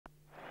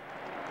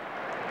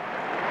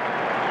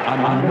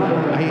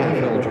Another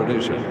AFL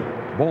tradition,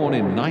 born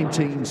in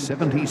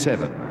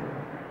 1977,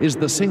 is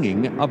the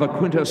singing of a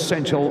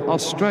quintessential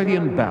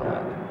Australian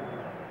ballad.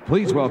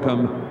 Please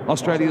welcome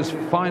Australia's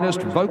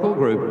finest vocal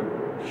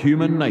group,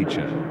 Human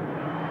Nature.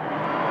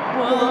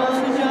 Was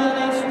a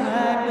Johnny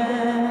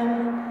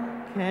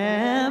Swagman,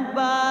 can't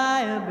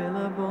buy a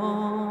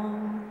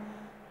billabong,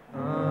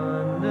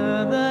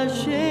 under the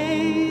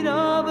shade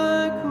of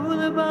a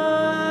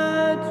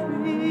coolabah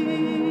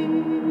tree,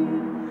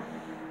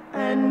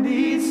 and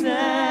he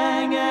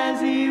sang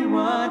as he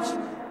watched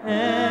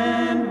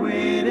and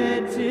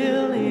waited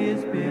till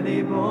his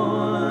billy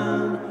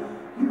boiled.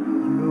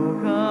 You'll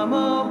come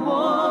a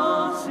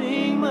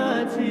waltzing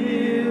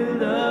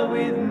Matilda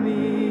with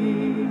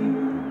me.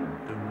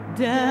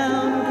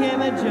 Down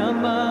came a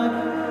jumbuck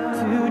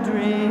to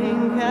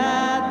drink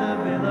at the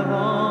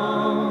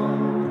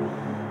billabong.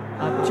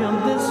 Up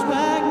jumped the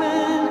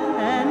swagman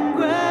and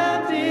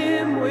grabbed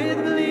him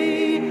with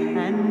glee,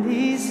 and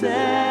he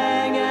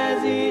sang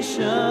as he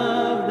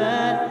shoved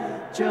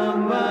that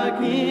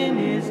jumbuck in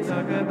his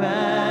tucker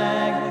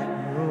bag.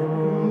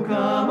 You'll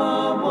come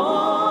a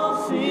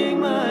waltzing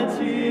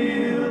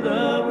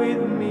Matilda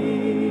with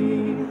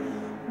me.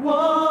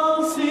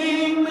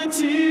 Waltzing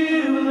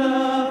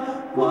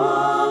Matilda,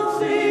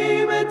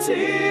 waltzing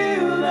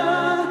Matilda,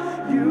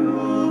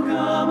 you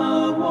come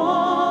a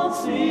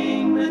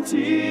waltzing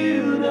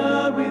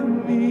Matilda with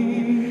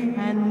me.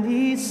 And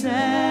he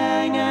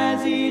sang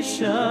as he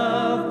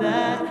shoved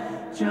that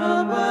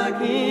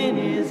jumbuck in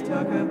his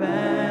tucker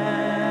bag.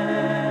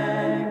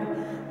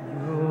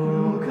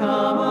 You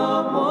come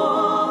a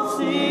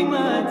waltzing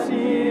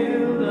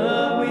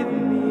Matilda with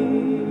me.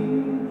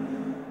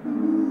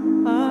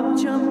 Up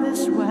jumped the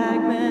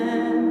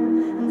swagman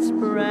and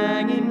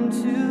sprang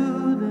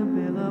into the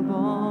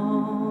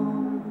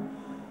billabong.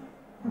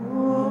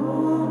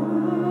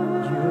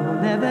 You'll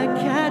never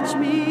catch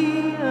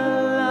me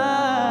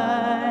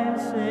alive,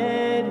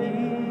 said he,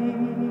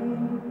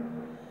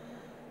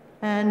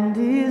 and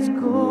his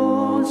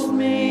ghost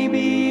may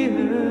be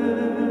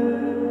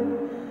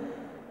heard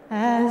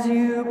as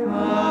you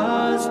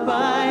pass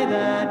by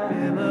that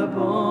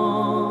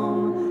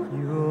billabong.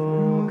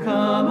 You'll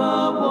come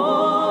a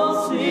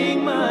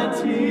waltzing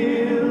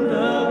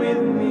Matilda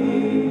with me.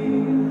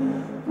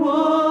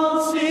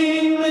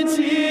 Waltzing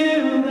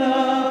Matilda,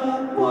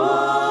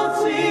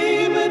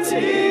 waltzing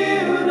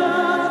Matilda,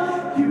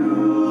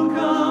 you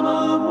come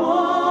a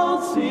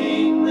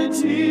waltzing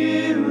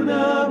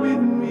Matilda with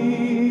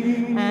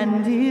me.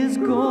 And his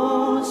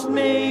ghost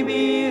may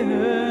be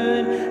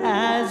heard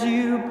as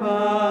you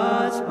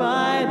pass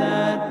by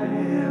that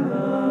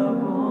billabong.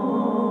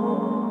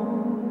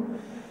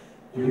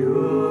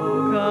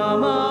 You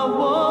come a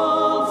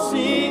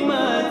waltzing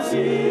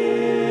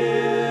Matilda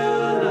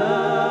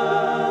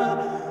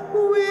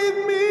with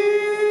me.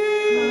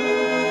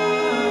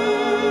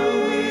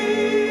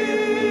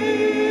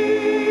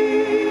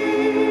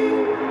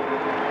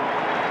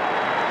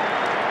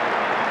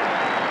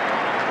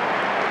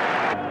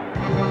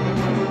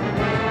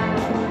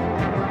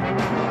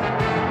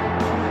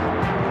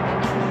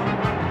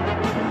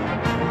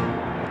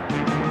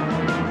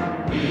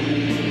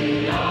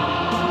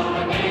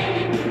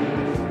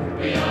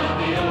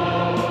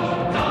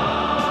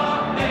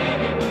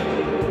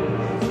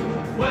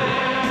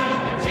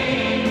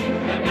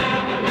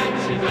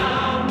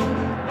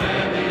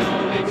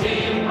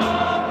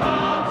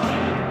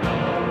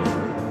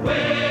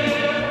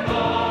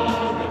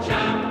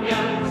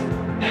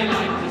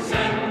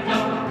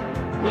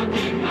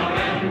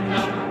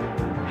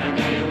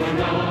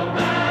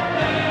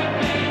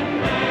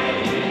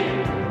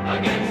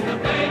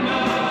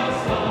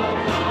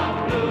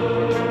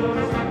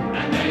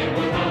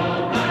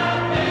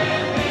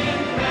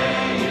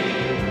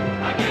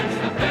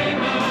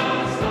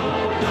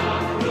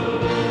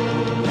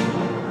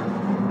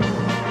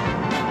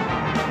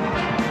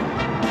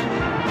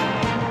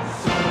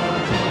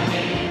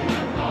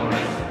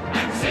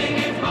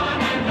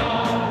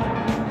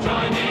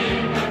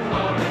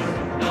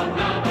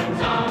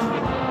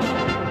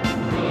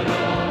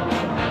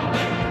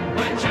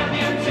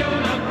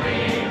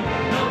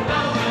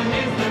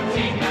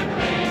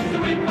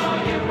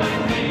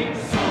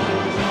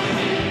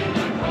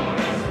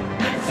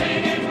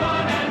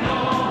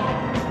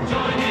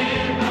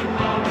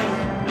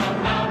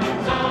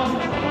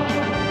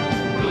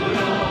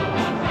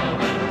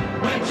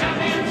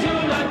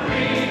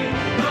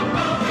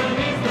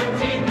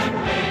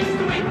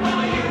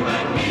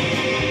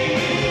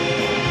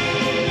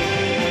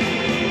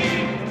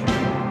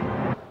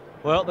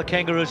 Well, the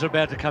Kangaroos are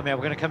about to come out.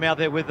 We're going to come out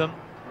there with them.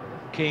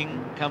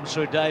 King comes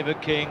through,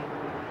 David King.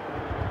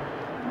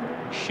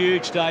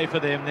 Huge day for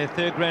them. Their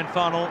third grand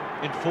final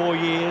in 4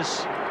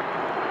 years.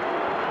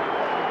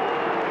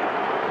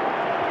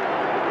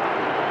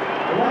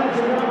 Ladies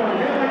and gentlemen,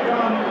 here they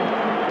come.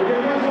 We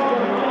can just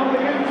welcome on the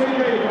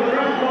MTV for the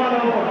grand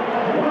final,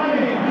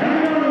 Mighty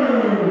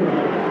Kangaroos.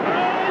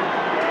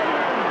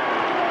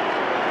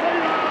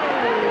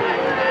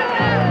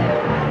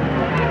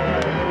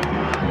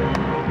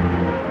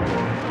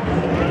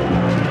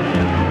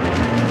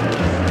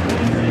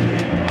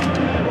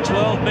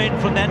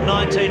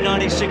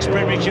 1996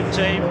 Premiership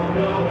team.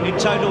 In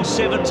total,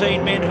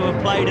 17 men who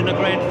have played in a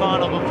grand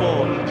final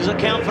before. Does it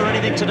count for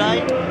anything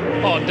today?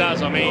 Oh, it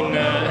does. I mean,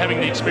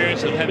 having the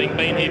experience of having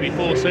been here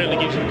before certainly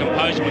gives them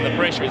composure when the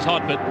pressure is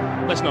hot, but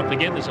let's not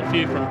forget there's a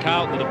few from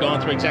Carlton that have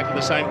gone through exactly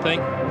the same thing.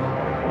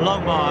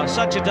 Longmire,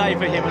 such a day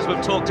for him, as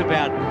we've talked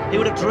about. He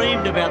would have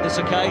dreamed about this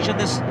occasion,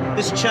 this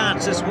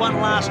chance, this one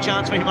last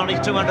chance for him on his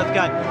 200th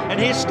game. And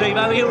here's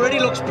Steve-O, he already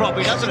looks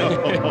proppy, doesn't he?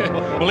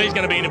 Well, he's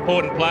going to be an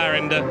important player,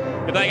 and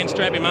if they can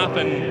strap him up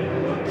and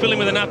fill him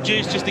with enough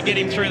juice just to get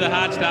him through the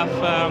hard stuff,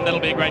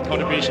 that'll be a great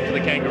contribution for the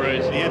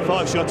Kangaroos. He had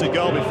 5 shots at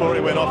goal before he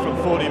went off from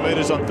 40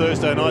 metres on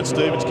Thursday night.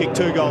 Stevens kicked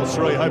 2 goals,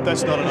 3. Hope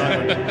that's not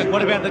an omen.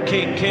 What about the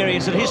King, Kerry?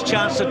 Is it his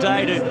chance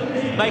today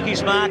to make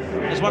his mark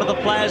as one of the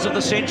players of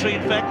the century,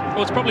 in fact?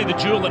 Well, it's probably the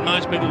duel that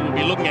most people will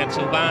be looking at,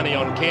 Silvani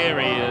on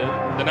Carey,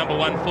 the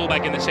 #1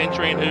 fullback in the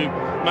century, and who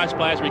most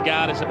players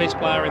regard as the best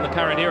player in the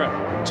current era.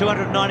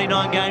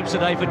 299 games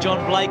today for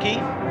John Blakey.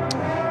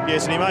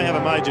 Yes, and he may have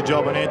a major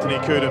job on Anthony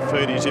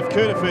Koutafidis. If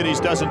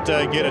Koutafidis doesn't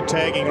get a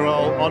tagging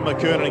role on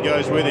McKernan and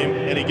goes with him,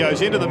 and he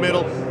goes into the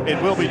middle,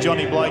 it will be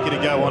Johnny Blakey to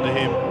go on to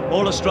him.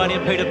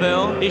 All-Australian Peter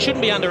Bell. He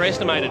shouldn't be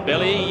underestimated,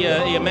 Belly.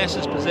 He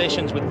amasses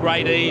possessions with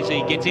great ease.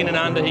 He gets in and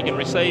under, he can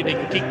receive, he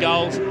can kick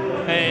goals.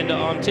 And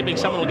I'm tipping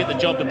someone will get the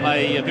job to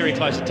pay very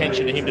close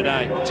attention to him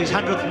today. It's his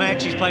 100th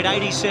match. He's played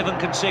 87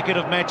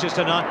 consecutive matches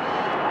tonight.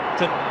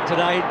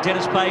 Today,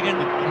 Dennis Pagan,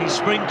 he's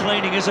spring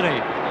cleaning, isn't he?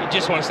 He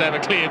just wants to have a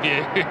clear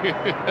view.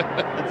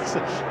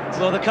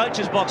 Well, the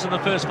coach's box in the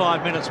first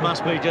 5 minutes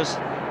must be just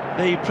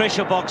the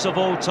pressure box of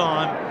all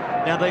time.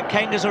 Now, the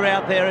Kangas are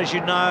out there, as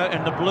you know,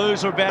 and the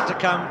Blues are about to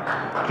come.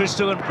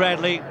 Christou and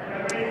Bradley.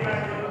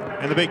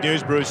 And the big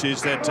news, Bruce,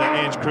 is that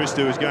Ange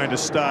Christou is going to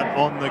start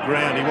on the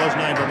ground. He was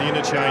named on the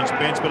interchange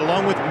bench, but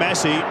along with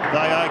Massey,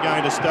 they are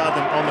going to start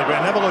them on the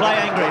ground. Have a look. Play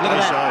angry, look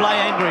at that. Play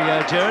angry,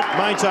 Jared.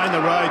 Maintain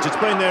the rage. It's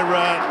been their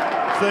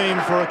theme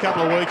for a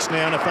couple of weeks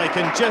now, and if they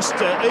can just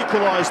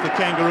equalise the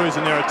Kangaroos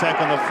in their attack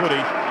on the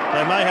footy,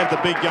 they may have the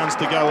big guns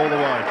to go all the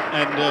way.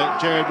 And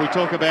Jared, we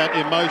talk about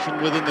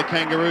emotion within the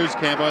Kangaroos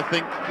camp. I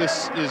think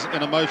this is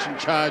an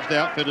emotion-charged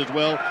outfit as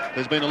well.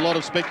 There's been a lot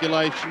of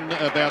speculation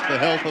about the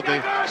health of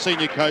the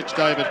senior coach,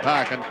 David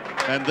Parkin,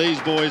 and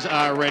these boys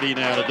are ready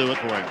now to do it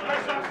for him.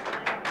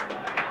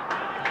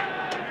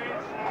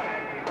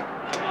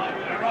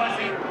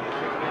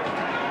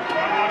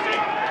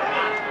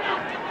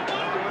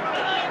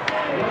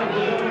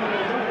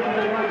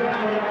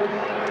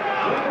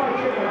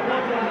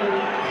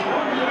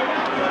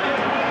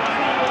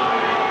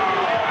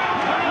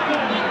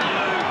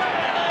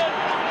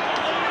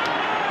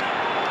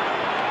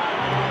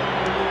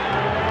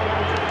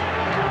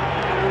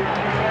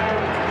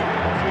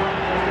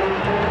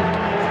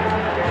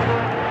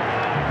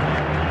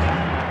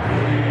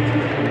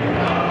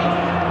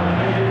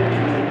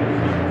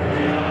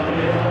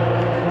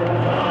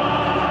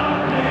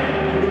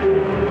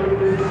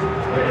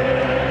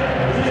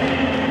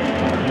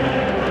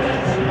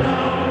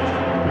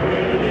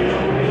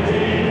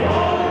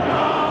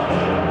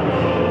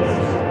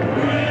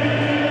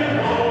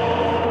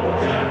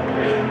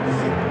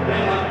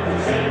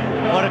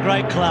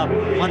 Club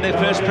won their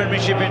first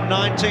premiership in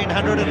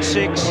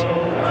 1906.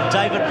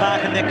 David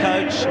Parkin, their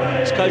coach,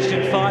 has coached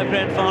in 5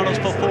 grand finals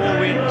for 4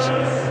 wins,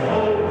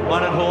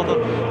 1 at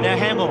Hawthorn. Now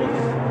Hamill,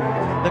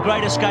 the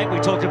great escape we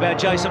talked about,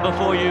 Jason,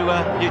 before you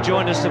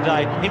joined us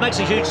today. He makes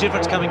a huge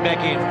difference coming back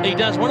in. He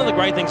does. One of the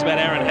great things about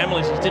Aaron Hamill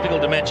is he's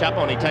difficult to match up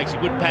on. He takes a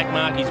good pack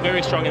mark, he's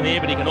very strong in the air,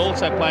 but he can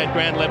also play at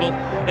ground level,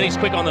 and he's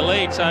quick on the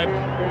lead. So,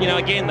 you know,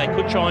 again, they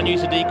could try and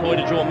use a decoy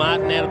to draw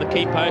Martin out of the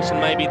key post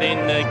and maybe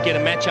then get a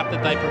match-up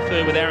that they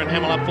prefer with Aaron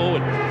Hamill up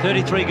forward.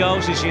 33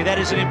 goals this year. That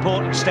is an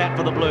important stat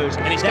for the Blues.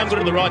 And he's come good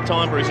at the right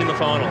time, Bruce, in the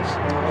finals.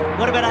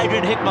 What about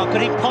Adrian Hickmott?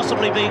 Could he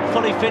possibly be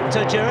fully fit,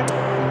 Jared?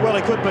 Well,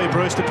 he could be,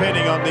 Bruce,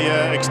 depending on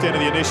the extent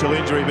of the initial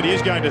injury, but he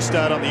is going to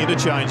start on the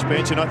interchange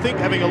bench, and I think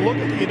having a look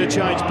at the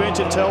interchange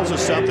bench, it tells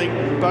us something.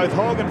 Both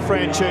Hogg and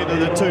Franchina,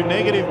 the 2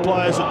 negative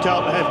players that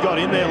Carlton have got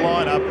in their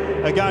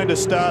lineup, are going to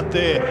start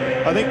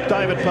there. I think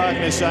David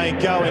Parkin is saying,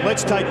 go in,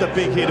 let's take the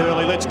big hit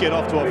early, let's get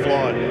off to a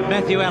fly.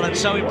 Matthew Allen,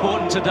 so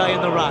important today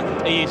in the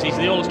ruck. He is, he's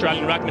the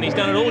All-Australian ruckman. He's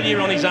done it all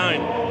year on his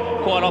own.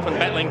 Quite often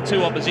battling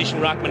 2 opposition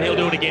ruckmen. He'll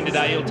do it again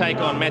today. He'll take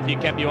on Matthew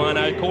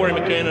Capuano, Corey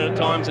McKernan at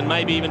times, and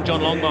maybe even John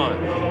Longmire.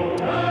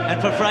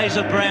 And for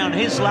Fraser Brown,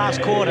 his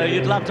last quarter,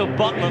 you'd love to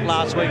bottle it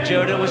last week,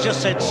 Jared. It was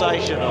just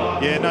sensational.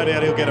 Yeah, no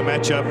doubt he'll get a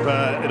match-up.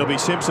 It'll be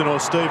Simpson or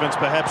Stevens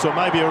perhaps, or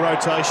maybe a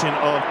rotation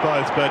of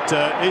both. But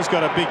he's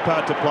got a big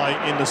part to play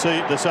in this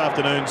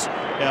afternoon's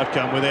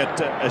outcome,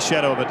 without a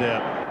shadow of a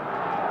doubt.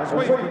 As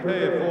we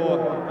prepare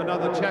for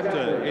another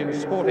chapter in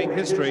sporting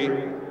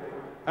history,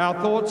 our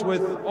thoughts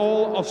with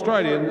all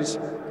Australians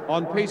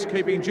on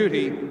peacekeeping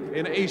duty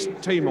in East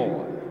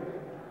Timor.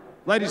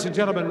 Ladies and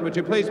gentlemen, would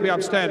you please be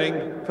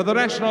upstanding for the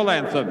national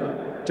anthem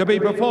to be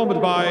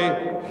performed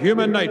by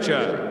Human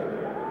Nature.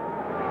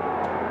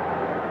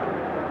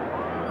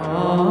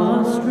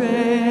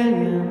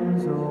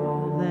 Australians,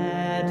 oh,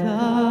 let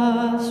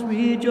us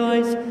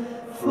rejoice,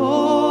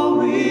 for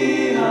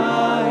we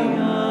are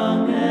young.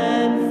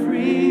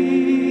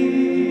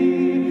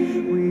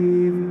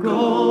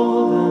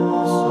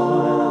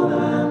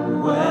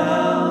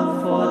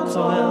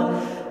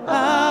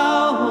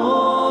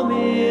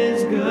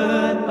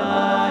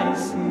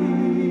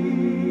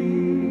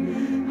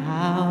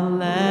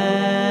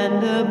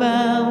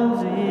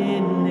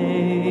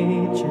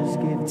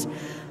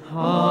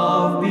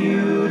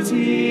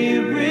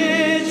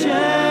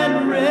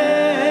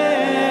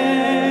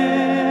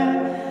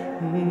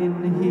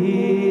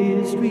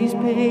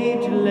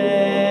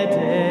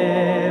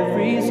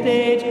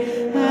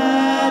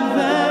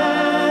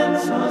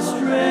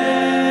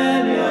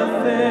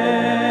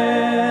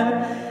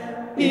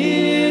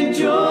 in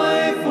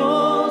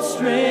joyful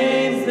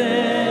strains,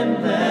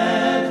 then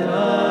let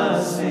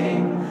us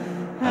sing.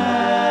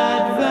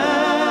 Advance,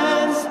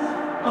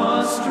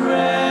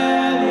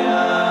 Australia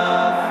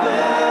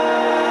fair.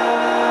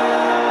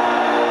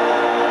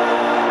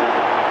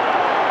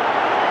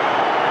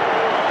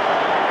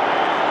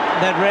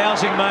 That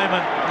rousing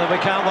moment that we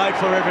can't wait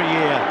for every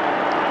year.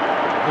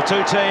 The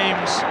two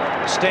teams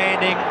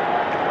standing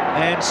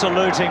and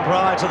saluting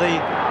prior to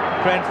the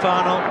grand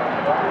final.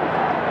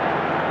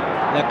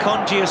 Now,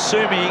 Konji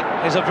Asumi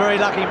is a very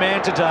lucky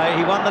man today.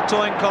 He won the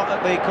coin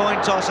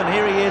toss, and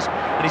here he is,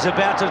 and he's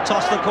about to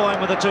toss the coin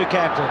with the two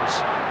captains.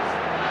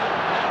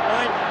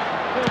 Wayne,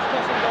 first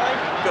tossing, Wayne.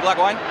 Good luck,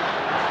 Wayne.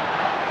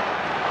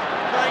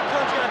 Wayne,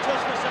 Konji's going to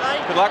toss this today.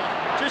 Good luck.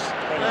 Just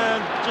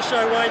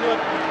so Wayne, look.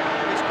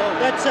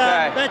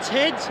 That's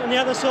heads, and the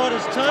other side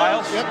is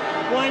tails. Tails. Yep.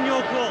 Wayne,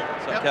 your call.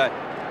 Okay.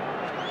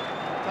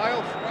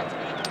 Tails.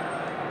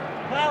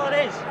 Tail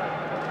it is.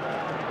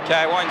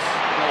 Okay, Wayne's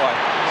away.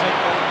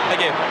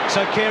 Thank you.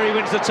 So Carey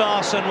wins the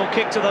toss and will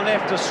kick to the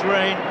left of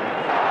screen.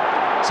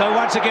 So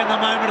once again the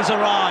moment has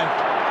arrived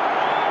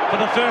for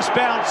the first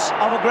bounce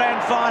of a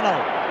grand final.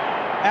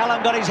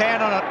 Allen got his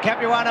hand on it.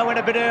 Capuano went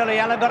a bit early.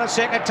 Allen got a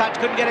second touch,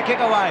 couldn't get a kick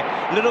away.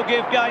 Little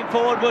give going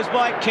forward was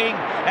by King.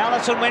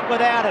 Allison went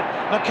without it.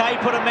 McKay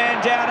put a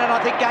man down and I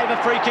think gave a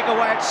free kick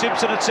away at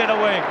Simpson at centre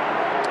wing.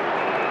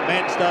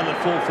 Manton started at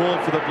full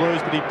forward for the Blues,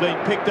 but he'd been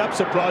picked up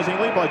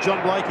surprisingly by John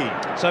Blakey.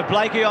 So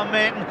Blakey on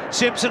Manton.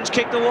 Simpson's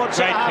kicked towards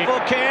the half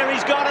for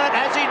Carey's got it.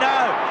 Has he?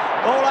 No.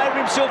 All over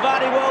him,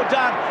 Silvani, well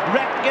done.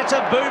 Ratton gets a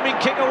booming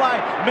kick away.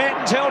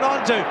 Manton's held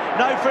on to.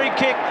 No free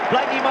kick.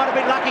 Blakey might have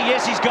been lucky.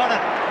 Yes, he's got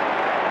it.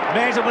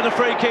 Manton with a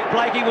free kick.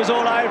 Blakey was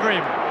all over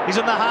him. He's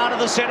in the heart of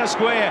the centre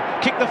square.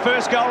 Kicked the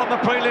first goal in the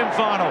prelim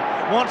final.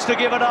 Wants to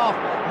give it off.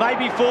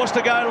 Maybe forced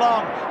to go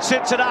long.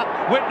 Sits it up.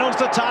 Whitnell's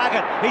the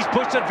target. He's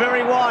pushed it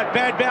very wide.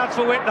 Bad bounce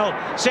for Whitnell.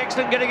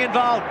 Sexton getting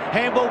involved.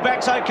 Handball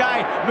back's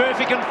okay.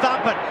 Murphy can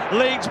thump it.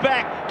 Leads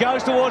back.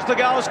 Goes towards the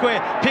goal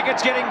square.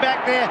 Pickett's getting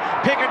back there.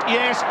 Pickett,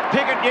 yes.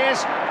 Pickett,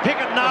 yes.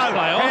 Pickett, no.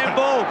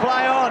 Handball,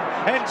 play on.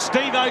 And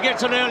Steve-O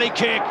gets an early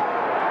kick.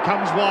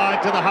 Comes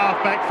wide to the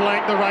half-back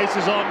flank. The race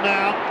is on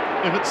now.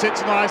 If it sits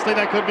nicely,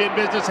 they could be in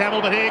business,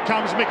 Hamill, but here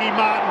comes Mickey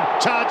Martin.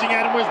 Charging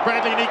at him was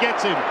Bradley, and he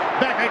gets him.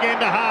 Back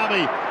again to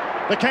Harvey.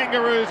 The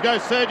Kangaroos go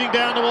surging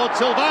down towards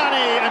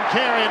Silvani and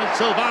Carey, and it's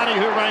Silvani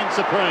who reigns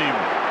supreme.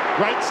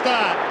 Great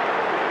start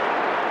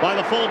by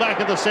the fullback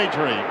of the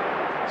century.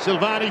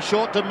 Silvani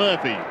short to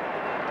Murphy.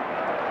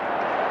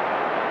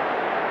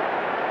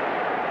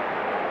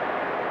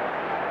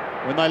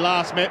 When they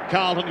last met,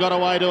 Carlton got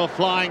away to a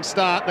flying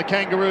start. The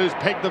Kangaroos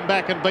pegged them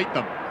back and beat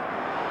them.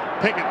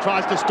 Pickett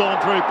tries to storm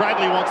through.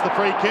 Bradley wants the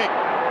free kick.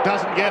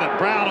 Doesn't get it.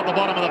 Brown at the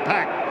bottom of the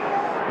pack.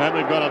 And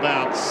we've got a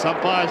bounce.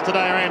 Umpires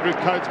today are Andrew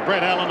Coates,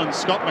 Brett Allen and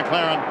Scott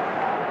McLaren.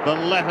 The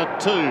latter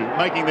two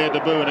making their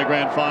debut in a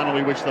grand final.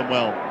 We wish them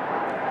well.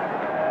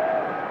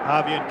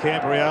 Harvey and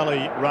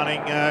Camporeale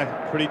running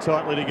pretty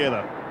tightly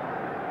together.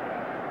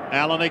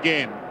 Allen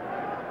again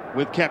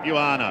with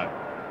Capuano.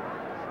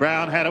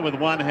 Brown had it with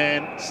one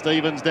hand.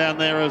 Stevens down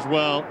there as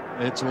well.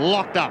 It's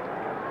locked up.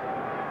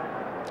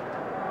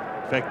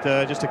 In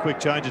fact, just a quick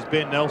change is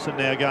Ben Nelson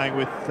now going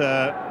with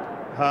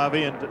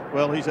Harvey, and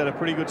well, he's had a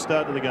pretty good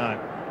start to the game.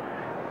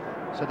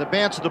 So the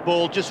bounce of the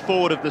ball just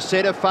forward of the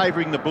setter,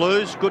 favouring the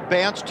Blues. Good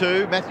bounce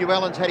too. Matthew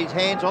Allen's had his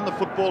hands on the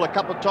football a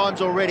couple of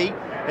times already.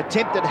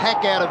 Attempted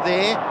hack out of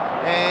there,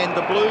 and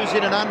the Blues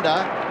in and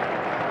under,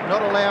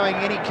 not allowing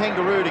any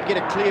Kangaroo to get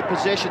a clear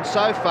possession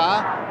so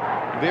far.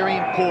 Very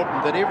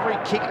important that every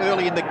kick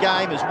early in the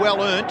game is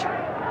well earned.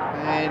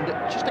 And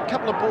just a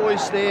couple of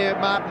boys there,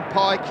 Martin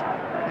Pike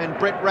and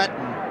Brett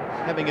Ratton,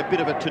 having a bit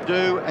of a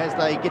to-do as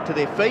they get to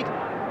their feet.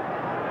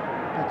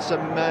 But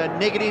some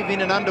negative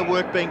in and under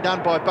work being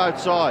done by both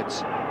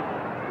sides.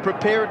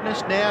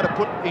 Preparedness now to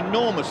put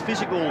enormous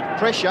physical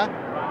pressure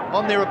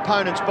on their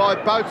opponents by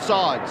both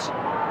sides.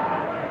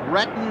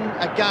 Ratton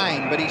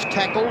again, but he's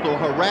tackled or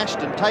harassed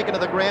and taken to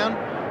the ground.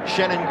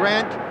 Shannon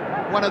Grant,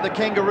 one of the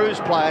Kangaroos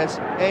players,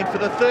 and for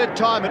the third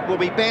time it will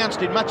be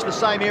bounced in much the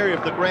same area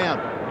of the ground.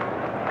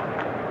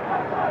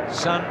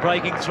 Sun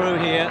breaking through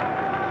here.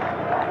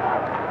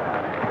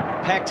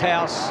 Packed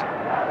house.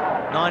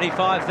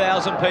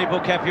 95,000 people.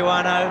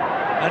 Capuano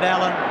and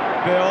Allen.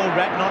 Bell,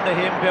 Ratton onto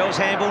him. Bell's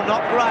handball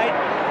not great.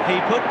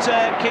 He put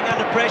King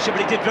under pressure,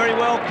 but he did very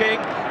well, King.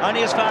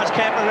 Only as far as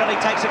Camporeale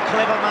takes a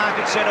clever mark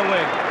at centre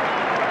wing.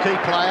 Key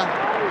player.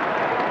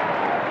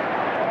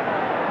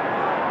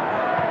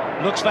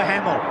 Looks for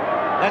Hamill.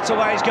 That's the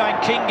way he's going.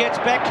 King gets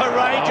back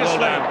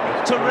courageously.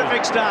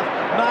 Terrific stuff.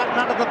 Martin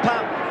under the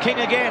pump. King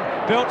again.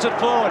 Belts it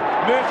forward.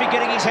 Murphy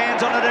getting his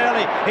hands on it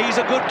early.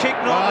 He's a good kick,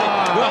 normally.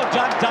 Well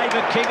done,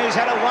 David King, who's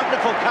had a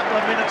wonderful couple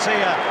of minutes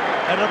here.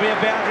 And it'll be a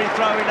boundary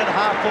throw in at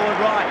half-forward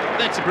right.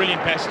 That's a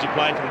brilliant passage of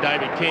play from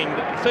David King.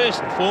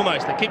 First and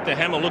foremost, the kick to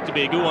Hamill looked to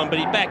be a good one, but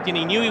he backed in.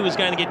 He knew he was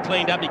going to get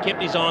cleaned up. He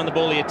kept his eye on the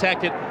ball. He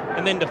attacked it.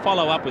 And then to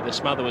follow up with the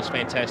smother was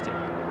fantastic.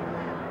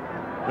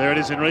 There it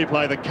is in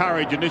replay. The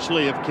courage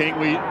initially of King.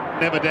 We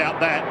never doubt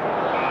that.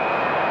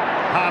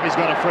 Harvey's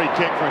got a free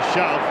kick for a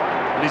shove,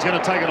 and he's going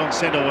to take it on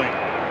centre wing.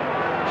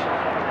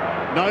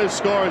 No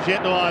scorers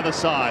yet to either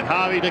side.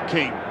 Harvey to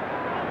King.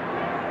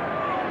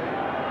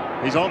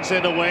 He's on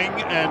centre wing,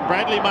 and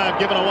Bradley may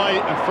have given away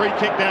a free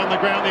kick down the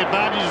ground. The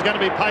advantage is going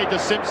to be paid to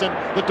Simpson.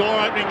 The door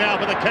opening now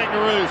for the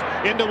Kangaroos.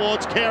 In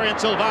towards Carey and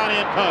Silvani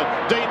and co.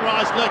 Dean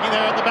Rice lurking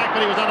there at the back,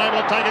 but he was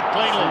unable to take it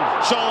cleanly.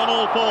 Shaw on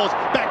all fours.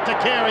 Back to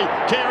Carey.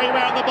 Carey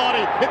round the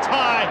body. It's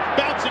high.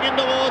 Bouncing in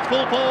towards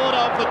full forward.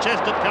 Off the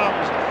chest it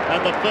comes.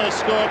 And the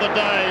first score of the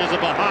day is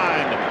a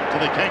behind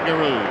to the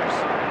Kangaroos.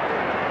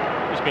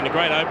 It's been a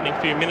great opening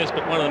few minutes,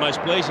 but one of the most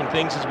pleasing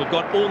things is we've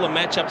got all the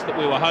matchups that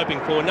we were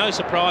hoping for. No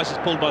surprises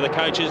pulled by the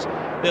coaches.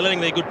 They're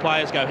letting their good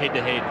players go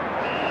head-to-head.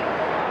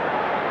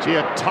 Gee,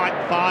 a tight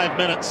 5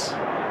 minutes.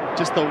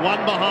 Just the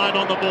one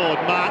behind on the board.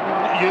 Martin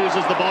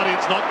uses the body.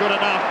 It's not good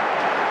enough.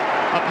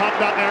 A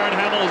pumped up Aaron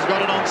Hamill has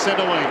got it on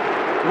centre wing.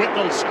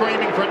 Whitnell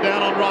screaming for it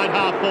down on right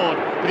half forward,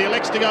 but he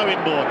elects to go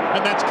inboard,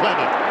 and that's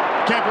clever.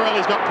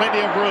 Camporelli's got plenty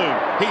of room.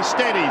 He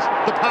steadies.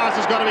 The pass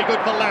has got to be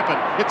good for Lappin.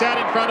 It's out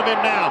in front of him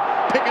now.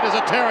 Pickett is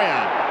a terrier.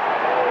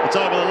 It's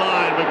over the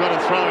line. We've got to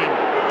throw him.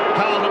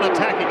 Carlton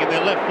attacking in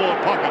their left forward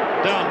pocket.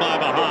 Down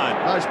by behind.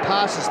 Those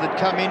passes that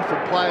come in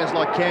from players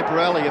like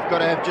Camporelli have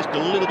got to have just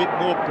a little bit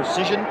more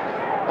precision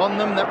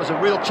on them. That was a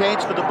real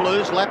chance for the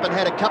Blues. Lappin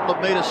had a couple of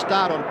metres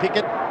start on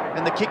Pickett,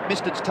 and the kick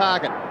missed its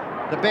target.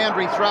 The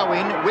boundary throw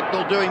in.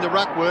 Whitnell doing the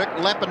ruck work.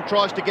 Lappin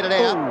tries to get it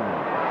out.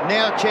 Ooh.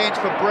 Now a chance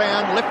for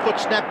Brown. Left foot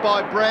snap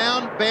by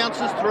Brown.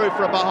 Bounces through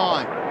for a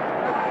behind.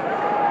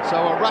 So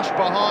a rush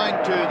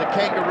behind to the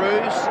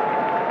Kangaroos.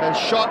 Has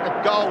shot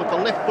at goal with the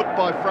left foot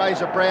by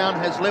Fraser Brown.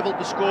 Has levelled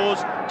the scores.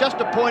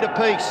 Just a point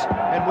apiece.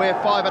 And we're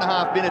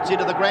 5.5 minutes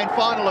into the grand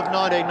final of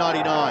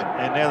 1999.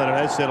 And now that it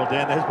has settled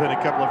down, there's been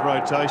a couple of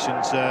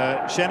rotations.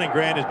 Shannon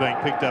Grant is being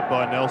picked up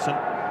by Nelson.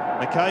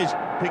 McKay's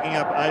picking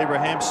up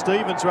Abraham.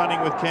 Stevens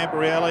running with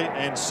Camporelli.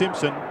 And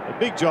Simpson, a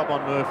big job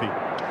on Murphy.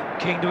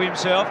 King to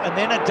himself, and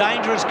then a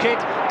dangerous kick.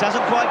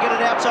 Doesn't quite get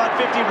it outside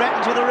 50.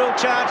 Rattens with a real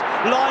chance.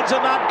 Lines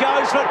him up,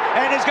 goes for it,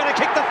 and he's going to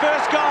kick the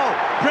first goal.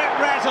 Brett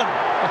Ratten.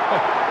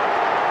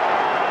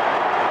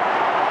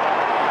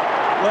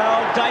 Well,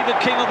 David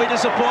King will be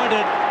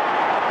disappointed.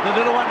 The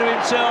little one to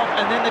himself,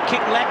 and then the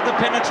kick lacked the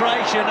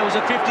penetration. It was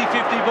a 50-50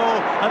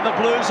 ball, and the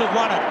Blues have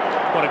won it.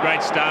 What a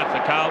great start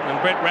for Carlton. And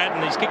Brett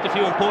Ratten, he's kicked a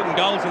few important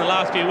goals in the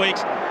last few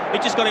weeks. He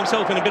just got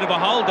himself in a bit of a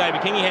hole,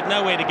 David King. He had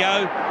nowhere to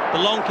go. The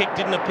long kick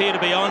didn't appear to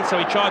be on, so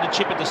he tried to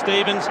chip it to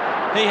Stevens.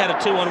 He had a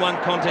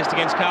 2-on-1 contest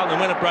against Carlton,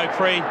 and when it broke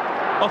free,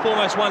 off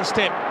almost one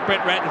step,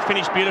 Brett Ratten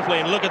finished beautifully,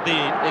 and look at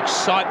the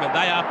excitement.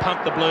 They are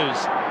pumped, the Blues.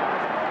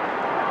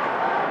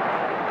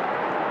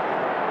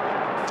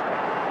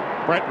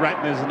 Brett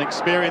Ratten is an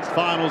experienced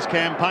finals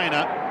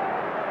campaigner.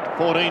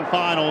 14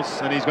 finals,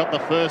 and he's got the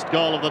first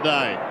goal of the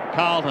day.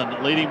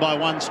 Carlton leading by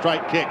one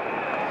straight kick.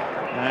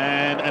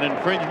 And an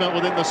infringement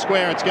within the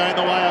square. It's going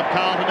the way of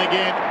Carlton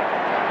again.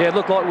 Yeah, it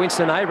looked like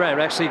Winston Abraham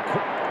actually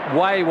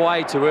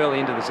way too early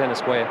into the centre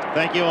square.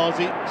 Thank you,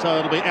 Aussie. So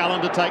it'll be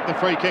Allen to take the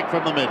free kick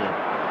from the middle.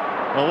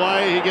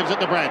 Away, he gives it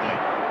to Bradley.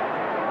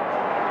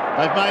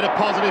 They've made a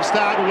positive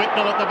start.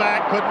 Whitnell at the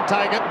back, couldn't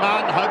take it.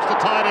 Martin hopes to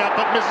tie it out,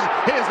 but misses.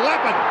 Here's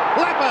Lappin.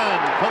 Lappin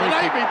for the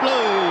Navy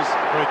Blues.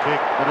 Free kick.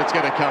 But it's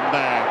going to come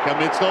back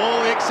amidst all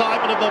the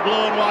excitement of the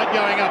blue and white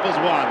going up as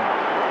one.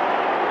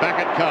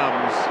 Back it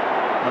comes.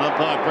 And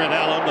umpire Brett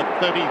Allen, the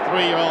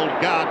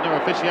 33-year-old Gardner,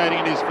 officiating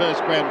in his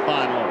first grand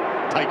final,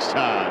 takes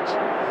charge.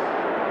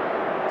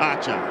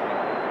 Archer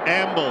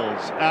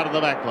ambles out of the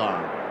back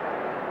line.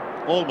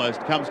 Almost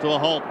comes to a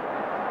halt.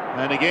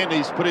 And again,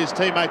 he's put his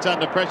teammates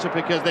under pressure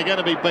because they're going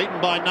to be beaten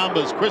by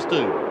numbers.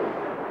 Christou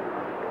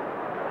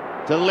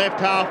to left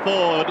half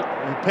forward.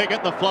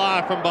 Pickett, the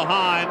flyer from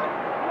behind.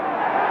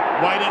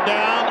 Waiting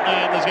down,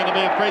 and there's going to be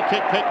a free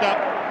kick picked up.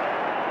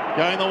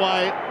 Going the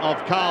way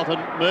of Carlton.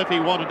 Murphy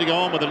wanted to go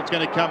on with it. It's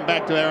going to come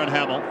back to Aaron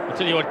Hamill. I'll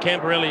tell you what,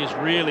 Camporelli is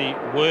really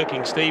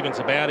working Stevens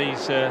about.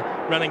 He's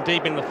running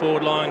deep in the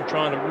forward line,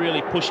 trying to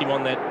really push him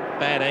on that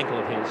bad ankle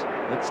of his.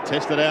 Let's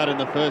test it out in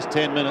the first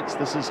 10 minutes.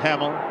 This is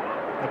Hamill.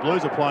 The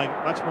Blues are playing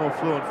much more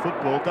fluent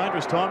football.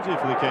 Dangerous times here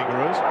for the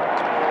Kangaroos.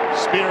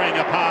 Spearing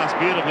a pass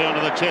beautifully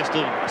onto the chest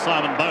of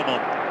Simon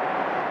Beaumont.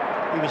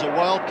 He was a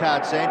wild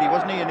card, Sandy,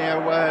 wasn't he, in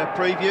our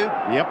preview?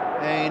 Yep.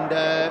 And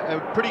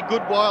a pretty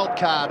good wild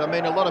card. I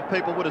mean, a lot of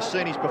people would have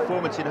seen his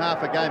performance in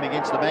half a game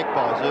against the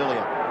Magpies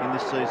earlier in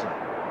this season.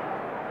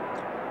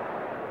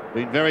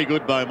 Been very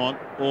good, Beaumont,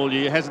 all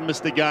year. Hasn't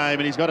missed a game,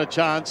 and he's got a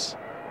chance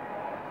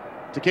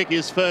to kick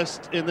his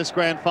first in this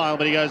grand final,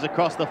 but he goes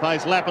across the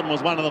face. Lappin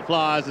was one of the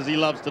flyers, as he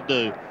loves to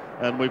do.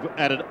 And we've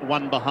added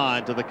one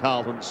behind to the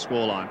Carlton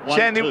scoreline.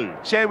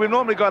 1-2. Shandy, we've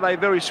normally got a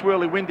very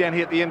swirly wind down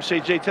here at the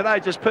MCG. Today,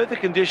 just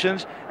perfect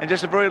conditions and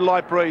just a very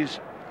light breeze.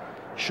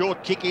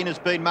 Short kick in has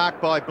been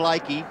marked by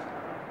Blakey.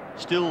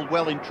 Still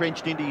well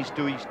entrenched into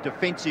his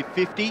defensive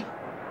 50.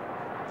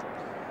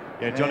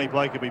 Yeah, Johnny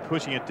Blake will be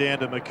pushing it down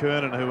to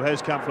McKernan, who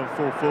has come from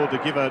full forward to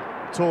give a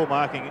tall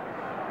marking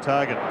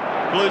target.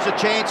 Blues a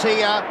chance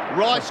here.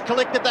 Rice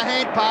collected the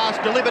hand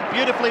pass, delivered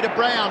beautifully to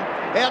Brown.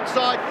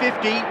 Outside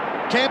 50.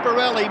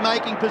 Camporelli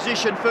making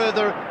position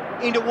further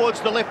in towards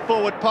the left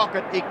forward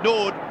pocket,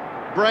 ignored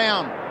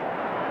Brown.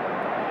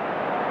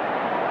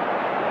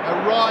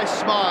 A wry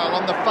smile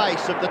on the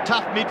face of the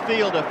tough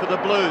midfielder for the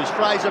Blues,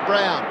 Fraser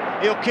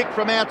Brown. He'll kick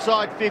from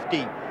outside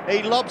 50.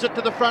 He lobs it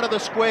to the front of the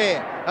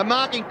square. A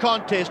marking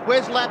contest.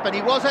 Where's Lappin?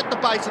 He was at the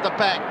base of the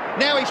pack.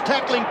 Now he's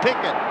tackling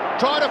Pickett.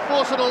 Try to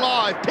force it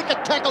alive.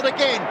 Pickett tackled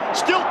again.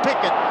 Still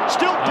Pickett.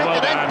 Still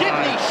Pickett. And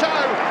didn't he show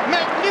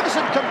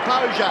magnificent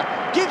composure?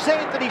 Gives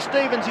Anthony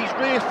Stevens his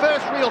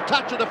first real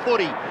touch of the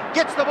footy.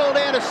 Gets the ball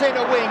down to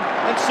centre wing.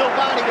 And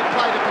Silvani to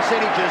play the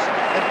percentages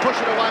and push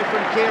it away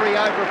from Carey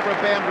over for a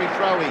boundary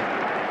throw-in.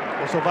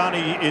 Well,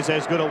 Silvani is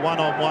as good a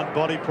one-on-one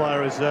body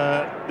player as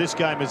this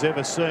game has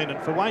ever seen.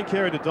 And for Wayne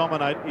Carey to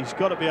dominate, he's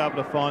got to be able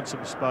to find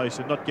some space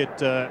and not get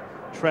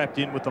trapped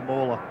in with the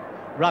mauler.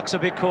 Ruck's a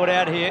bit caught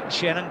out here.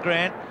 Shannon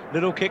Grant,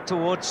 little kick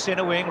towards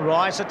centre wing.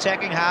 Rice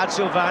attacking hard.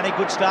 Silvani,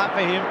 good start for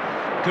him.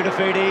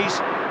 Kudafides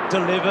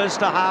delivers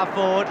to half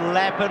forward.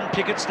 Lappin,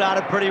 Pickett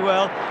started pretty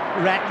well.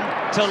 Ratton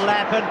to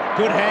Lappin,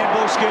 good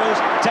handball skills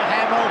to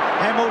Hamill.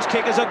 Hamill's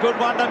kick is a good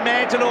one to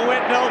Manton or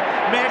Whitnell.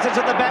 Manton's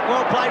at the back,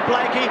 well played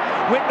Blakey.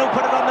 Whitnell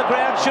put it on the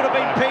ground, should have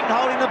been pinged,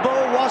 holding the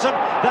ball, wasn't.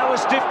 That was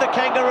stiff, the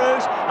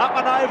Kangaroos. Up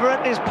and over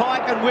it is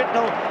Pike and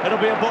Whitnell.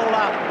 It'll be a ball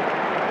up.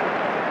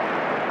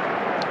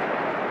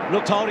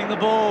 Looked holding the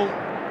ball.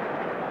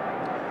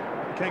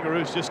 The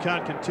Kangaroos just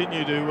can't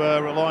continue to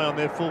rely on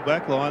their full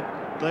back line.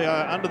 They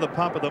are under the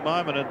pump at the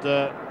moment, and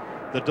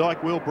the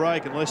dike will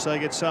break unless they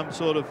get some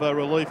sort of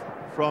relief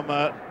from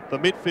the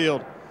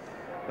midfield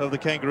of the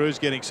Kangaroos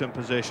getting some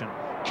possession.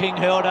 King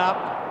held up.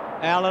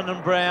 Allen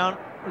and Brown.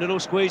 Little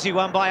squeezy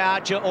one by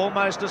Archer,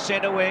 almost to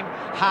centre wing.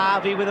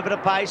 Harvey with a bit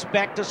of pace,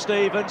 back to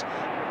Stevens.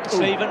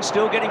 Stevens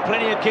still getting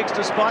plenty of kicks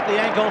despite the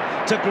ankle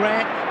to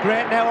Grant.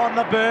 Grant now on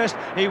the burst.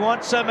 He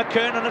wants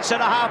McKernan at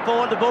centre half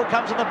forward. The ball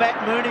comes on the back.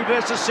 Mooney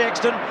versus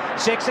Sexton.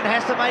 Sexton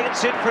has to make it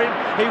sit for him.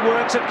 He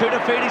works at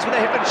Kudafides with a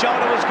hip and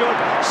shoulder was good.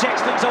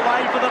 Sexton's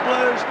away for the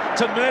Blues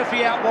to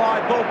Murphy out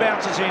wide. Ball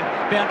bounces in.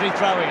 Boundary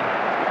throw in.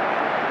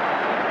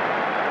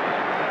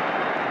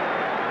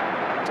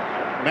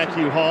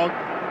 Matthew Hogg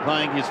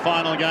playing his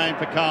final game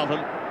for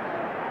Carlton,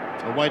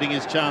 awaiting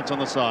his chance on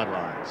the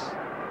sidelines.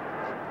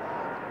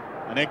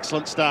 An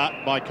excellent start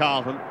by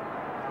Carlton.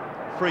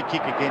 Free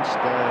kick against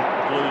the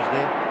Blues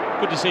there.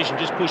 Good decision,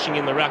 just pushing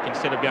in the ruck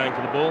instead of going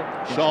for the ball.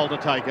 Scholl to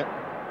take it.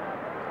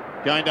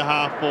 Going to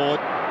half forward.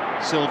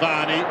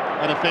 Silvani,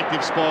 an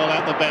effective spoil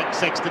out the back.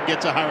 Sexton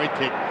gets a hurried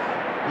kick.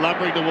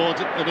 Lumbering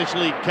towards it.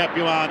 Initially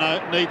Capuano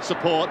needs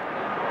support.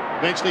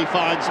 Eventually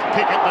finds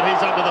Pickett, but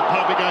he's under the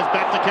pump. He goes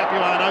back to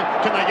Capuano.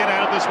 Can they get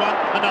out of this one?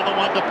 Another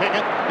one to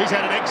Pickett. He's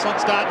had an excellent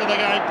start to the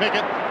game,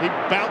 Pickett. He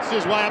bounced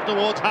his way up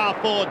towards half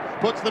forward,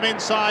 puts them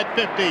inside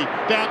 50,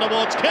 down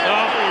towards Carey.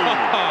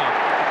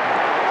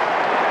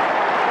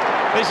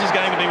 This is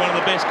going to be one of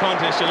the best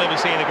contests you'll ever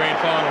see in a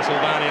grand final,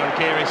 Silvani on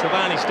Carey.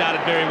 Silvani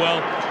started very well.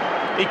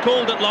 He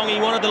called it long.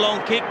 He wanted the long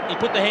kick. He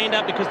put the hand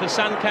up because the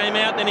sun came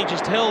out. Then he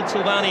just held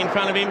Silvani in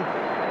front of him.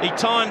 He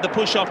timed the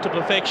push off to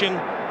perfection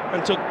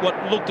and took what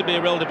looked to be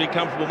a relatively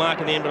comfortable mark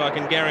in the end, but I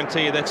can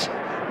guarantee you that's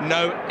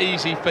no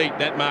easy feat,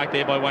 that mark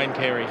there by Wayne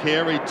Carey.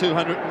 Carey,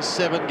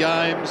 207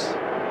 games.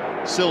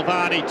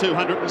 Silvani,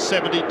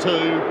 272.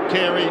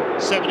 Carey,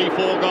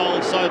 74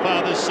 goals so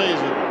far this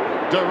season,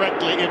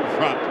 directly in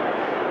front.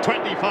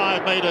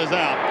 25 metres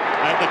out,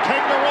 and the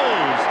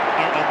Kangaroos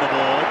are on the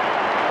board.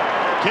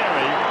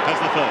 Carey has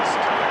the first.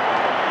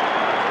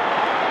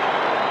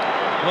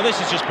 Well,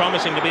 this is just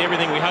promising to be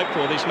everything we hoped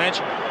for this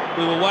match.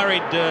 We were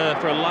worried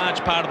for a large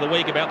part of the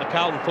week about the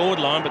Carlton forward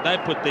line, but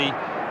they've put the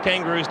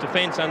Kangaroos'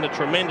 defence under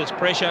tremendous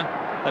pressure.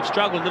 They've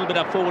struggled a little bit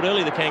up forward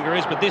early, the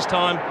Kangaroos, but this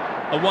time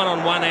a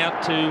one-on-one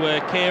out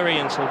to Carey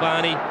and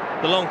Silvani.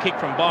 The long kick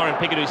from Byron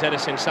Pickett, who's had a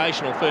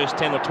sensational first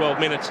 10 or 12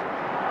 minutes,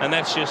 and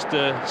that's just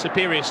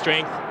superior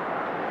strength,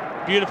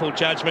 beautiful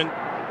judgment,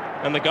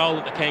 and the goal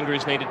that the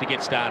Kangaroos needed to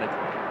get started.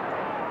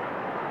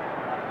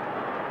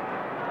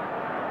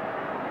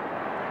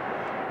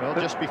 Well,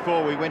 just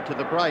before we went to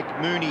the break,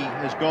 Mooney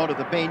has gone to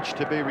the bench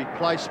to be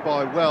replaced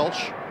by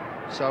Welsh.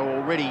 So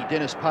already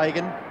Dennis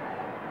Pagan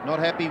not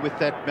happy with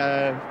that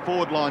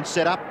forward line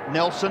setup.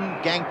 Nelson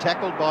gang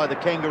tackled by the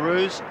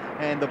Kangaroos,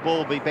 and the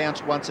ball be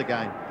bounced once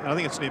again. I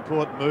think it's an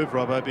important move,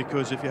 Robbo,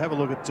 because if you have a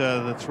look at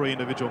the three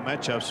individual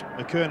matchups,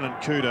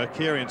 McKernan, Kuda,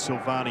 Carey and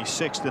Silvani,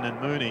 Sexton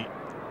and Mooney,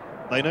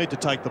 they need to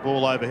take the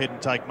ball overhead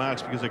and take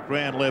marks, because at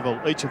ground level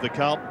each of the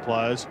Carlton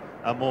players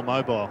are more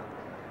mobile.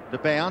 The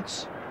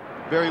bounce.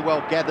 Very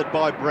well gathered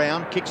by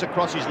Brown. Kicks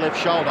across his left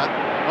shoulder.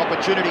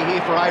 Opportunity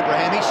here for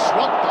Abraham. He's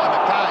swamped by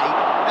McKay.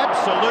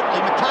 Absolutely.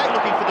 McKay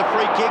looking for the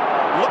free kick.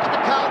 Look at the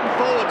Carlton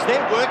forwards.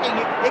 They're working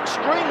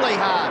extremely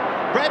hard.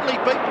 Bradley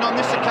beaten on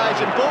this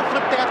occasion. Ball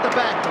flipped out the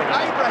back.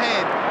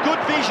 Abraham,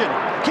 good vision.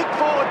 Kick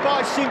forward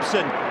by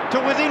Simpson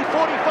to within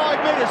 45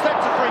 metres.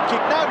 That's a free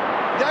kick. No,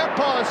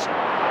 pause.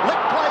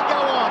 Let play go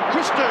on.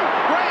 Christou.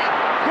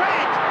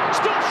 Grant.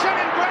 Still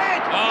Shannon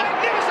Grant.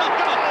 Magnificent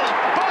goal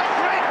by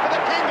Grant for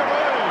the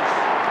Kangaroos.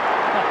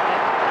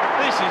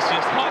 This is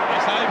just hot,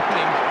 this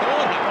opening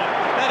quarter.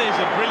 That is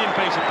a brilliant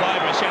piece of play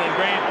by Shannon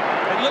Grant.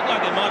 It looked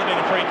like there might have been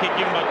a free kick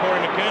given by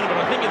Corey McKernan,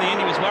 but I think in the end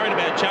he was worried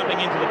about jumping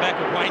into the back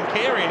of Wayne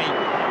Carey, and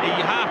he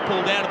half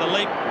pulled out of the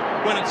leap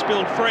when it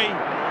spilled free.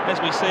 As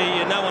we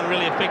see, no one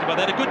really affected by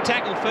that. A good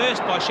tackle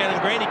first by Shannon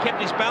Grant. He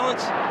kept his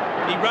balance.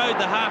 He rode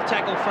the half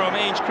tackle from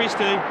Ange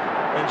Christou,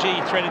 and gee,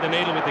 he threaded the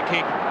needle with the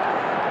kick.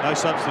 No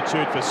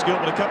substitute for skill,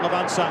 but a couple of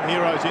unsung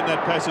heroes in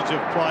that passage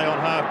of play on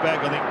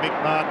half-back. I think Mick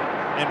Martin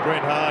and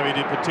Brent Harvey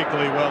did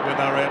particularly well when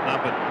they were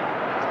outnumbered.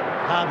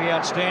 Harvey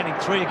outstanding,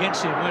 3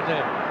 against him, weren't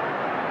there?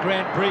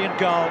 Grant, brilliant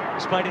goal.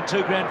 He's played in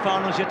 2 grand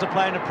finals, yet to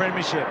play in a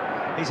premiership.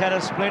 He's had a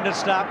splendid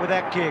start with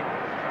that kick.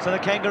 So the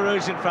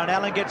Kangaroos in front.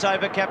 Allen gets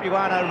over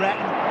Capuano,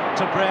 Ratton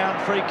to Brown.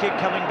 Free kick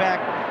coming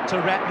back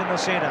to Ratton in the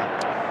centre.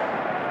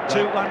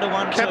 2-1 to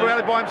 1-2.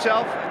 Camporelli by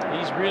himself.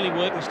 He's really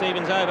working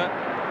Stevens over.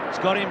 He's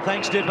got him,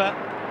 thanks Dipper.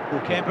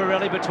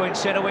 Camporelli between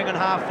centre wing and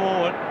half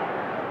forward.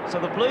 So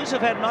the Blues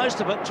have had most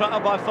of it,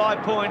 trailed by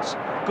 5 points.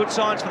 Good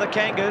signs for the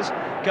Kangas.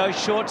 Goes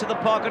short to the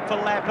pocket for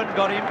Lappin,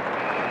 got him.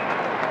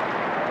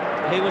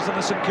 He was in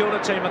the St Kilda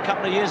team a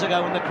couple of years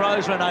ago when the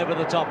Crows ran over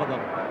the top of them.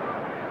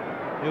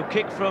 He'll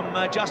kick from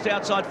just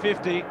outside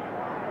 50.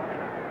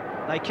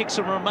 They kicked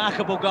some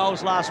remarkable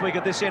goals last week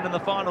at this end in the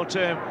final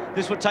term.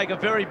 This would take a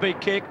very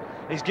big kick.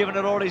 He's given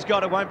it all he's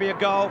got. It won't be a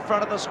goal.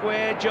 Front of the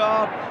square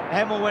job.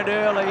 Hamill went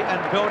early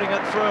and building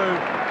it through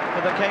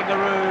for the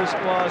Kangaroos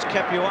was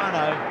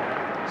Capuano.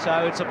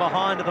 So it's a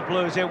behind of the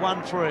Blues. They're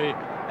 1-3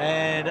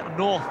 and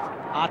North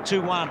are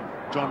 2-1.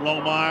 John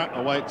Longmire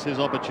awaits his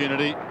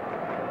opportunity.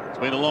 It's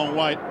been a long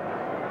wait.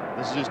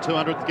 This is his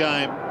 200th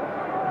game.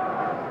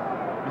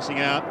 Missing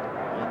out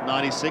in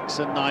 96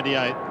 and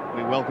 98.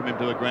 We welcome him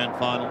to a grand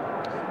final.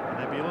 And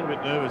they'd be a little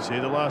bit nervous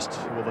here. The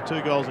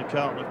 2 goals that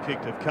Carlton have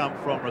kicked have come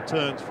from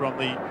returns from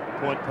the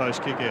point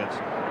post kickouts.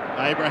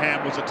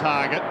 Abraham was a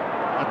target.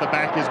 At the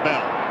back is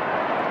Bell.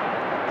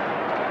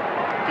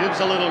 Gives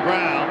a little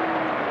ground.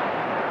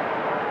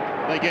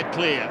 They get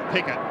clear.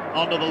 Pickett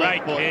onto the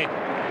left foot.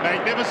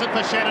 Magnificent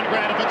for Shannon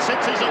Grant. If it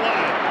sits, he's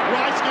away.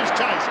 Rice gives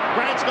chase.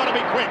 Grant's got to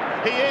be quick.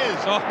 He is.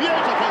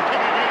 Beautiful kick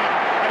again.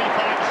 And he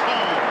finds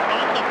Stoll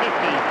on the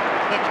 50.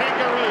 The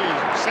Kangaroos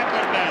set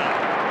them down.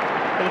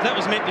 Well, if that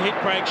was meant to hit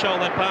Craig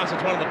Scholl, that pass,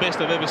 it's one of the best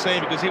I've ever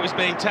seen, because he was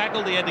being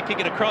tackled. He had to kick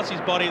it across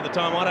his body at the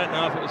time. I don't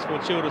know if it was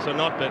fortuitous or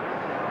not, but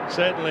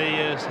certainly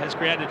has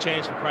created a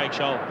chance for Craig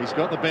Scholl. He's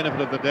got the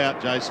benefit of the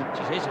doubt, Jason.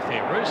 Jeez, here's a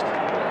fair roost.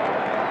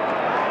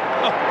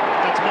 Oh,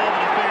 that's more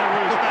than a fair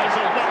roost. That is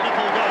a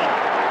wonderful goal.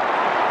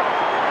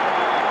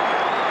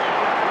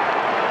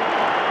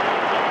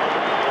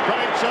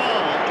 Craig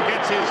Scholl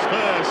gets his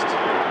first.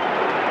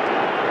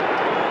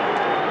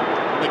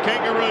 The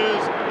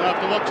Kangaroos,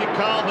 after watching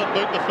Carlton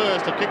boot the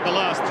first, have kicked the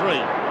last 3.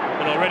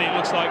 And already it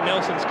looks like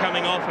Nelson's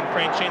coming off and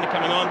Franchina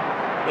coming on.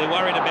 They're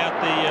worried about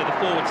the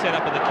forward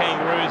setup of the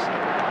Kangaroos.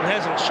 And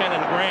hasn't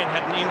Shannon Grant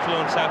had an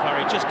influence so far?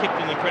 He just kicked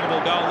an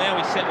incredible goal. Now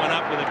he set one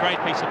up with a great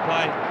piece of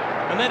play.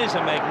 And that is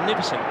a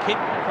magnificent kick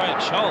from Craig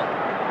Scholl.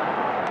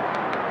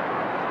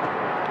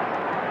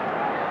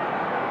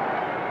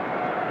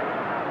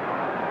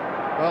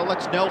 Well,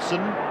 that's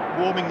Nelson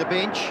warming the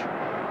bench.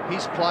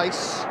 His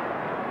place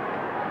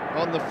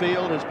on the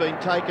field has been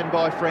taken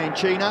by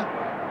Franchina.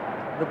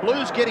 The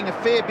Blues getting a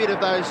fair bit of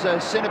those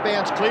centre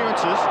bounce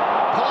clearances.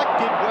 Pike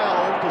did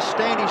well to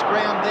stand his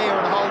ground there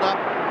and hold up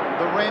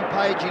the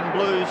rampaging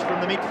Blues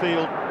from the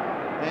midfield.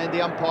 And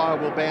the umpire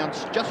will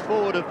bounce just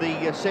forward of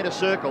the centre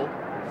circle,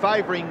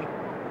 favouring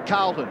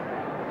Carlton.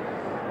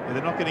 Yeah,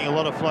 they're not getting a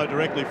lot of flow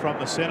directly from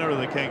the centre of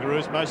the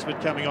Kangaroos, most of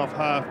it coming off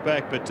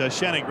half-back, but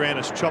Shannon Grant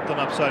has chopped them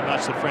up so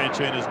much that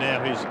Franchina's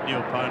now his new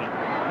opponent.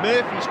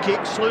 Murphy's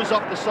kick slews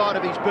off the side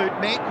of his boot.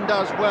 Manton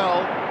does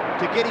well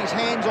to get his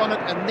hands on it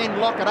and then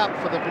lock it up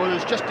for the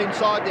Blues just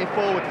inside their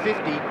forward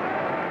 50.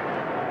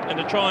 And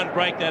to try and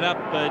break that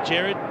up,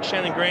 Jared,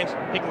 Shannon Grant's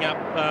picking up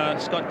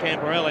Scott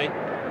Camporelli,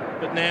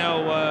 but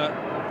now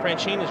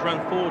Franchina's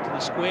run forward to the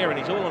square and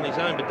he's all on his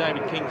own, but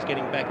David King's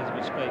getting back as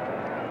we speak.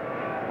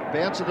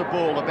 Bounce of the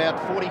ball about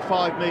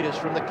 45 metres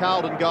from the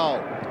Carlton goal.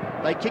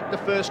 They kicked the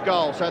first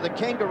goal, so the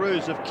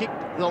Kangaroos have kicked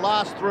the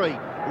last 3.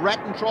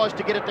 Ratton tries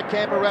to get it to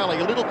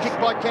Camporelli. A little kick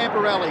by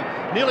Camporelli.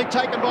 Nearly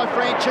taken by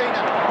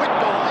Franchina.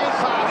 Whittle, hand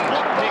pass,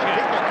 blocked by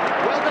Pickett.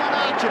 Well done,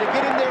 Archer, to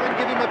get in there and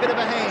give him a bit of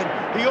a hand.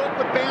 The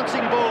awkward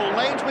bouncing ball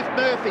lands with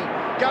Murphy.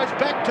 Goes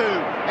back to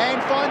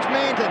and finds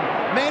Manton.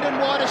 Manton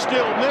wider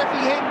still.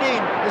 Murphy hemmed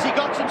in as he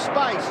got some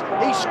space.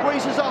 He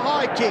squeezes a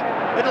high kick.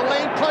 It'll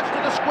land close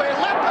to the square.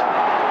 Lappin!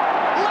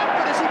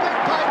 Lappin, has he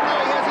been paid? No,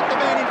 he hasn't. The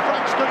man in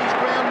front stood his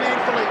ground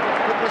manfully.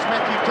 It was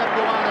Matthew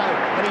Capuano,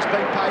 and he's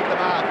been paid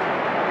the mark.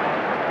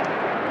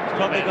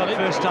 Probably got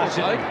first touch.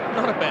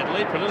 Not a bad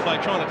lead for a little bloke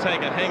trying to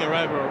take a hanger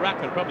over a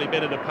ruckman. Probably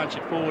better to punch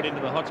it forward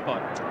into the hot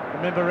spot.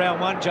 Remember round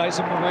 1,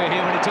 Jason, when we were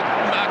here when he took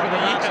the mark of the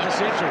year to the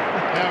central.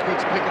 How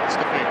good's Pickett's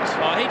defence?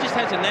 Oh, he just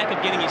has a knack of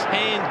getting his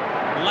hand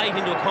late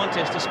into a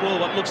contest to spoil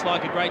what looks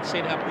like a great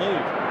set-up move.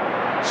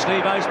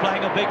 Steve-O's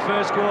playing a big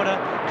first quarter.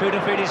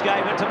 Koutafidis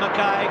gave it to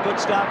McKay. Good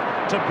stuff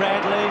to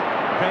Bradley.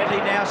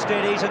 Bradley now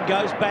steadies and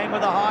goes bang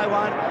with a high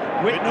one.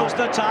 Whitnell's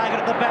the target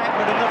at the back,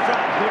 but in the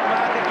front, good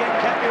mark again,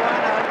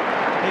 Capuano.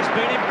 He's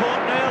been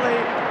important early,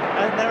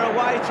 and they're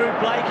away through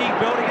Blakey,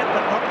 building it,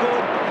 but not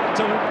good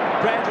to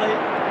Bradley.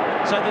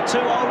 So the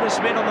two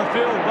oldest men on the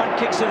field, one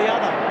kicks to the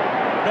other.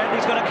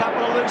 Bradley's got a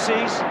couple of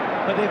loosies,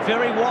 but they're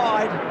very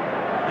wide,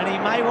 and he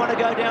may want to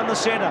go down the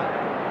centre.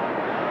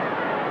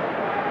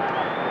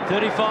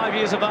 35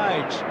 years of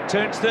age,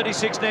 turns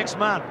 36 next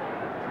month.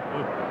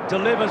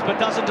 Delivers, but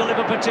doesn't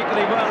deliver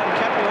particularly well, and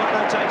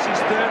Capuano takes his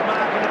third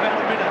mark in about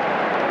a minute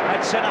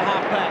at centre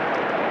half back.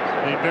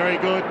 Been very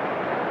good.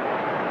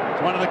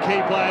 It's one of the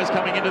key players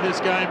coming into this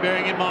game,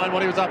 bearing in mind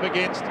what he was up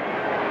against,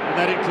 and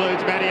that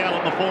includes Matty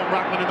Allen, the former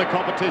ruckman in the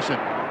competition.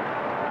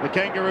 The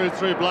Kangaroos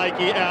through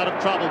Blakey, out of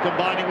trouble,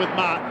 combining with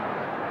Martin.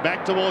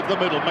 Back towards the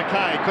middle.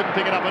 McKay couldn't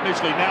pick it up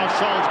initially. Now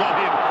Scholl's got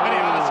him, and he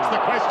asks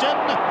the question.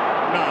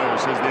 No,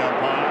 says the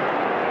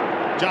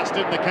umpire. Just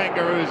in the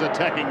Kangaroos'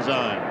 attacking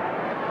zone.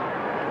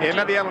 Yeah,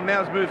 Matty Allen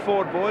now has moved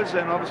forward, boys,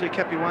 and obviously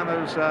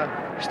Capuano's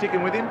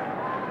sticking with him.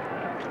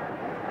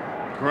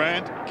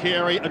 Grant,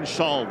 Carey and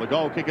Scholl, the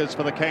goal kickers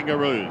for the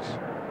Kangaroos.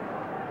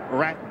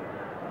 Ratton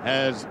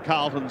has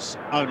Carlton's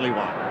only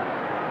one.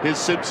 Here's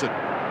Simpson.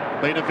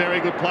 Been a very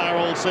good player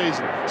all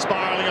season.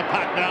 Spiralling a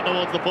puck down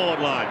towards the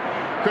forward line.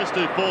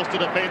 Christou forced to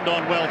defend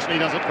on Welch, and he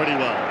does it pretty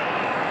well.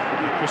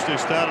 Christou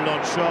started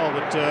on Scholl,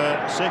 but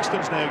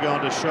Sexton's now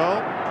gone to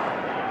Scholl.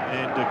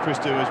 And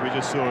Christou, as we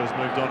just saw, has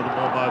moved on to the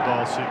more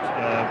mobile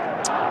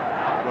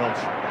Welch.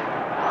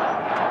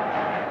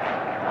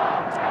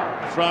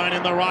 Thrown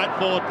in the right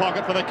forward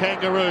pocket for the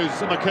Kangaroos.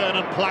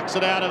 McKernan plucks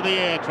it out of the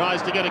air,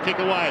 tries to get a kick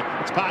away.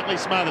 It's partly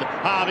smothered.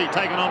 Harvey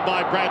taken on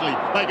by Bradley.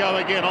 They go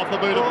again, off the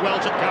boot of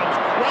Welch it comes.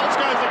 Welch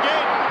goes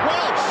again.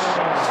 Welch!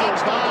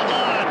 Sits far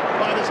line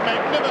by this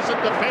magnificent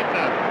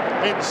defender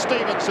in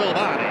Stephen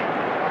Silvani.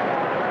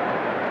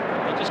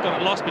 Just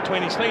got it lost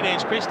between his feet,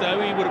 Ange Christou.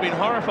 He would have been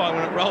horrified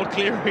when it rolled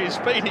clear of his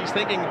feet. He's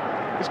thinking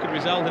this could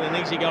result in an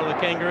easy goal to the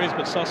Kangaroos,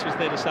 but Sauce was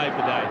there to save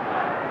the day.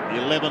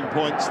 11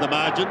 points the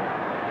margin.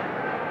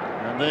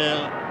 And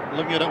they're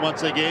looking at it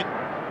once again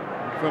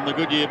from the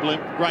Goodyear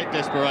blimp. Great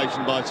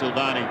desperation by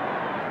Silvani.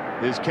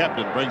 His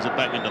captain brings it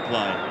back into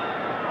play.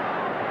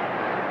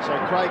 So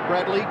Craig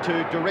Bradley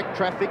to direct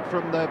traffic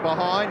from the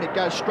behind. It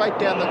goes straight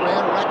down the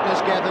ground. Ratner's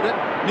gathered it.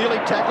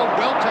 Nearly tackled.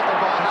 Well tackled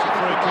by Harvey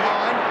from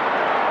behind.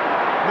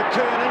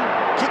 McKernan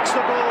kicks the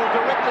ball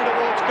directly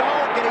towards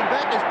goal. Getting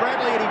back is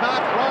Bradley, and he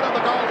marks right on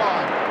the goal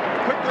line.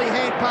 Quickly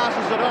hand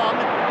passes it on.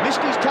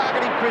 Missed his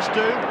targeting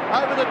Christou.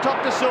 Over the top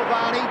to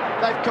Silvani.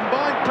 They've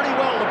combined pretty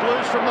well, the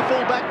Blues, from the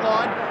full back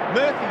line.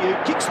 Murphy, who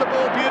kicks the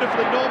ball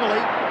beautifully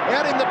normally,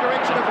 out in the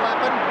direction of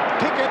Lappin.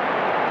 Pickett,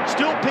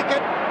 still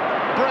Pickett.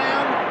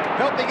 Brown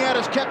helping out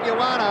as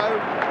Capuano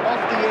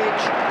off the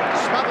edge.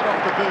 Smothered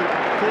off the boot.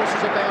 Forces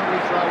a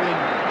boundary throw in.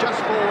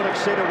 Just forward of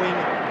centre wing,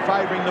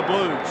 favouring the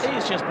Blues. He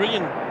is just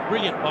brilliant,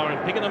 Byron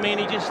Pickett. I mean,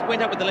 he just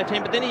went up with the left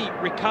hand, but then he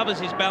recovers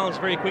his balance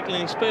very quickly,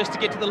 and he's first to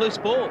get to the loose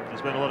ball.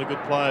 There's been a lot of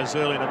good players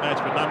early in the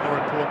match, but none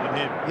more important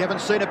than him. You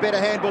haven't seen a better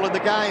handball in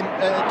the game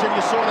until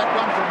you saw that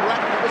run from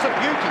Ratton. It was a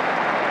beauty.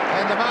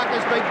 And the mark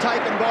has been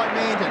taken by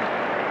Manton.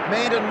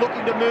 Manton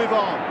looking to move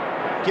on.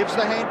 Gives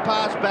the hand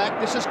pass back.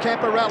 This is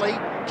Camporelli.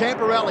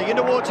 Camporelli in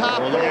towards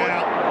half forward.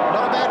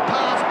 Not a bad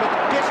pass, but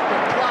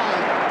desperate play.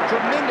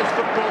 Tremendous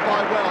football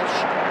by Welsh.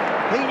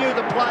 He knew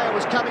the player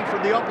was coming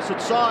from the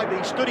opposite side, but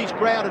he stood his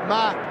ground and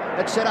marked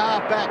at centre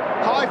half back.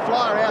 High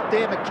flyer out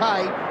there,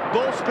 McKay.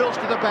 Ball spills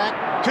to the back.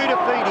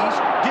 Koutafidis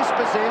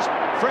dispossessed.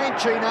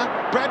 Franchina.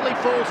 Bradley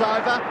falls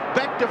over.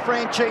 Back to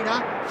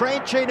Franchina.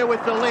 Franchina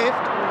with the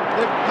left.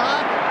 The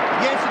mark.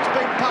 Yes, it's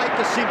been paid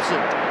to Simpson.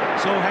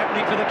 It's all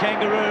happening for the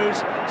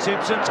Kangaroos.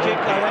 Simpson's kick,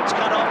 though, that's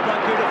cut off by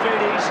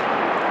Koutafidis.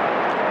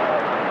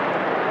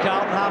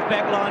 Carlton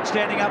half-back line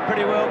standing up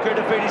pretty well.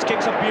 Koutafidis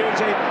kicks a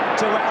beauty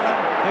to Allen,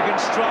 who can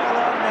stroll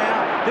on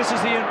now. This is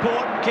the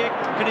important kick.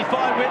 Can he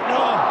find Whitnell?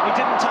 Oh, he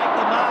didn't take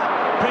the mark.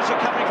 Pressure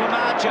coming from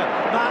Archer.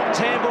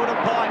 Martin's handball to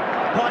Pike.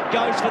 Pike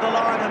goes for the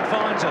line and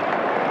finds it.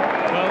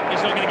 Well,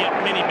 he's not going to get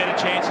many better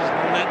chances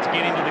than that to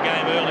get into the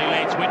game early.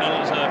 Lance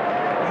Whitnell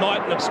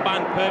mightn't have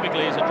spun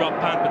perfectly as a drop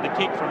punt, but the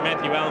kick from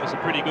Matthew Allen was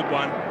a pretty good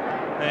one.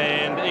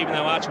 And even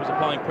though Archer was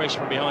applying pressure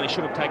from behind, he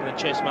should have taken the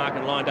chest mark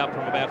and lined up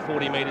from about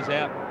 40 metres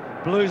out.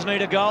 Blues need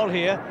a goal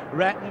here.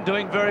 Ratton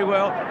doing very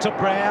well to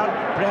Brown.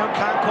 Brown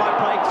can't quite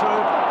break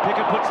through.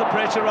 Pickett puts the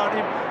pressure on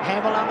him.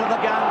 Hamill under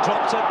the gun,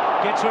 drops it,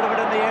 gets rid of it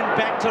in the end.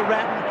 Back to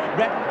Ratton.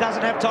 Ratton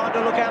doesn't have time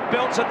to look out,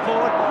 belts it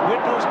forward.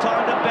 Whitnell's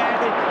timed it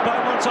badly.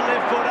 Beaumont's a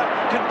left footer.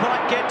 Can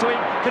Pike get to him?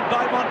 Can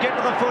Beaumont get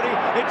to the footy?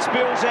 It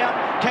spills out.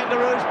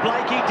 Kangaroos,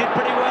 Blakey did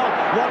pretty well.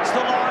 Wants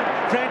the line.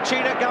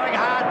 Franchina going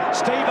hard.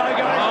 Steve-O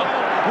going well.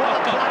 What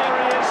a player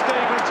he is,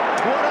 Stevens.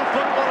 What a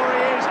footballer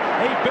he is.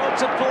 He belts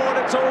it forward.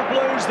 It's all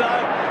Blues,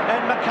 though.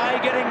 And McKay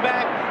getting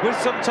back with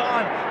some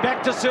time.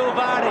 Back to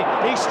Silvani.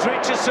 He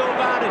stretches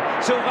Silvani.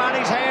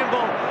 Silvani's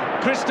handball.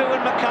 Christou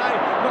and McKay.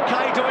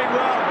 McKay doing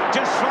well.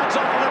 Just shrugs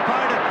off an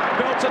opponent.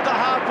 Belts Puts it to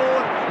half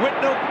forward.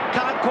 Whitnell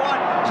can't quite.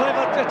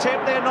 Clever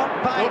attempt there, not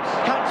paid.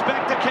 Comes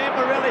back to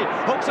Camporelli.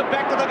 Hooks it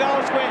back to the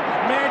goal square.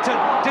 Manton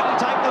didn't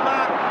take the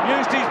mark.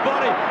 Used his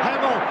body.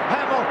 Hamill.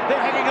 They're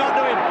hanging on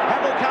to him.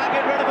 Hamill can't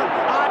get rid of it.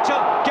 Archer,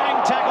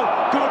 gang tackle.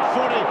 Good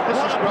footy.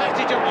 What a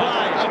passage of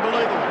play.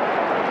 Unbelievable.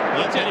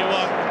 I'll tell you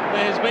what,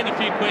 there's been a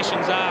few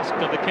questions asked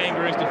of the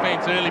Kangaroos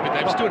defence early, but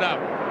they've stood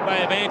up. They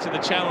have answered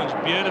the challenge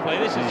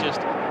beautifully. This is just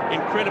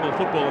incredible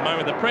football at the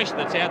moment. The pressure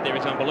that's out there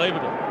is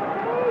unbelievable.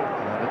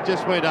 It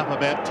just went up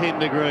about 10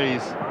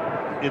 degrees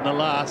in the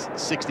last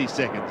 60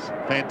 seconds.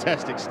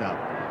 Fantastic stuff.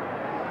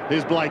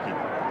 Here's Blakey.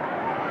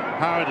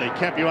 Hurriedly,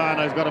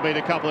 Capuano's got to beat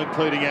a couple,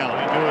 including Allen.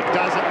 Who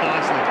does it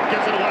nicely.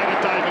 Gives it away to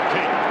David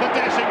King. The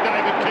dashing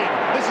David King.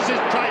 This is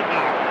his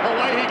trademark.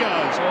 Away he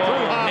goes.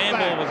 Through half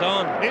back. Was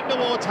on. In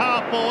towards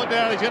half forward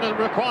now. He's going to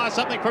require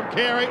something from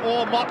Carey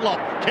or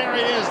Motlop. Carey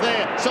is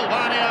there.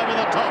 Silvani over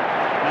the top.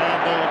 And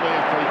there will be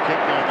a free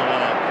kick down the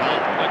line.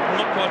 I'm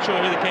not quite sure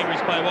who the Kangaroos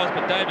player was,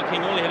 but David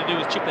King, all he had to do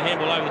was chip the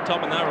handball over the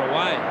top and they were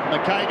away.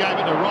 McKay gave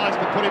it to Rice,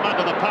 but put him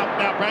under the pump.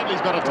 Now Bradley's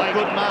got to take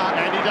good mark.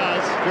 And he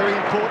does. Very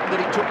important that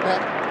he took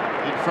that.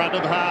 In front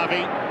of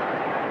Harvey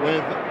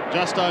with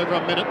just over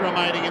a minute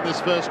remaining in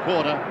this first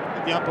quarter.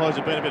 The umpires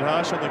have been a bit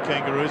harsh on the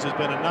Kangaroos. There's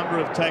been a number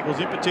of tackles,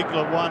 in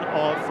particular one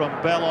from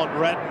Ballon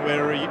Ratton,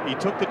 where he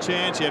took the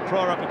chance, he had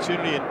prior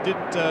opportunity and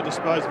didn't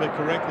dispose of it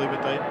correctly,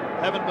 but they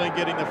haven't been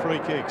getting the free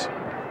kicks.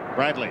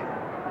 Bradley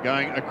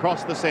going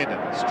across the centre,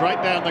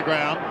 straight down the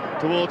ground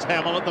towards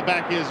Hamill. At the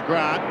back is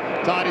Grant.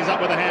 Tidies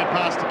up with a hand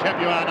pass to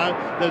Capuano.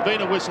 There's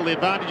been a whistle. The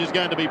advantage is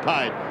going to be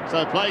paid.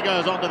 So play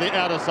goes on to the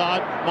outer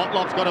side.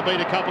 Motlop's got to beat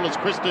a couple as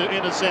Christou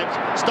intercepts.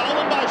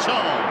 Stolen by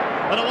Scholl.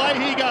 And away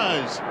he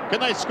goes. Can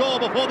they score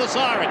before the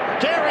siren?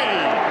 Carey!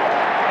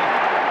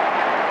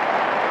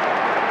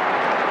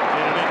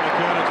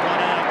 McKernan's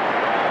one out.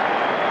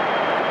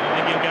 I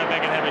think he'll go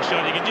back and have a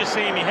shot. You can just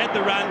see him. He had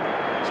the run.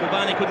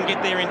 Silvani couldn't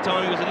get there in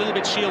time. He was a little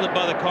bit shielded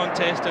by the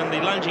contest, and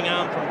the lunging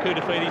arm from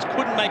Koutafidis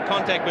couldn't make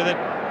contact with it.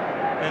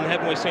 And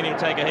haven't we seen him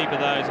take a heap of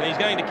those? And he's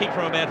going to kick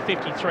from about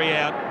 53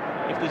 out.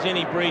 If there's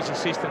any breeze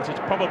assistance, it's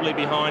probably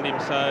behind him.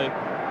 So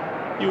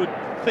you would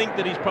think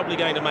that he's probably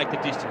going to make the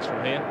distance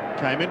from here.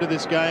 Came into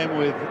this game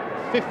with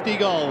 50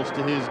 goals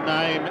to his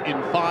name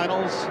in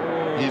finals.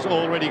 He's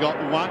already got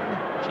one.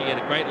 He had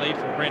a great lead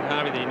from Brent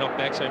Harvey that he knocked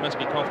back, so he must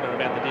be confident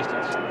about the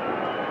distance.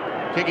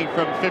 Kicking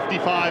from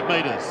 55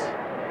 metres.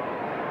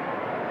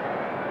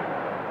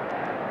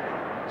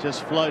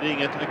 Just floating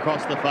it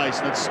across the face,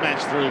 and it's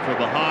smashed through from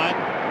behind.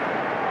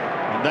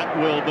 And that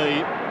will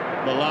be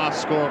the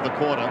last score of the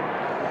quarter.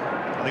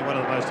 I think one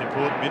of the most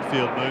important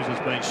midfield moves has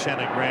been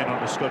Shannon Grant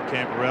on to Scott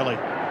Camporelli.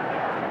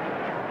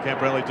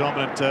 Camporelli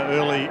dominant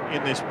early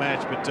in this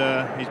match, but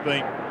he's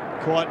been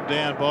quietened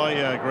down by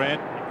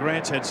Grant.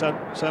 Grant's had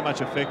so much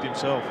effect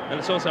himself. And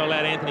it's also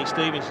allowed Anthony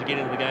Stevens to get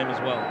into the game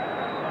as well.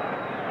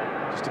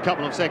 Just a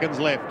couple of seconds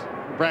left.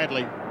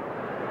 Bradley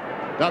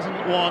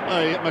doesn't want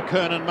a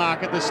McKernan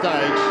mark at this stage.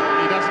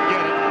 He doesn't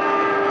get it.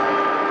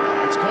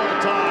 It's quarter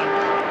time.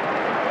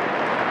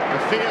 A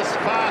fierce,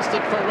 fast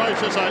and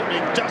ferocious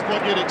opening, just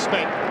what you'd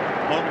expect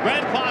on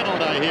grand final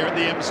day here at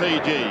the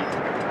MCG.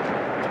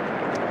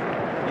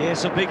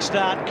 Yes, a big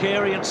start.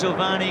 Carey and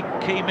Silvani,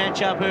 key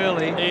match-up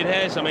early. It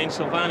has. I mean,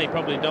 Silvani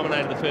probably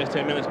dominated the first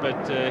 2 minutes,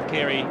 but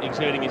Carey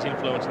exerting his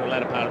influence in the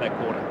latter part of that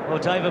quarter. Well,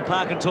 David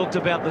Parkin talked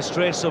about the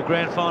stress of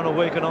grand final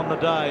weekend on the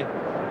day,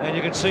 and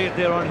you can see it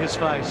there on his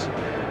face.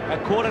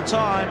 At quarter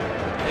time,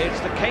 it's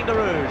the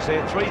Kangaroos.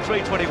 They're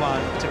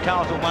 3-3-21 to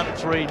Carlton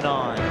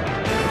 1-3-9.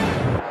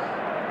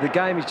 The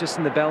game is just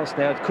in the balance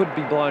now. It could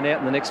be blown out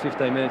in the next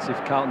 15 minutes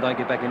if Carlton don't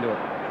get back into it.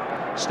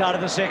 Start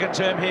of the second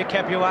term here.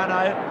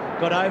 Capuano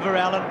got over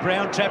Allen.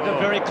 Brown trapped it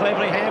very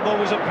cleverly. Handball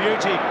was a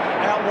beauty.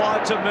 Out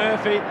wide to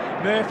Murphy.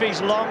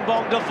 Murphy's long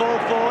bong to fall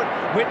forward.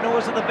 Whitnell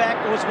was at the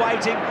back, was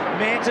waiting.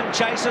 Manton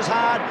chases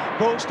hard.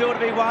 Ball still to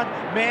be won.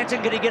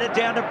 Manton, can he get it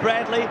down to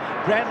Bradley?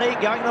 Bradley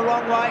going the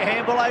wrong way.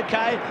 Handball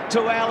okay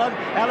to Allen.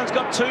 Allen's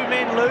got two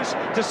men loose.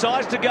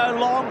 Decides to go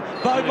long.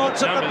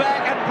 Beaumont's at the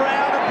back, and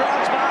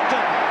Brown's marked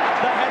it.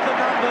 They had the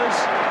numbers.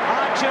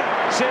 Archer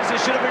says there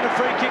should have been a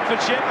free kick for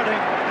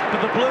shepherding, but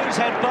the Blues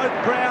had both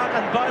Brown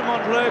and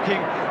Beaumont lurking,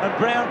 and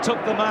Brown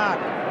took the mark.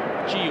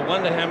 Gee, you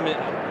wonder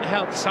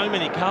how so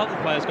many Carlton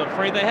players got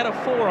free. They had a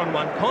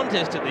 4-on-1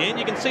 contest at the end.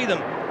 You can see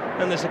them,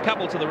 and there's a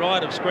couple to the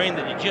right of screen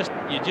that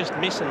you're just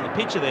missing the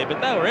picture there,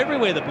 but they were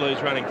everywhere, the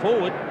Blues running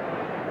forward.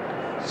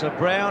 So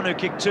Brown, who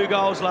kicked 2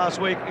 goals last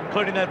week,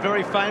 including that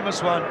very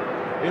famous one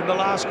in the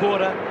last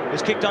quarter,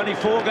 has kicked only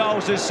 4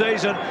 goals this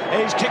season.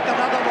 He's kicked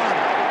another one.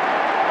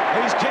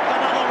 He's kicked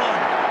another one.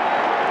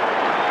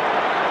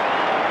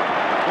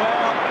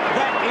 Well,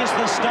 that is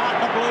the start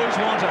the Blues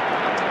wanted.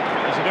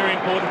 He's a very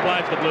important player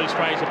for the Blues,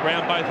 Fraser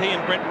Brown. Both he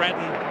and Brett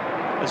Ratton,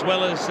 as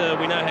well as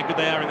we know how good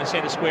they are in the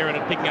centre square and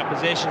at picking up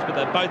possessions, but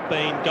they've both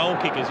been goal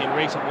kickers in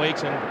recent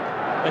weeks, and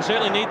they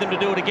certainly need them to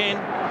do it again.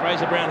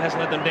 Fraser Brown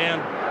hasn't let them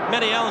down.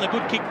 Matty Allen, a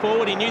good kick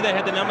forward. He knew they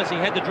had the numbers. He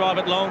had to drive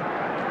it long.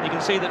 You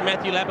can see that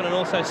Matthew Lappin and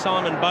also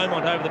Simon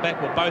Beaumont over the back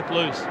were both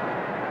loose.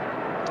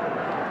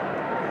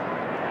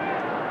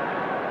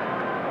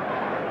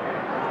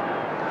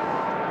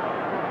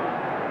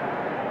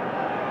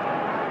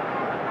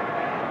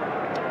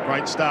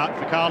 Great start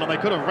for Carlton. They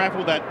could have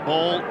raffled that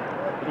ball.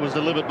 It was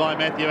delivered by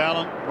Matthew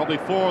Allen. Probably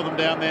 4 of them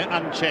down there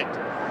unchecked.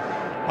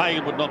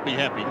 Hagan would not be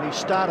happy. And he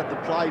started the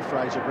play,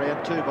 Fraser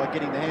Brown, too, by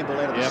getting the handball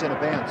out of the centre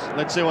bounce.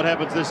 Let's see what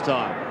happens this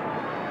time.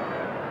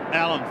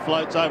 Allen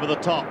floats over the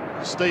top.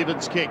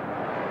 Stevens kick.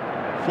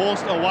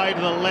 Forced away to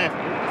the left.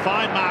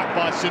 Fine mark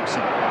by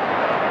Simpson.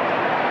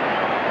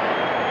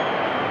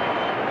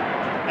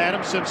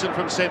 Adam Simpson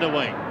from centre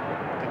wing.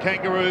 The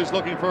Kangaroos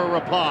looking for a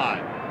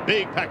reply.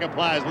 Big pack of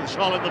players with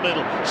Scholl in the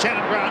middle.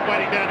 Shannon Grant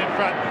waiting down in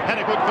front. Had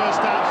a good first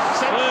start.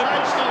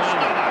 Sensational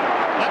smother.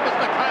 That was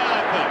McKay,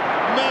 I think.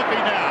 Murphy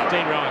now.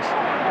 Dean Rice.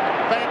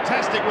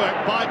 Fantastic work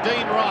by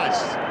Dean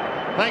Rice.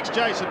 Thanks,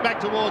 Jason. Back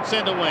towards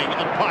centre wing,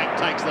 and Pike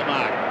takes the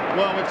mark.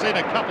 Well, we've seen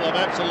a couple of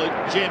absolute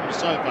gems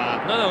so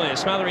far. Not only a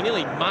smother, he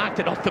nearly marked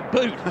it off the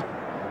boot.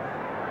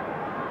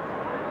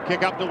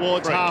 Kick up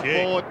towards half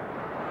forward.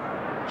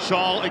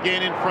 Scholl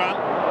again in front.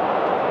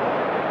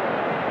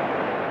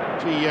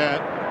 Gee,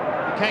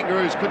 the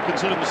Kangaroos could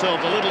consider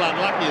themselves a little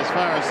unlucky as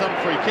far as some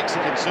free kicks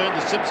are concerned.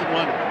 The Simpson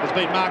one has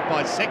been marked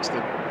by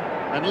Sexton.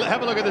 And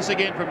have a look at this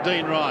again from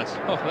Dean Rice.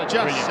 Oh, that's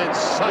just brilliant.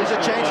 sensational. There's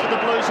a chance for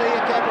the Blues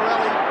here,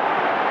 Camporelli.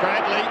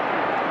 Bradley.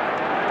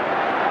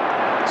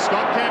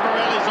 Scott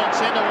Camporelli's on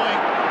centre wing.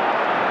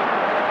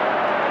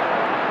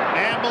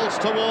 Ambles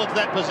towards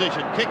that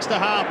position. Kicks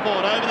to half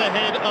forward over the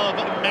head of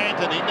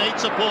Manton. He needs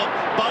support.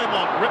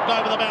 Beaumont ripped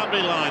over the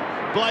boundary line.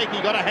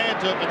 Blakey got a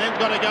hand to it, and then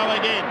got to go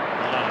again.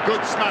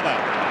 Good smother.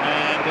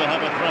 And we'll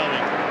have a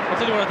throw-in. I'll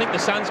tell you what, I think the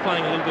sun's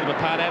playing a little bit of a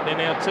part out there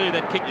now too.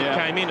 That kick that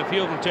came in, a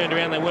few of them turned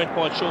around, they weren't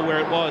quite sure where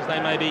it was.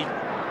 They may be,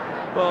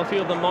 well, a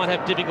few of them might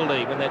have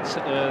difficulty when that's,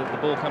 the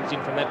ball comes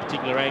in from that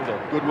particular angle.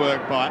 Good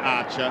work by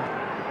Archer.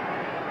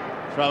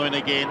 Throw in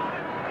again.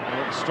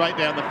 Straight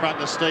down the front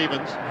to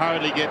Stevens.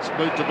 Hurriedly gets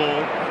boot to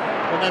ball.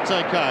 And that's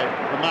okay.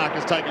 The mark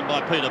is taken by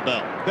Peter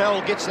Bell. Bell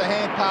gets the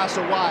hand pass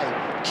away.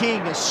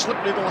 King, a slip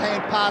little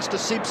hand pass to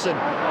Simpson.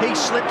 He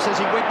slips as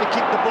he went to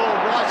kick the ball.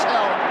 Rice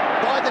held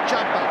by the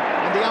jumper.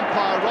 And the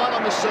umpire right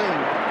on the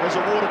scene has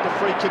awarded the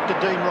free kick to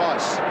Dean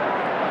Rice.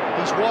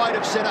 He's wide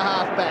of centre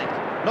half back.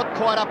 Not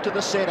quite up to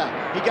the centre.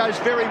 He goes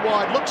very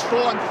wide, looks for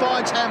and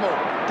finds Hamill.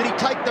 Did he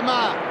take the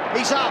mark?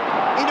 He's up.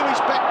 Into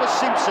his back was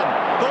Simpson.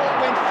 Ball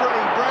went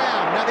free.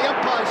 Brown. Now the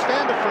umpire's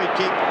found a free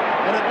kick,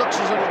 and it looks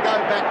as if it'll go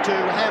back to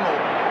Hamill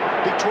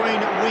between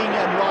wing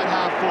and right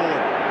half forward.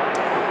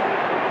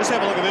 Let's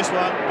have a look at this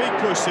one. Big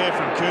push there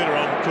from Cooter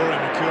on Corey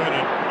McCoon,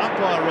 and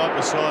umpire right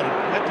beside it.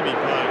 Had to be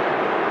paid.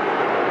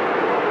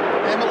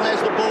 Hamill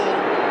has the ball.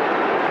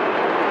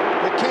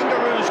 The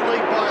Kangaroos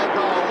lead by a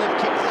goal. They've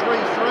kicked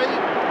 3-3.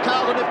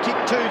 Carlton have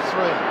kicked 2-3.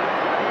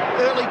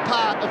 Early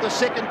part of the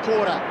second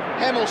quarter.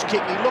 Hamill's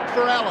kick. He looked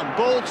for Allen.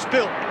 Ball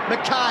spilt.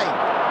 McKay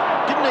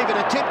didn't even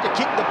attempt to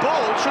kick the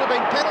ball. Should have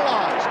been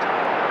penalised.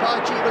 Oh,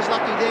 gee, he was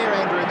lucky there,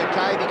 Andrew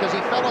McKay, because he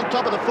fell on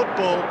top of the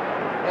football.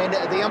 And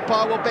the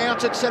umpire will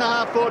bounce it centre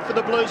half forward for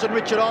the Blues, and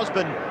Richard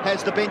Osborne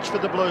has the bench for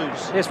the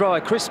Blues. Yes,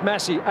 right. Chris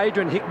Massey,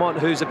 Adrian Hickmott,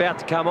 who's about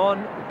to come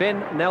on,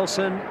 Ben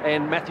Nelson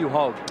and Matthew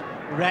Hogg.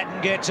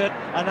 Ratton gets it.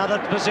 Another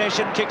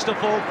possession. Kicks to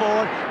full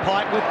forward.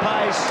 Pike with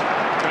pace.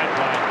 Great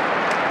play.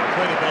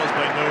 Peter Bell's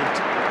been moved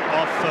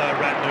off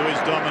Ratton, who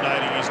is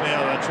dominating. He's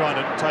now trying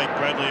to take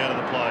Bradley out of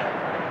the play.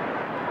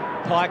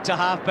 Pike to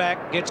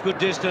half-back. Gets good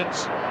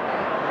distance.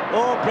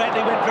 Oh,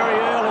 Bradley went very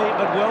early,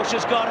 but Welsh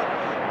has got it.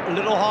 A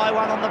little high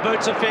one on the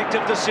boots,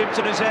 effective to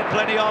Simpson, who's had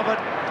plenty of it.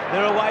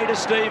 They're away to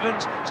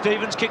Stevens.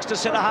 Stevens kicks to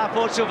centre half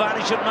forward.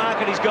 Silvani should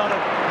mark it. He's got it.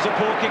 There's a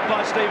poor kick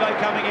by Steve-O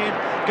coming in.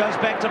 Goes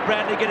back to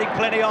Bradley, getting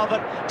plenty of it.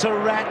 To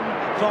Ratton.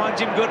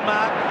 Finds him good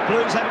mark.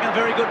 Blues having a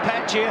very good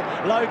patch here.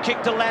 Low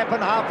kick to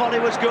Lappin. Half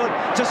volley was good.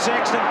 To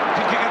Sexton.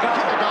 Can kick a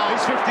goal.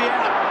 He's 50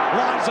 out.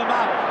 Lines them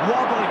up.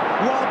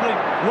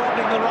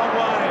 Wobbling the wrong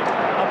way.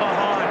 And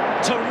behind.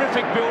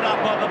 Terrific build-up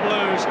by the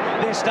Blues.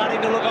 They're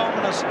starting to look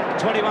ominous.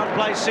 21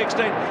 plays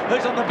 16.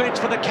 Who's on the bench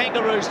for the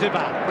Kangaroos,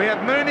 Dipper? We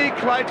have Mooney,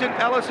 Clayton,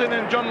 Allison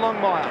and John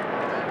Longmire.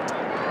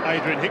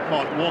 Adrian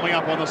Hickmott warming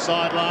up on the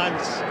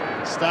sidelines.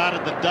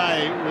 Started the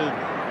day with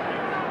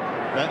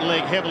that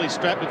leg heavily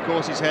strapped. Of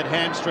course, he's had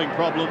hamstring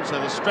problems, so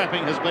the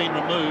strapping has been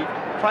removed.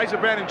 Fraser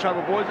Brown in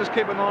trouble, boys. Just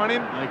keep an eye on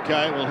him.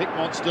 Okay, well,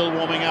 Hickmott's still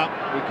warming up.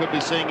 We could be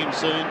seeing him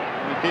soon.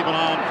 We keep an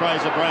eye on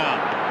Fraser Brown.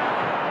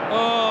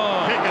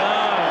 Oh, Kick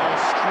it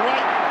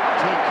straight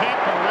to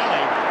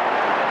Camporelli.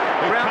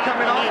 Brown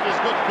coming off. His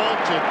good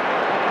fortune.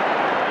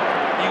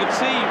 You could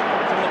see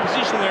from the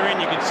position they're in,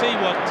 you could see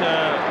what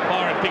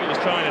Byron Pickett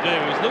was trying to do.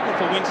 He was looking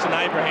for Winston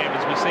Abraham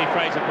as we see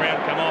Fraser Brown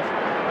come off,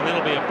 and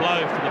that'll be a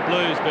blow for the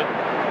Blues. But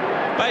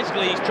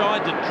basically, he's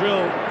tried to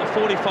drill a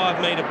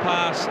 45-metre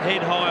pass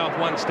head high off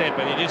one step,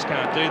 and he just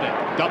can't do that.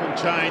 Double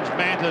change,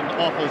 Manton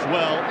off as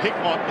well.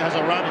 Hickmott has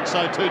a run, and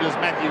so too does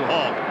Matthew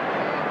Hogg.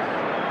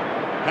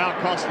 How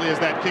costly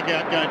is that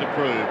kick-out going to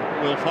prove?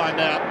 We'll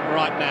find out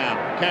right now.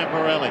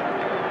 Camporelli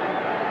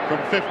from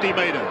 50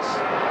 metres.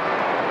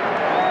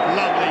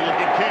 Lovely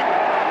looking kick.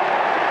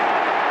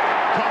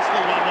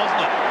 Costly one,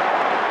 wasn't it?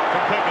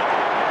 From Pickett.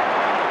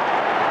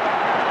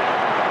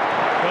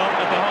 Well,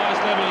 at the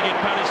highest level, you get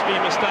punished for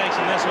your mistakes,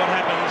 and that's what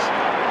happens.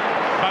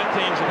 both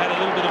teams have had a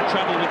little bit of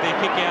trouble with their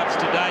kick-outs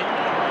to date.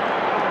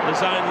 The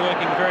zone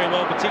working very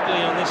well,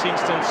 particularly on this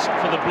instance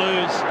for the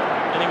Blues.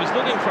 And he was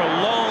looking for a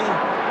long,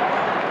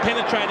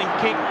 penetrating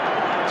kick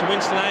to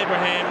Winston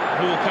Abraham,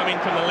 who will come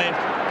in from the left.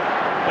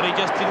 But he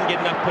just didn't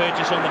get enough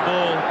purchase on the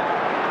ball.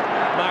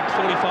 Marks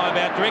 45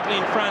 out directly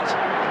in front,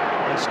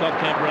 and Scott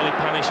Camperelli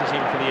punishes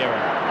him for the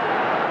error.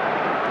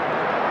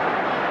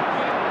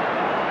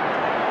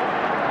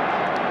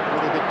 A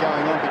little bit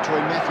going on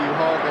between Matthew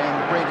Hogg and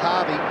Brent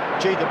Harvey.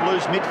 Gee, the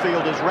Blues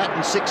midfielders,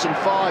 Ratton 6 and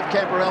 5,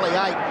 Camperelli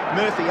 8,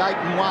 Murphy 8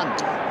 and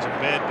 1. Some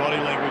bad body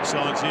language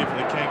signs here for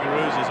the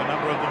Kangaroos. There's a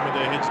number of them with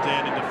their heads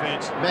down in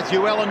defence.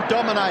 Matthew Allen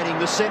dominating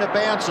the centre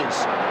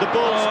bounces. The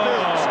ball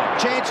spills.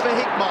 Chance for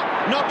Hickmott.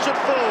 Knocks it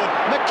forward.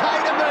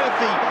 McKay to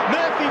Murphy.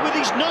 Murphy with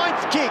his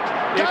 9th kick.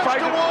 Goes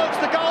towards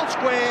the goal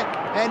square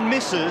and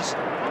misses.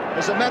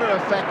 As a matter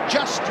of fact,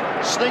 just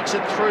sneaks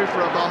it through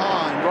for a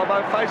behind.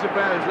 Robbo, Fraser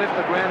Brown has left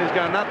the ground. He's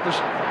going up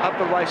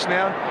the race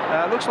now.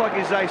 Looks like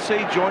his AC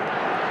joint.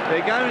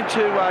 They're going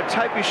to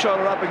tape his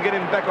shoulder up and get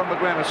him back on the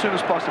ground as soon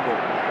as possible.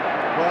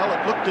 Well,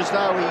 it looked as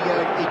though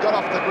he got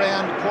off the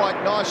ground quite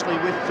nicely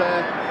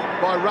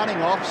by running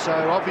off. So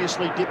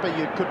obviously, Dipper,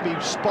 you could be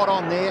spot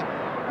on there.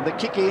 The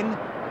kick in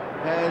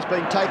has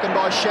been taken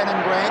by Shannon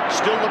Grant.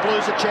 Still the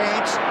Blues a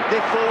chance.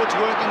 Their forwards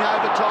working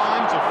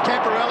overtime.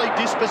 Camperelli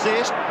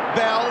dispossessed.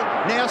 Bell,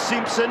 now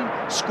Simpson,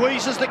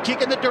 squeezes the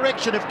kick in the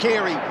direction of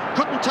Carey.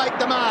 Couldn't take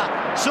the mark.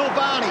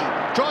 Silvani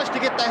tries to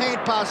get the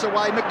hand pass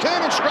away.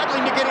 McKernan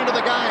struggling to get into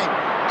the game.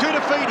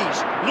 Koutafidis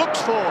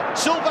looks for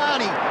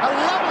Silvani. A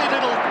lovely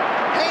little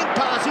hand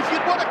pass, if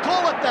you'd want to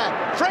call it that.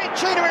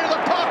 Franchina into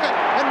the pocket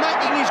and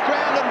making his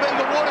ground and being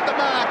awarded the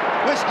mark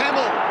was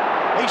Hamill.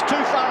 He's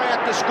too far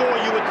out to score,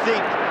 you would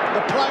think.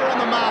 The player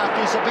on the mark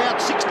is about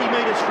 60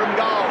 metres from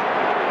goal.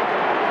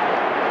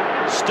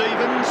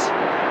 Stevens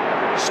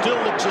still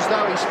looks as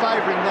though he's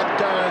favouring that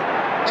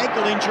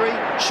ankle injury.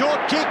 Short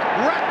kick,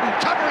 Ratton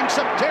covering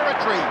some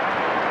territory.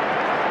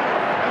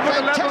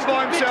 Fantastic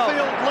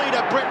midfield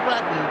leader, Brett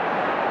Ratton.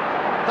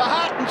 The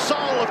heart and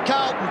soul of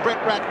Carlton,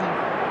 Brett Ratton.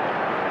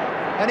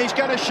 And he's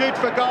going to shoot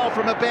for goal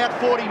from about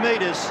 40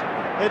 metres.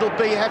 It'll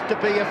have to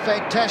be a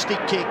fantastic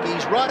kick.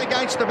 He's right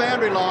against the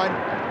boundary line.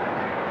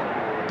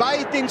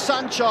 Bathed in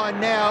sunshine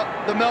now,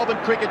 the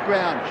Melbourne cricket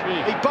ground.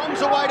 He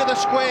bombs away to the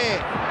square.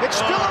 It's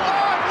still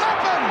alive,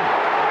 Lappin!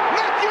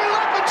 Matthew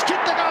Lappin's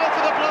kicked the goal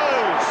for the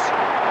Blues.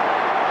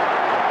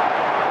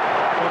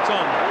 It's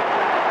on.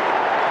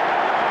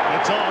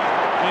 It's on.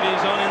 It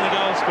is on in the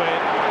goal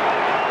square.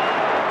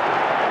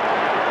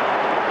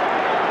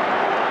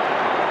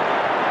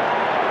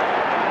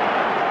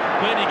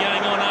 Plenty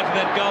going on after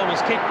that goal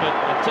was kicked, but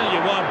I tell you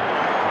what,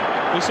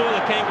 we saw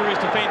the Kangaroos'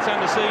 defence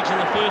under siege in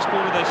the first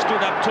quarter. They stood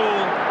up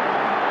tall.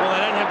 Well,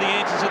 they don't have the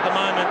answers at the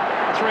moment.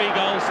 3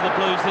 goals to the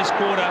Blues this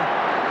quarter,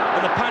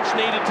 and the punch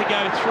needed to go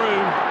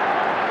through.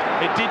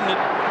 It didn't.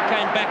 It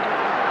came back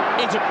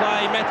into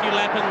play. Matthew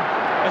Lappin,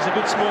 as a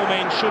good small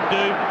man should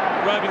do,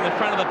 roving the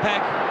front of the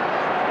pack,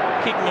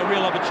 kicking a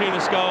real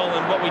opportunist goal,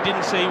 and what we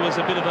didn't see was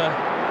a bit of a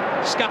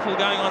scuffle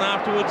going on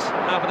afterwards.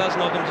 Half a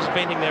dozen of them just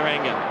venting their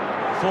anger.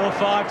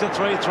 4-5 to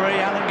 3-3.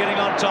 Allen getting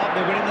on top.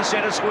 They're winning the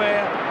centre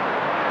square.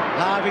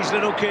 Harvey's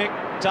little kick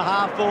to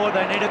half forward.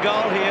 They need a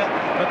goal here.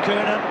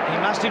 McKernan, he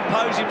must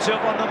impose himself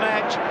on the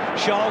match.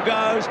 Scholl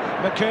goes.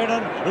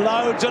 McKernan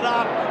loads it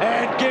up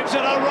and gives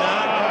it a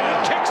run.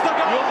 No. Kicks the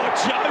goal. You're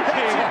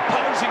joking.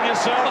 Imposing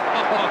yourself.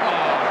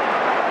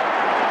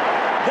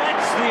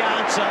 That's the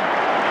answer.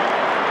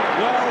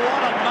 Well,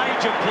 what a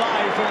major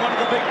play from one of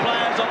the big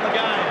players on the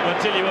game. I'll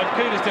tell you what,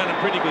 Cooter's done a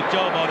pretty good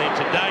job on him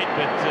to date,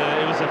 but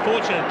it was a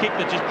fortunate kick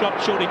that just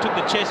dropped short. He took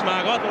the chest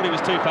mark. I thought he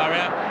was too far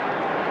out.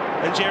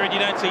 And, Jared, you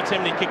don't see too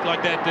many kick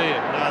like that, do you?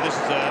 No, this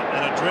is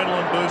an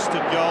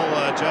adrenaline-boosted goal,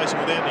 Jason,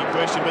 without any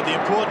question. But the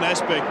important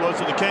aspect was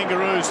that the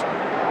Kangaroos,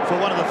 for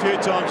one of the few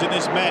times in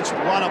this match,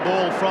 won a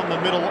ball from the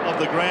middle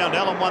of the ground.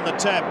 Allen won the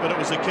tap, but it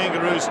was the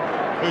Kangaroos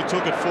who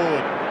took it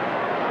forward.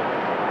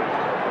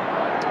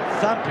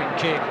 Thumping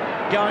kick.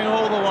 Going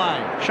all the way.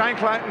 Shane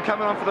Clayton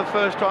coming on for the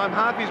first time.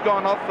 Harvey's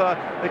gone off the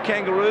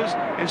Kangaroos,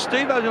 and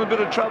Steve-O's in a bit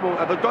of trouble.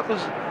 The doctors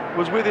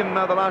was with him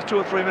the last 2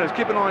 or 3 minutes.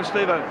 Keep an eye on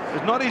Steve-O.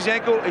 It's not his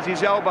ankle, it's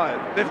his elbow,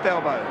 left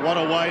elbow. What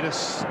a way to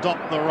stop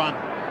the run.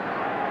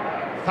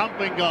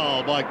 Thumping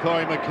goal by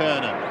Corey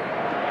McKernan.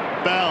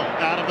 Bell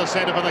out of the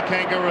centre for the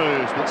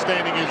Kangaroos, but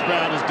standing his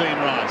ground is Dean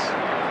Rice.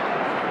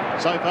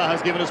 So far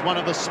has given us one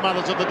of the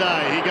smothers of the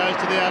day. He goes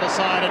to the outer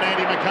side and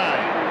Andy McKay.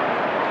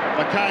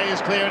 McKay is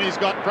clear and he's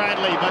got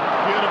Bradley, but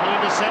beautiful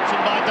interception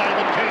by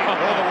David King. All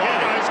the way.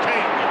 Here goes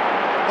King.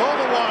 All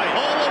the way.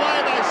 All the way,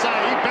 they say.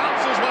 He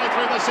bounces his way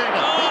through the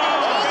centre. He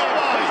goes all the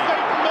way. He's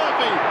beaten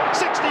Murphy.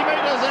 60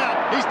 metres out.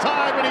 He's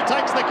tired when he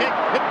takes the kick.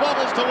 It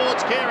wobbles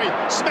towards Carey.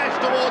 Smash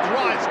towards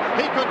Rice.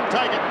 He couldn't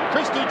take it.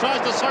 Christie tries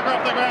to sucker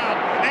off the ground.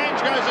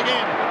 Ange goes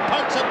again.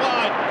 Pokes it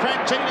wide.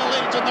 Franchina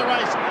leads in the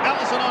race.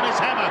 Allison on his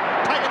hammer.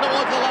 Taken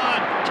towards the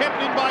line. Kept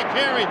in by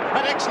Carey.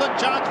 An excellent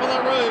chance for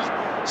the Roos.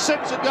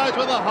 Simpson goes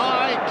with a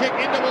high kick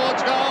in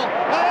towards goal.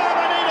 Oh,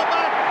 they need a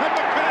mark, and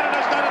McKernan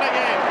has done it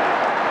again.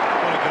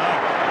 What a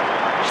goal.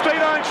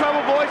 Steve-O in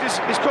trouble, boys.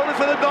 He's calling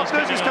for the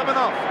doctors. He's coming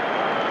off.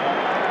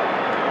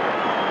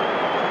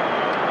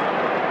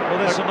 Well,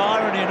 there's some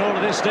irony in all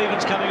of this.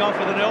 Stevens coming off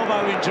with an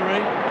elbow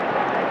injury.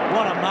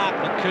 What a mark,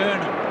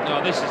 McKernan.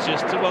 Oh, this is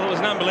just, well, it was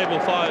an unbelievable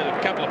fight,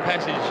 a couple of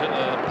passages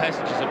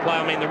of play.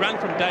 I mean, the run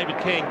from David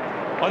King,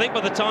 I think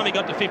by the time he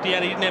got to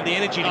 58, he didn't have the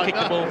energy to kick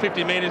the ball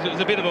 50 metres. It was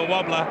a bit of a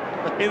wobbler.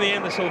 In the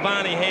end, the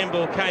Silvani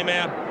handball came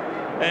out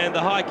and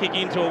the high kick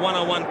into a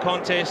one-on-one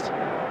contest.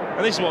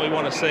 And this is what we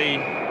want to see.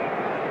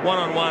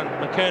 One-on-one,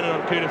 McKernan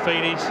on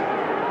Koutafidis.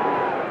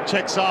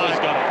 Check side. He's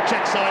got it.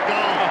 Check side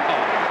goal.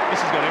 This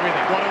has got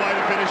everything. What a way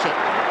to finish it.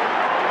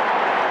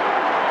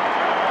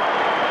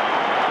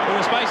 In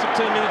the space of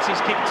 2 minutes,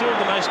 he's kicked two of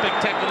the most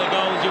spectacular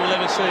goals you will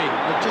ever see.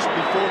 But just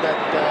before that,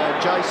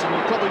 Jason,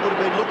 you probably would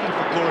have been looking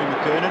for Corey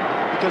McKernan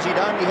because he'd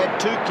only had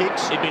 2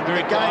 kicks. He'd been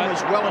very The game quiet.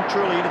 was well and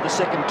truly into the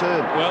second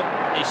term. Well,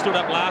 he stood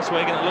up last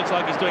week, and it looks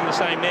like he's doing the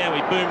same now.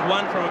 He boomed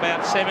one from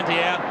about 70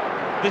 out.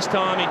 This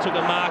time he took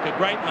a mark, a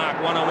great mark,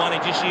 one-on-one. He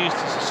just used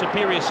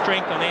superior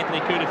strength on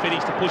Anthony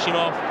Koutafidis to push him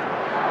off.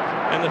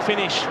 And the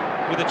finish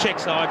with the check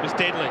side was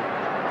deadly.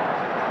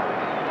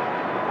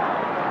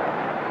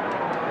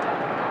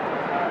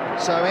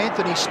 So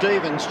Anthony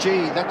Stevens,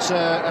 gee, that's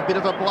a bit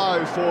of a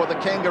blow for the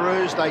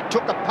Kangaroos. They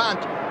took a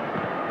punt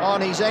on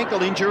his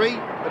ankle injury,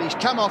 but he's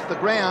come off the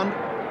ground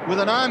with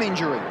an arm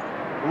injury.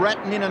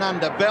 Ratton in and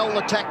under. Bell,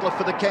 the tackler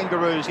for the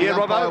Kangaroos. The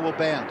umpire will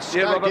bounce.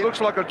 Yeah, Robert, looks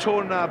like a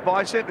torn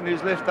bicep in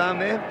his left arm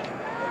there.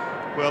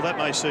 Well, that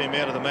may see him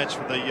out of the match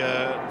for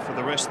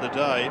the rest of the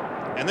day.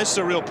 And this is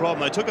a real problem.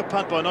 They took a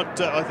punt by not,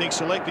 I think,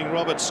 selecting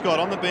Robert Scott.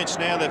 On the bench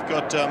now, they've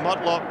got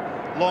Motlop,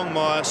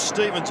 Longmire,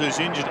 Stevens, who's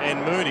injured,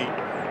 and Mooney.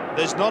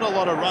 There's not a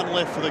lot of run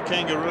left for the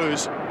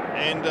Kangaroos,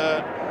 and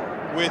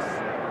with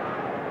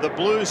the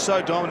Blues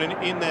so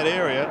dominant in that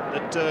area,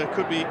 that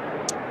could be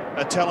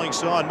a telling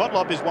sign.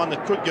 Motlop is one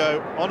that could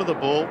go onto the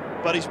ball,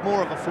 but he's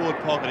more of a forward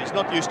pocket. He's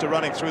not used to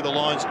running through the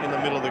lines in the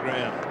middle of the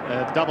ground.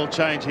 Double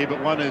change here,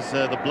 but one is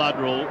the blood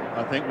rule,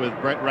 I think, with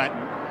Brett Ratton.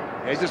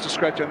 Yeah, just a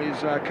scratch on his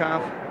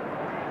calf.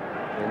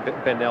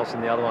 And Ben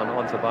Nelson, the other one,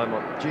 on for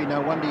Beaumont. Gee,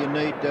 no wonder you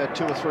need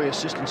 2 or 3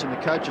 assistants in the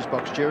coach's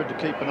box, Gerard, to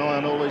keep an eye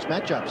on all these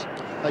matchups.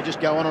 They just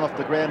go on and off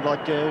the ground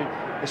like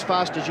as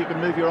fast as you can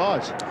move your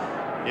eyes.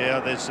 Yeah,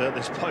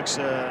 there's blokes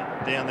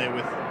down there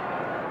with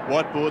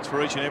whiteboards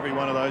for each and every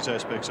one of those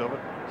aspects of it.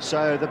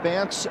 So the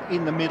bounce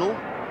in the middle.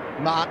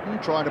 Martin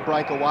trying to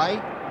break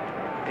away.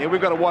 Yeah, we've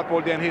got a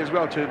whiteboard down here as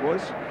well too,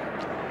 boys.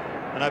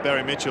 I know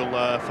Barry Mitchell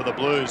for the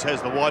Blues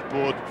has the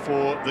whiteboard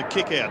for the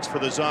kickouts, for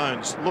the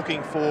zones,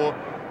 looking for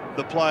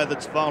the player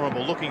that's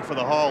vulnerable, looking for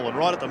the hole, and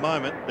right at the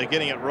moment they're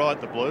getting it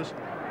right, the Blues.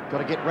 Got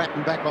to get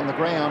Ratton back on the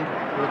ground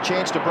with a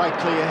chance to break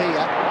clear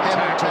here.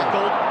 Hammond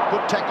tackled,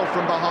 good tackle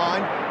from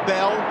behind.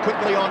 Bell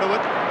quickly onto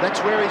it. That's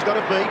where he's got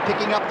to be,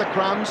 picking up the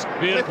crumbs.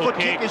 Beautiful Left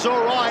foot kick is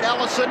all right.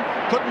 Allison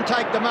couldn't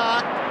take the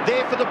mark.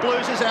 There for the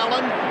Blues is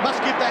Allen.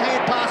 Must give the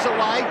hand pass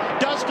away.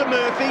 Does to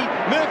Murphy.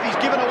 Murphy's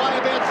given away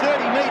about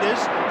 30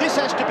 metres. This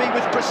has to be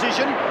with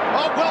precision.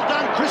 Oh, well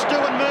done, Christo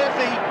and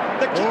Murphy.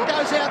 The kick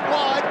goes out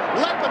wide.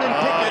 Lappin and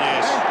Pickett.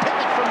 Yes. And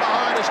Pickett from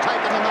behind has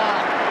taken the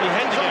mark. He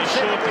had to go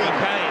short to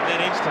McKay in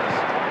that instance.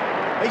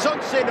 He's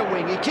on centre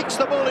wing. He kicks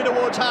the ball in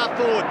towards half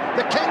forward.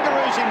 The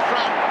Kangaroos in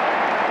front.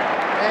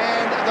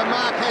 And the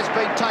mark has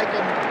been taken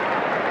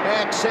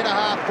at centre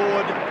half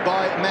forward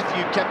by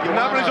Matthew Capuano.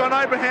 Nobody's on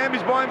Abraham.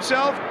 He's by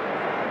himself.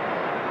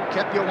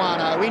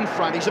 Capuano in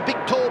front. He's a big,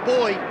 tall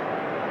boy.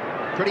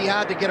 Pretty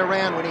hard to get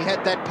around when he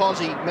had that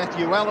posse.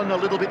 Matthew Allen a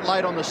little bit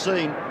late on the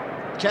scene.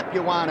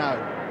 Capuano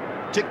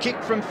to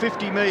kick from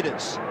 50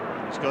 metres.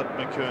 He's got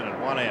McKernan,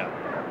 one out.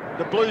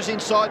 The Blues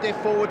inside their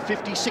forward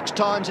 56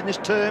 times in this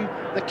term.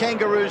 The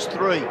Kangaroos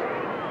 3.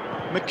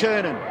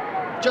 McKernan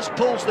just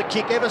pulls the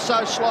kick ever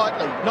so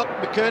slightly. Not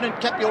McKernan,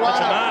 Capuano.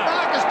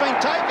 Mark has been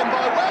taken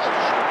by Welsh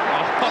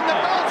in the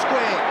goal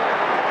square.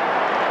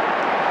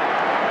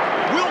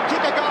 Will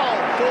kick a goal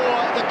for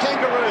the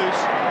Kangaroos.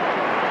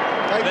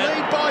 They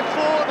lead by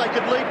 4, they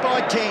could lead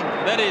by 10.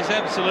 That is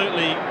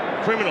absolutely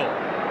criminal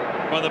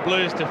by the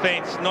Blues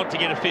defence not to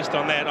get a fist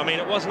on that. I mean,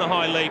 it wasn't a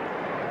high leap.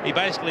 He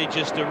basically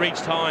just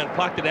reached high and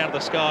plucked it out of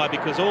the sky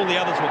because all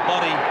the others were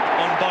body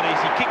on bodies.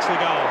 He kicks the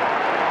goal.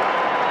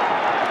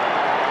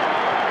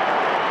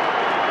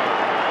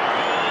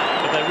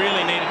 But they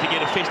really needed to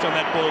get a fist on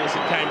that ball as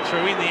it came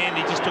through. In the end,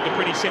 he just took a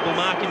pretty simple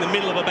mark in the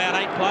middle of about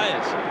 8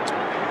 players.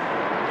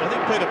 I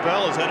think Peter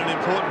Bell has had an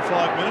important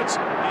 5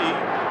 minutes.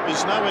 He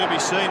was nowhere to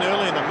be seen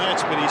early in the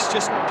match, but he's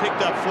just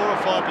picked up 4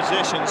 or 5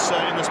 possessions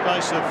in the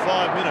space of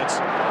 5 minutes.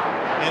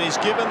 And he's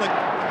given the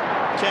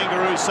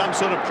Kangaroos some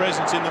sort of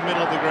presence in the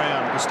middle of the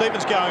ground. With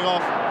Stevens going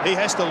off, he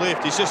has to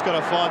lift. He's just got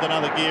to find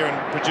another gear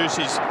and produce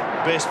his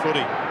best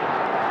footy.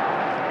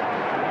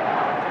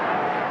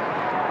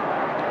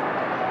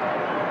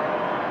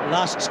 The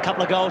last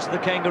couple of goals for the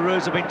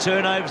Kangaroos have been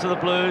turnovers of the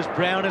Blues.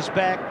 Brown is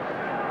back.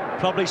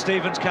 Probably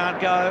Stevens can't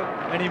go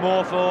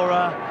anymore for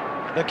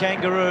the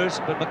Kangaroos,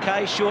 but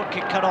McKay's short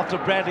kick cut off to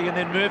Bradley, and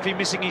then Murphy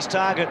missing his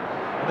target.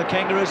 And the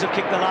Kangaroos have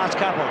kicked the last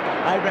couple.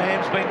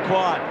 Abraham's been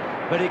quiet.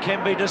 but he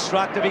can be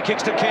destructive. He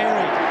kicks to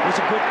Carey.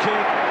 It's a good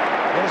kick.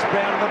 There's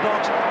Brown in the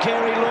box.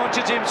 Carey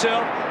launches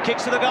himself,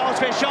 kicks to the goal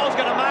square. Scholl's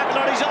going to mark it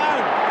on his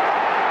own.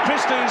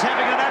 Christou's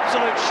having an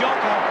absolute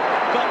shocker,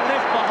 got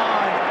left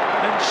behind,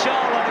 and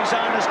Scholl on his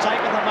own has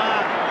taken the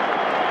mark.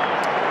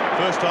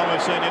 First time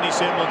we've seen any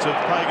semblance of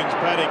Pagan's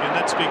paddock, and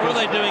that's because... What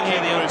are they doing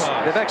here, the umpires?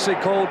 They've actually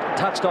called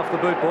touched off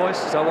the boot, boys,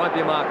 so it won't be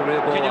a mark, a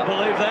real ball. Can you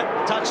believe that?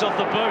 Touched off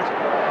the boot.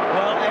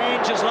 Well,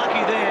 Ange is lucky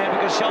there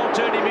because Scholl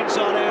turned him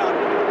inside out.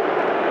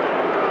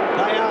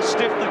 They are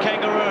stiff, the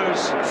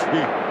Kangaroos.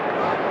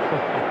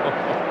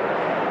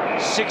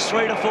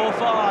 6-3 to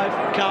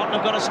 4-5. Carlton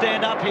have got to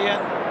stand up here.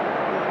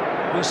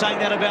 We were saying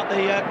that about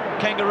the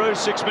Kangaroos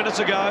 6 minutes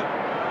ago.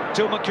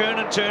 Till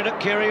McKernan turned it.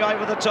 Carey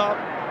over the top.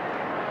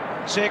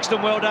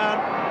 Sexton, well done.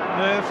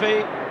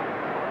 Murphy.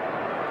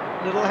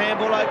 Little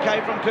handball okay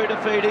from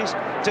Koutafidis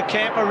to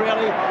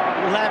Camporelli.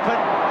 Lappin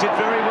did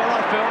very well,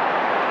 I felt.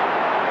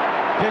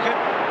 Pickett.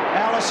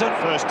 Allison.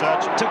 First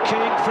touch. To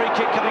King. Free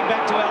kick coming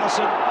back to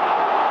Allison.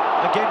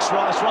 Against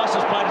Rice. Rice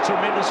has played a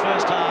tremendous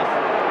first half.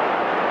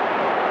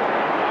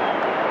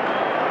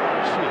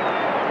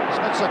 It's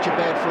not such a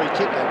bad free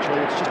kick,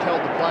 actually. It's just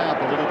held the play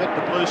up a little bit.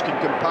 The Blues can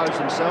compose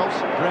themselves.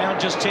 Brown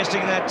just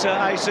testing that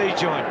AC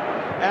joint.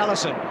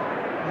 Allison.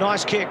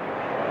 Nice kick.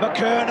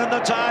 McKernan the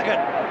target.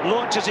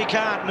 Launch as he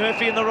can't.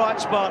 Murphy in the right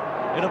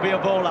spot. It'll be a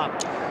ball up.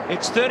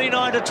 It's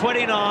 39 to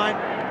 29.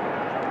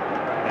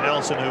 And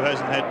Ellison, who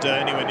hasn't had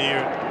anywhere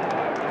near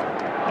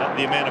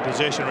the amount of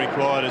possession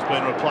required, has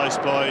been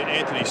replaced by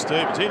Anthony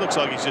Stevens. He looks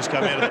like he's just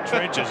come out of the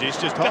trenches. He's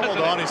just hobbled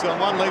on. He's got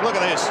one leg. Look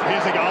at this.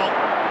 Here's the goal.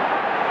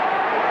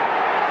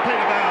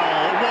 Peter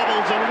Bell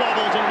wobbles and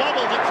wobbles and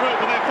wobbles it through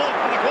for their fourth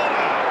for the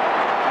quarter.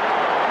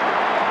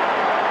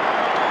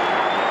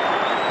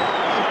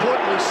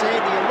 Importantly,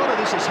 Sandy, a lot of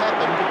this has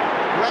happened.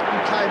 Ratton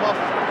came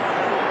off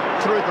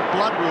through the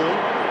blood rule.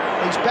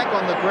 He's back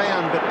on the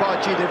ground, but by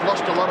gee, they've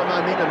lost a lot of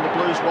momentum, the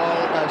Blues,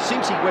 while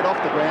since he went off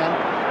the ground,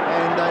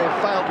 and they have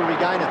failed to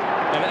regain it.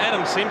 And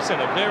Adam Simpson,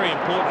 a very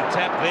important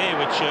tap there,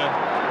 which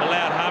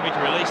allowed Harvey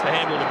to release the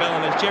handball to Bell.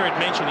 And as Jared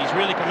mentioned, he's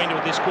really come into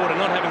it this quarter,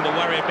 not having to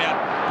worry about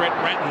Brett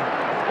Ratton.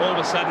 All of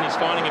a sudden, he's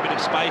finding a bit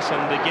of space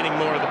and getting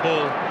more of the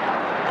ball.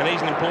 And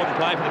he's an important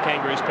player for the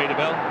Kangaroos, Peter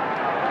Bell.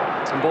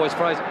 And boys,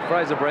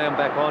 Fraser Brown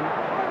back on.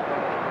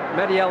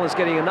 Matty Allen's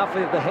getting enough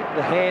of the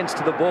hands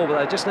to the ball, but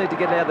they just need to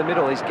get it out of the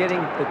middle. He's getting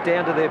it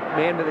down to their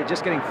man, but they're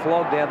just getting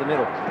flogged out of the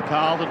middle.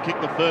 Carlton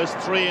kicked the first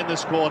 3 in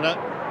this quarter.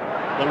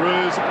 The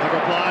Roos have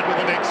replied with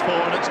the next 4,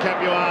 and it's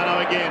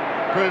Capuano again,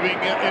 proving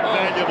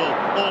invaluable.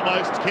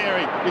 Almost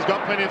Carey. He's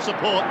got plenty of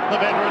support. The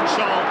veteran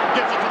Scholl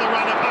gives it to the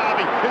run of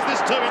Harvey. Is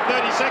this 2 in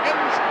 30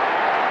 seconds?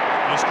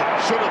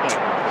 Should have been.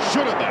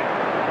 Should have been.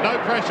 No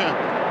pressure,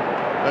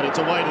 but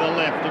it's away to the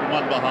left and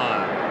one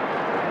behind.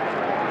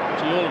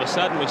 All of a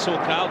sudden, we saw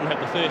Carlton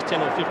have the first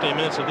 10 or 15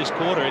 minutes of this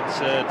quarter.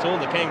 It's all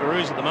the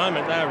Kangaroos at the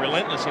moment. They are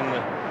relentless in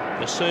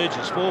the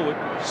surges forward.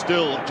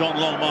 Still, John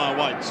Longmire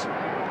waits.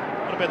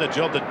 What about the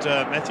job that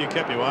Matthew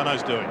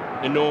Capuano's doing?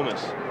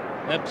 Enormous.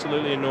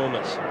 Absolutely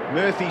enormous.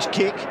 Murphy's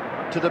kick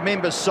to the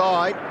members'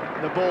 side.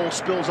 The ball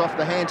spills off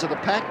the hands of the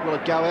pack. Will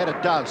it go out?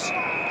 It does.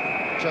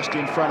 Just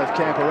in front of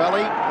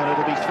Camporelli, and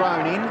it'll be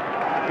thrown in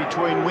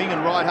between wing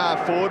and right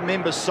half forward,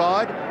 members'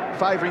 side,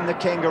 favouring the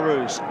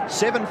Kangaroos.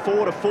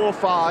 7-4 to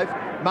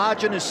 4-5.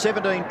 Margin is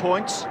 17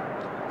 points.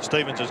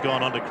 Stevens has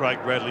gone on to Craig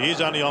Bradley.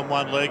 He's only on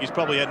one leg. He's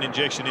probably had an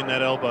injection in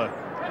that elbow.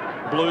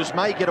 Blues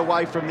may get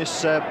away from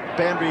this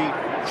boundary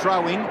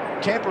throw-in.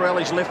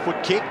 Camporelli's left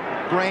foot kick.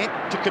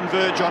 Grant to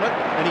converge on it,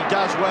 and he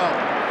does well.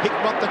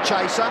 Hickmott the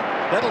chaser.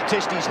 That'll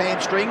test his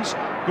hamstrings.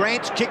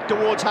 Grant's kick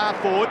towards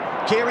half forward.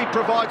 Carey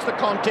provides the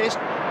contest.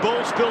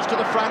 Ball spills to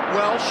the front.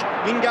 Welsh.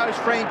 In goes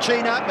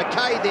Franchina.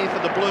 McKay there for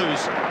the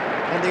Blues.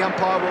 And the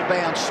umpire will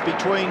bounce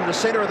between the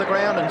centre of the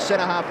ground and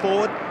centre half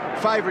forward,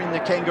 favouring the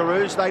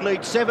Kangaroos. They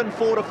lead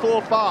 7-4 to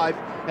 4-5,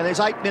 and there's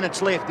 8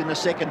 minutes left in the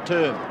second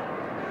term.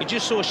 You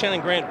just saw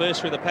Shannon Grant burst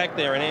through the pack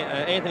there, and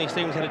Anthony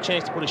Stevens had a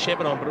chance to put a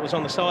shepherd on, but it was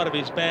on the side of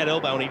his bad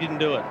elbow, and he didn't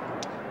do it.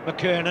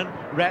 McKernan,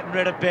 Ratton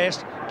read it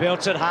best,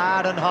 belts it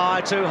hard and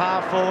high to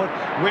half forward.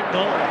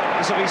 Whitnell,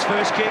 this will be his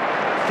first kick.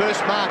 First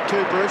mark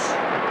too, Bruce.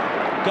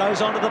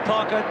 Goes onto the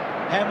pocket.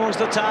 Hamill's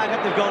the target.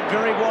 They've gone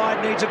very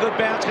wide. Needs a good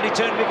bounce. Can he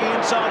turn Mickey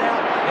inside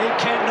out? He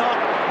cannot.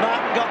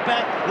 Martin got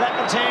back.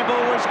 Lappin's handball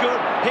was good.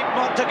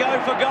 Hickmott to go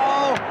for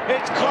goal.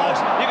 It's close.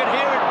 You can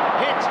hear it.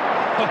 Hit.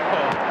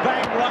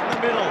 Bang right in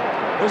the middle.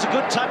 It was a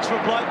good touch for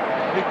a bloke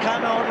who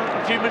came on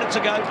a few minutes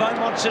ago.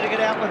 Beaumont sitting it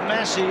out with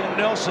Massey and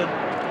Nelson.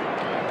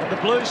 And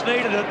the Blues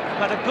needed it,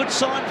 but a good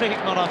sign for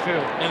Hickmott, I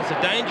feel. And it's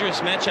a dangerous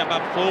matchup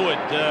up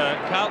forward.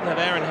 Carlton have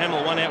Aaron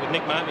Hamill one out with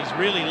Nick Martin. He's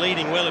really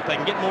leading well. If they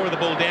can get more of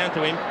the ball down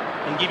to him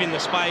and give him the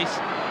space,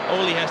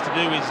 all he has to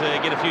do is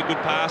get a few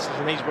good passes,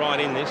 and he's right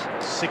in this.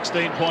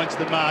 16 points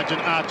the margin.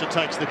 Archer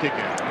takes the kick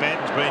out.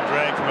 Manton's been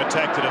dragged from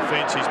attack to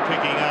defence. He's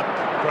picking up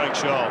Craig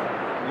Scholl.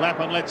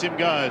 Lappin lets him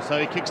go, so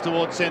he kicks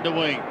towards centre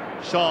wing.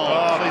 Scholl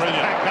sees the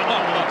pack come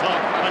over the top,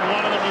 and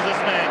one of them was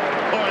this man,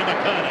 Corey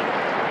McKernan.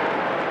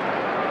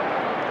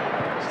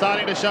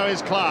 Starting to show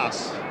his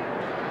class.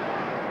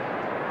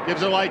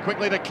 Gives it away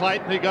quickly to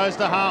Clayton, who goes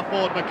to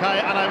half-forward.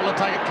 McKay unable to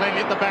take it cleanly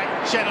at the back.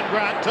 Shannon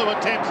Grant, 2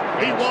 attempts.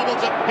 He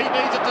wobbles it. He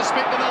needs it to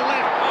spin to the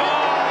left.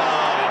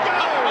 Oh, it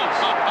goes!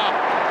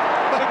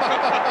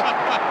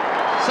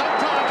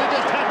 Sometimes it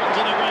just happens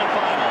in a grand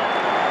final.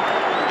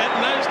 At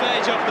no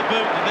stage off the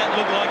boot did that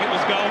look like it was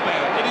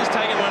goal-bound. It has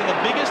taken one of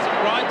the biggest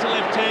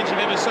right-to-left turns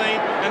you've ever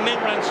seen and then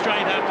run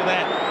straight after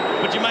that.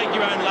 But you make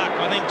your own luck.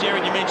 I think,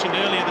 Jared, you mentioned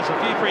earlier, there's a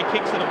few free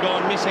kicks that have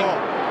gone missing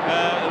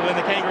when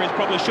the Kangaroos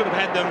probably should have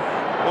had them.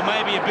 Or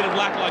maybe a bit of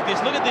luck like this.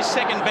 Look at this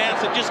second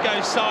bounce. It just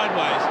goes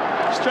sideways.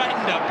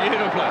 Straightened up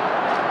beautifully.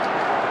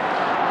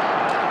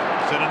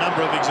 Seen a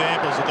number of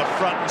examples of the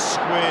front and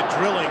square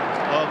drilling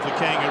of the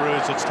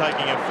Kangaroos that's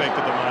taking effect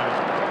at the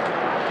moment.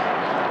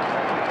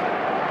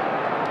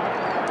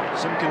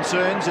 Some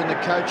concerns in the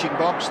coaching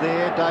box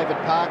there.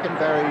 David Parkin,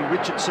 Barry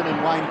Richardson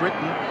and Wayne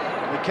Britton.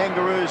 The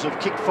Kangaroos have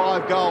kicked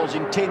 5 goals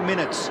in 10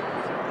 minutes.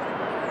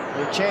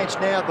 The chance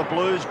now, the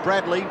Blues.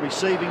 Bradley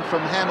receiving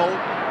from Hamill.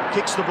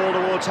 Kicks the ball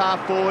towards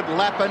half-forward.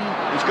 Lappin,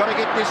 he's got to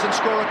get this and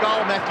score a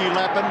goal, Matthew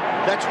Lappin.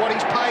 That's what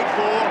he's paid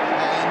for,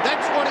 and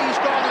that's what he's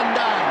gone and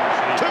done.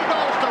 2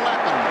 goals to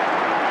Lappin.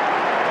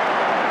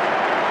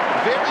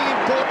 Very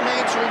important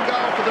answering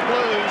goal for the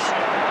Blues.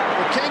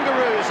 The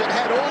Kangaroos had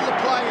had all the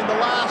play in the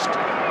last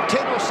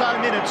 10 or so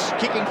minutes,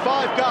 kicking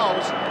 5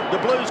 goals. The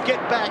Blues get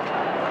back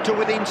to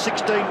within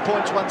 16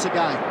 points once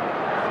again.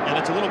 And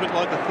it's a little bit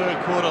like the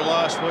third quarter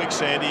last week,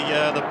 Sandy.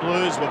 The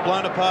Blues were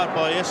blown apart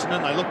by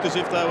Essendon. They looked as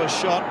if they were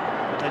shot,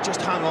 but they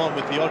just hung on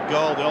with the odd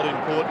goal, the odd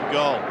important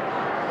goal.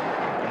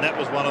 And that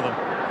was one of them.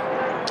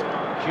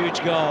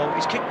 Huge goal.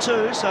 He's kicked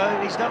 2, so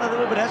he's done a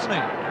little bit, hasn't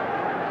he?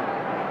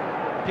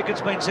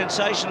 Pickett's been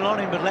sensational on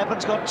him, but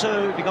Lappin's got 2.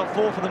 If he got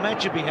 4 for the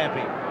match, you'd be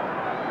happy.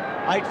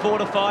 8-4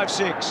 to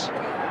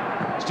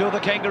 5-6. Still the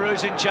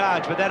Kangaroos in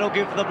charge, but that'll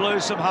give the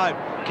Blues some hope.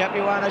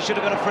 Capuano should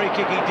have got a free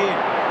kick. He did.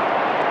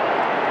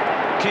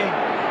 King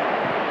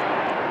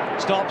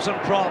stops and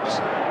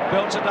props,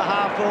 belts it to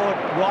half-forward.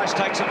 Rice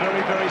takes a very,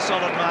 very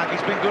solid mark.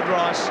 He's been good,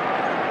 Rice.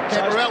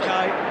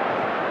 Camperelli.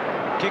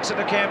 Kicks it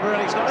to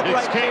Camperelli. He's not a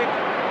great kick.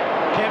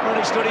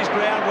 Camperelli stood his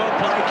ground. Well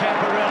played,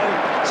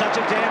 Camperelli.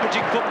 Such a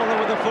damaging footballer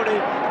with a footy.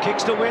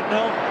 Kicks to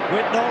Whitnell.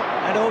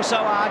 And also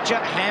Archer.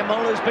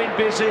 Hamill has been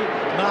busy.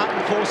 Martin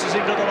forces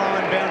him to the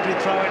line. Boundary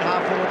throw in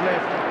half-forward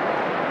left.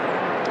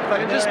 If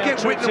they can just get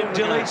Whitnell in the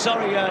game.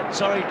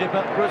 Sorry,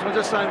 Dipper. Bruce, I'm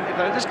just saying, if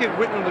they just get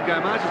Whitnell in the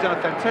game, Archie's done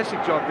a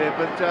fantastic job there,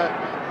 but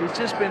he's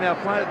just been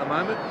outplayed at the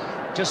moment.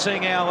 Just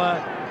seeing our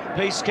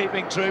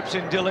peacekeeping troops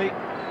in Dili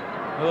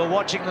who are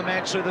watching the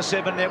match through the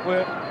 7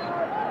 network.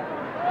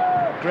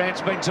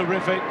 Grant's been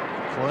terrific.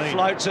 Clean.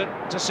 Floats it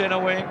to centre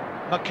wing.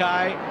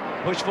 McKay,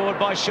 pushed forward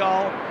by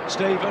Scholl.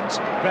 Stevens,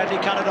 Bradley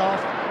cut it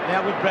off.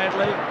 Now with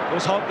Bradley, it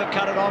was Hogg that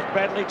cut it off.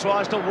 Bradley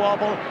tries to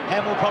wobble.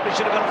 Hamill probably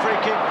should have got a free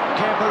kick.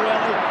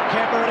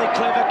 Camperelli,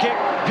 clever kick.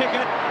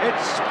 Pickett,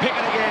 it's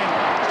Pickett again.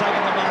 He's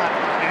taking the mark.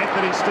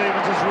 Anthony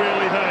Stevens is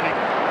really hurting.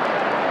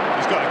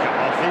 He's got to come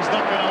off. He's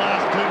not going to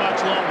last too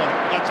much longer,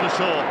 that's for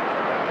sure.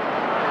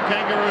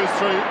 Kangaroos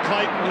through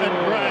Clayton and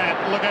Grant.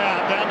 Look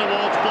out, down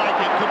towards Blake.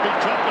 It could be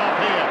chopped off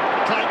here.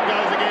 Clayton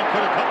goes again,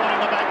 could have caught one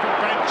in the back from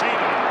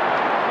Franchino.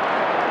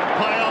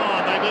 Play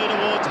on, they do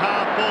towards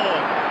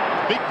half-forward.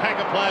 Big pack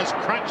of players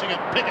crunching it.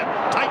 Pickett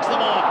takes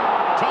them on,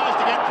 tries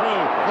to get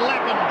through.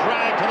 Lappin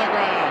dragged to the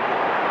ground.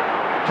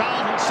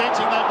 Carlton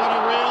sensing they've got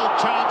a real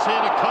chance here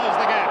to close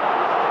the gap.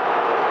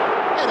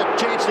 Had a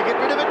chance to get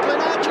rid of it, Glenn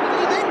Archer, didn't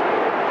you think?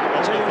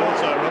 I thought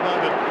so, Robbo,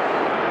 but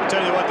I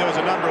tell you what, there was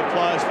a number of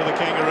players for the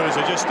Kangaroos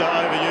who just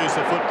overused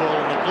the football,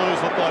 and the Blues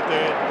look like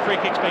they're... Free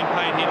kick's been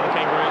paid here to the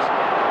Kangaroos.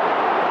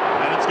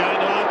 And it's going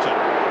to Archer.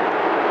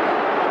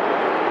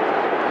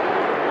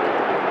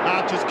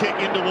 Archer's kick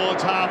in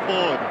towards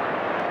half-forward.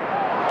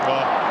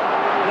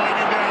 Weighing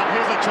him down,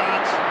 here's a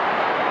chance.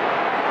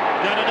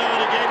 Going to do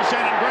it again,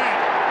 Shannon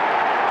Grant.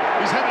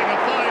 He's having a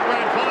fine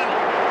grand final.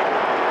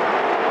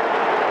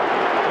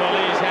 Well,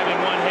 he's having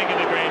one heck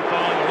of a grand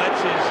final. That's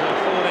his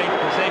 14th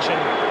possession,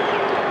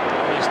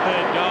 his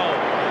 3rd goal.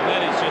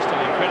 That is just an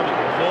incredible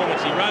performance.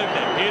 He rode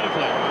that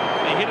beautifully.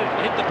 He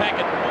hit the pack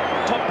at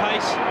top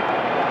pace.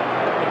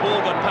 The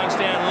ball got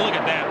punched down, and look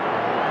at that.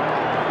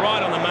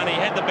 Right on the money. He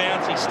had the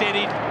bounce, he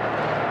steadied.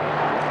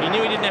 He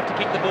knew he didn't have to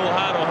kick the ball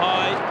hard or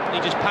high. He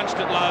just punched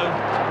it low.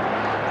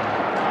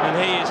 And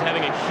he is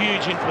having a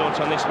huge influence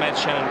on this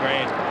match, Shannon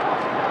Grant.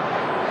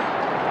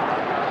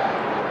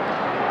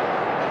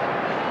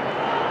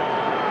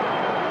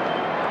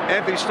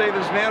 Anthony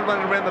Stevens now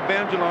running around the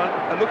boundary line.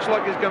 It looks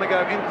like he's going to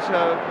go into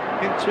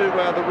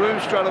the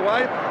room straight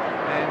away,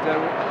 and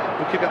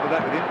we'll keep up with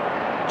that with him.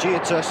 Gee,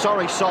 it's a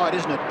sorry sight,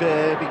 isn't it?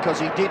 Because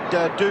he did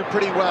do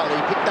pretty well. He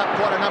picked up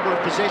quite a number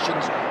of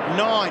possessions,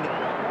 9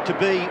 to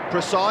be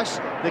precise.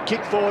 The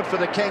kick forward for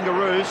the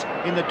Kangaroos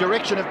in the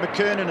direction of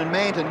McKernan and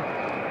Manton,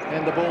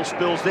 and the ball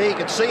spills there. You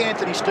can see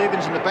Anthony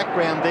Stevens in the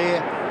background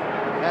there,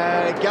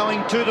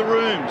 going to the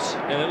rooms.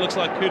 And it looks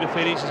like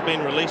Koutafidis has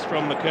been released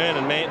from McKernan,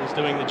 and Manton's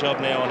doing the job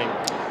now on him.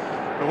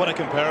 But what a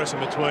comparison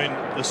between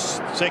the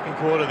second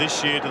quarter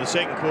this year to the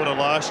second quarter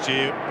last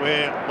year,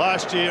 where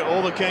last year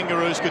all the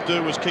Kangaroos could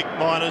do was kick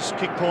minors,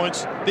 kick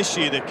points. This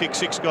year they've kicked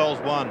 6 goals,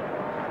 1.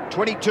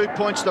 22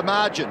 points the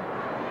margin.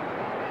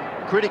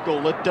 Critical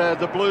that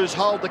the Blues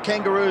hold the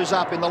Kangaroos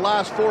up in the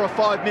last 4 or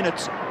 5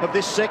 minutes of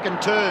this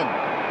second term.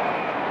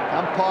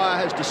 Umpire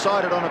has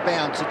decided on a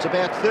bounce. It's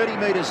about 30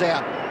 metres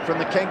out from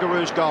the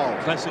Kangaroos' goal.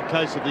 Classic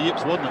case of the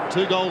Yips, wasn't it?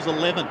 2 goals,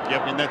 11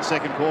 in that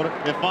second quarter.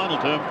 Their final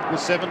term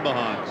was 7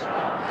 behinds.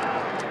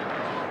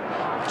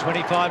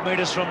 25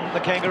 metres from the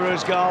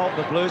Kangaroos' goal.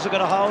 The Blues are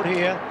going to hold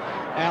here.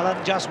 Allen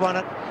just won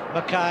it.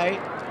 McKay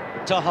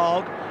to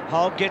Hogg.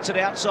 Hogg gets it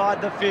outside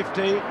the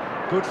 50.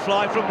 Good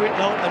fly from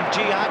Whitnell, and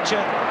G.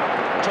 Archer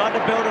tried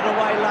to build it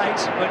away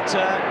late, but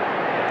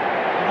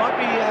he might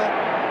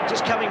be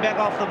just coming back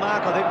off the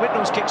mark. I think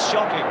Whitnell's kick's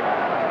shocking,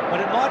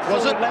 but it might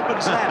fall in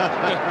Lappin's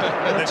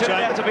lap. It turned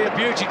out to be a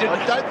beauty,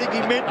 didn't it? I don't think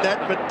he meant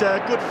that, but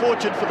good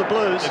fortune for the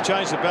Blues. They've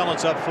changed the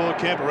balance up for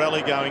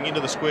Camporelli going into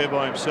the square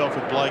by himself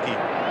with Blakey.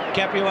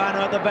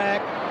 Capuano at the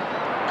back.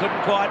 Couldn't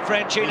quite.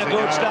 Franchina,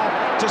 good stuff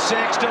to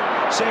Sexton.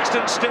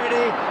 Sexton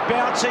steady,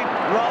 bouncing,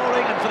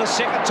 rolling, and for the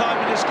second time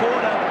in this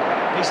quarter,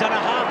 he's done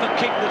a half a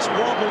kick that's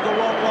wobbled the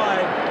wrong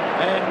way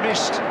and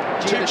missed.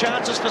 2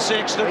 chances for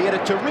Sexton. He had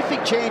a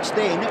terrific chance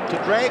then to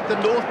drag the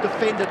North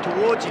defender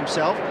towards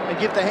himself and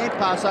give the hand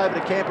pass over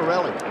to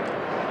Camporelli.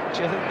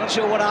 Not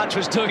sure what Arch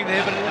was doing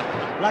there,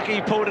 but lucky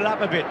he pulled it up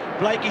a bit.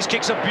 Blakey's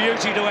kick's a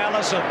beauty to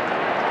Allison.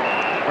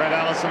 Brad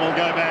Allison will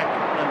go back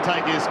and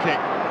take his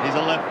kick. He's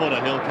a left footer.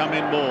 He'll come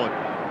inboard.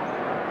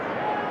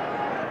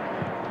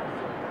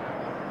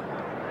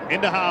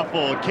 Into half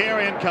forward,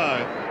 Carey and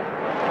Co.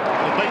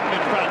 Were beaten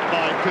in front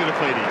by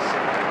Koutafidis.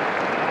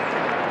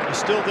 I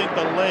still think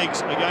the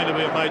legs are going to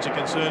be a major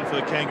concern for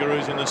the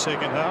Kangaroos in the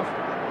second half.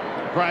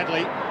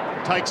 Bradley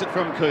takes it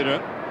from Kuta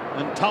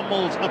and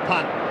tumbles a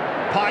punt.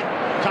 Pike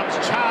comes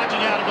charging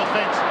out of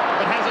defence,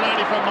 but has it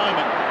only for a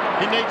moment.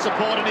 He needs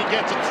support and he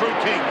gets it through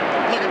King.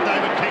 Look at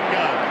David King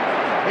go.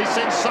 He's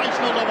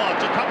sensational to watch.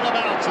 A couple of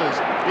ounces.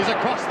 He's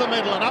across the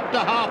middle and up to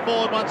half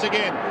forward once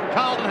again.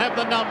 Carlton have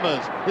the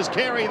numbers. Is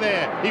Carey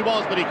there? He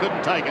was, but he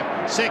couldn't take it.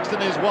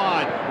 Sexton is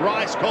wide.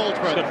 Rice called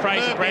for it. He's got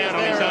Fraser Brown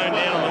on his own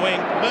now on the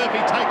wing. Murphy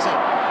takes it.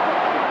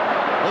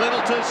 A little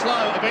too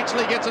slow.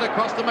 Eventually gets it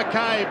across to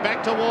McKay.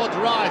 Back towards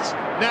Rice.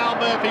 Now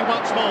Murphy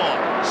once more.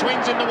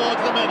 Swings in towards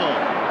the middle.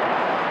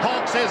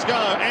 Hogg says go,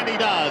 and he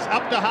does.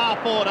 Up to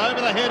half forward,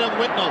 over the head of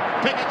Whitnell.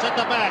 Pickett's at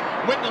the back.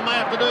 Whitnell may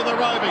have to do the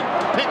roving.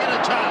 Pickett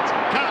a chance.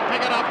 Can't pick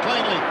it up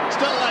cleanly.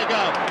 Still they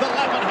go. The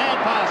Lappin hand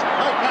pass.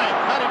 Okay,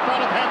 out in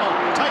front of Hamill.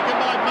 Taken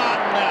by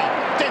Martin now.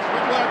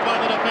 Desperate work by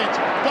the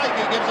defence.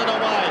 Blakey gives it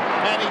away,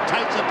 and he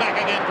takes it back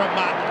again from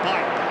Martin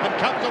Pike and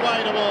comes away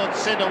towards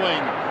centre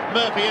wing.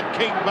 Murphy and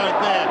King both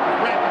there.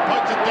 Ratton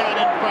pokes it down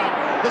in front.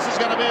 This is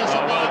going to be a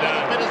survival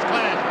of the fittest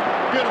clash.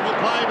 Beautiful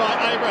play by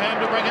Abraham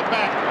to bring it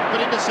back,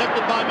 but intercepted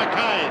by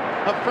McKay.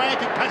 A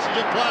frantic passage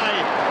of play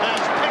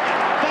as Pickett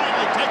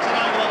finally takes it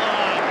over the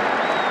line.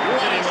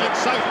 What a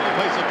sensational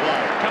piece of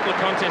play. A couple of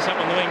contests up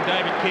on the wing.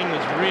 David King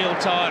was real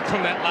tired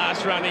from that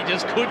last run. He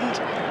just couldn't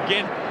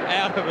get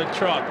out of a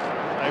trot.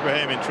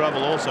 Abraham in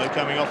trouble also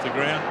coming off the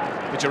ground.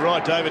 But you're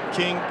right, David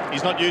King,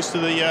 he's not used to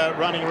the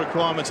running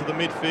requirements of the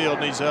midfield,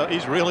 and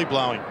he's really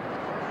blowing.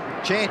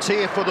 Chance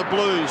here for the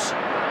Blues.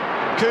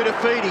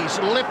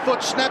 Koutafidis, left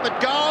foot snap at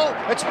goal.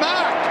 It's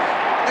marked.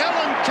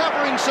 Allen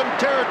covering some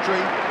territory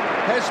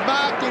has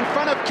marked in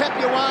front of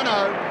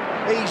Capuano.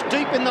 He's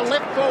deep in the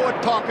left forward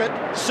pocket.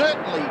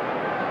 Certainly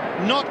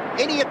not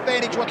any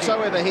advantage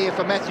whatsoever here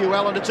for Matthew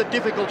Allen. It's a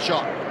difficult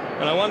shot.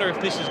 And I wonder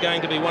if this is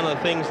going to be one of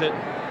the things that...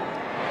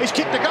 He's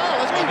kicked the goal,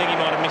 hasn't he? I think he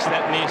might have missed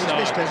that near side.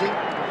 He's missed, has he?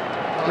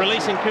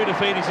 Releasing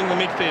Koutafidis in the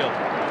midfield.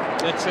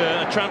 That's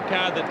a trump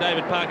card that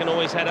David Parkin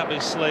always had up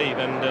his sleeve,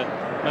 and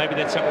maybe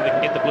that's something that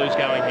can get the Blues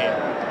going here.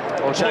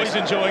 Well, the boys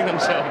enjoying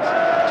themselves.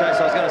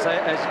 Chase, I was going to say,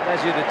 as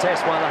you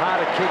detest, one of the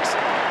harder kicks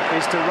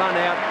is to run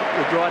out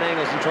with right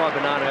angles and try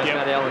banana, as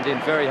Matty Allen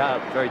did. Very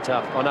hard, very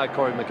tough. I know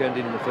Corey McKern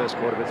did in the first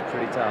quarter, but it's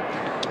pretty tough.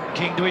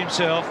 King to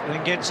himself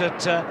and gets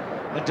it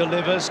and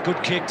delivers.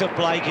 Good kick to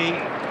Blakey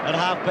at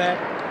half-back.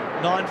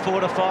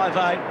 9-4 to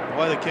 5-8. The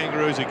way the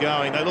Kangaroos are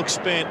going, they look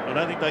spent. I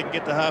don't think they can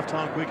get to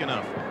half-time quick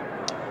enough.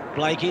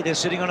 Blakey, they're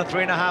sitting on a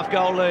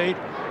 3.5-goal lead.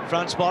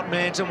 Front spot,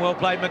 Manton. Well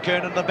played,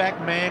 McKernan at the back.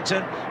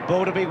 Manton.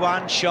 Ball to be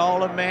won.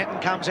 Scholl and Manton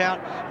comes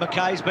out.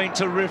 McKay's been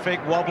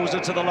terrific. Wobbles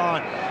it to the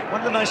line. One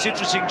of the most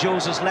interesting,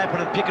 Jules, is Lappin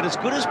and Pickett. As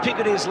good as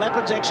Pickett is,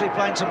 Lappin's actually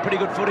playing some pretty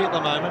good footy at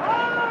the moment.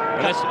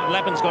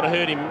 Lappin's got to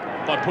hurt him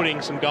by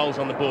putting some goals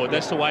on the board.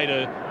 That's the way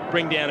to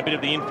bring down a bit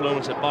of the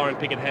influence that Byron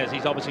Pickett has.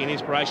 He's obviously an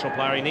inspirational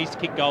player. He needs to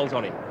kick goals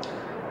on him.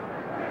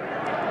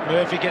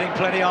 Murphy getting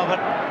plenty of it.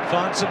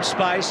 Finds some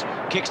space.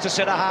 Kicks to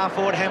centre half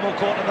forward. Hamill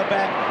caught in the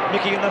back.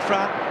 Mickey in the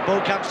front. Ball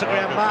comes to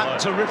ground. Martin,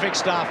 terrific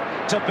stuff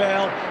to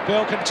Bell.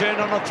 Bell can turn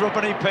on a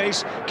threepenny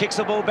piece. Kicks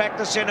the ball back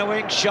to centre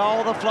wing.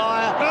 Scholl the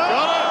flyer.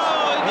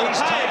 He's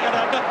taken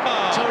it.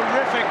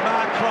 Terrific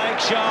mark, Craig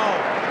Scholl.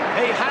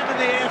 He hung in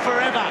the air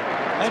forever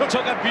and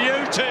took a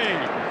beauty.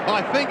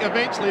 I think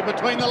eventually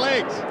between the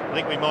legs. I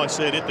think we might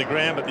see it hit the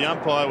ground, but the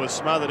umpire was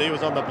smothered. He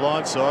was on the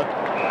blind side.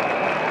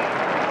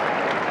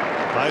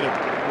 Made it.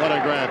 What a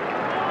grab.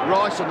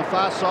 Rice on the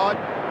far side.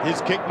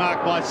 His kick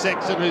marked by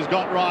Sexton, who's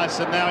got Rice,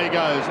 and now he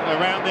goes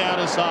around the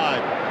outer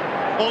side.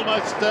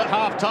 Almost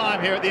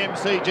half-time here at the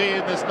MCG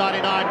in this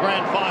 99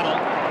 grand final.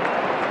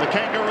 The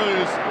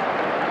Kangaroos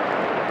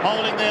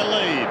holding their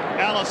lead.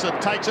 Allison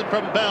takes it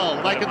from Bell.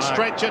 They can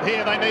stretch it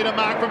here. They need a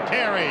mark from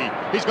Carey.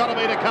 He's got to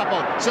beat a couple.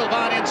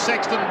 Silvani and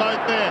Sexton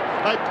both there.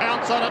 They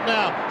pounce on it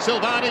now.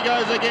 Silvani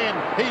goes again.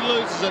 He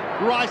loses it.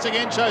 Rice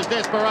again shows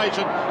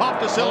desperation. Off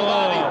to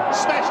Silvani.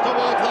 Smashed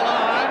towards the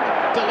line.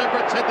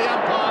 Deliberate, said the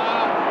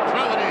umpire.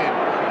 Throw it in.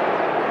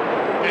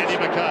 Andy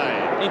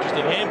McKay.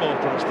 Interesting handball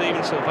from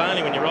Stephen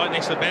Silvani when you're right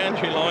next to the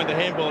boundary line to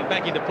handball it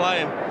back into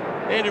play. And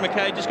Andrew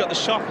McKay just got the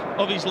shock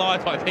of his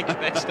life, I think, at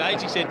that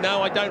stage. He said,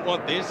 no, I don't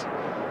want this.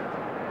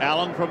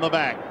 Allen from the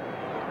back.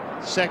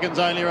 Seconds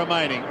only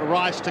remaining.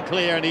 Rice to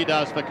clear, and he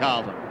does for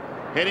Carlton.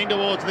 Heading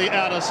towards the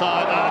outer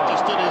side. Archer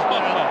stood his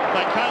ground.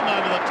 They come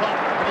over the top.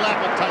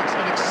 Lappin takes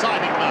an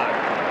exciting mark.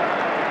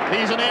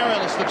 He's an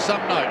aerialist of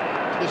some note,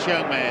 this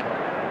young man.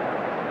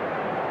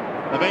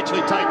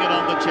 Eventually taking it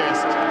on the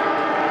chest.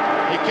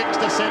 He kicks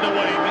to centre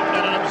wing,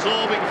 and an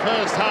absorbing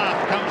first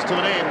half comes to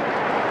an end.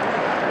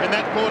 In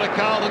that quarter,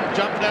 Carlton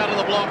jumped out of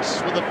the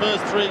blocks with the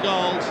first 3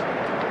 goals.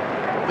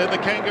 Then the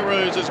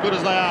Kangaroos, as good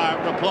as they are,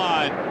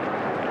 replied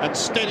and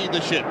steadied the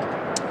ship.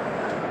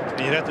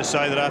 You'd have to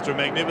say that after a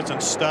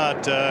magnificent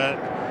start,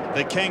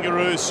 the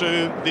Kangaroos,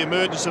 through the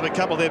emergence of a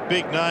couple of their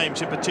big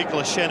names, in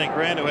particular Shannon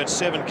Grant, who had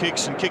 7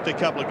 kicks and kicked a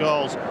couple of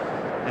goals.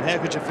 And how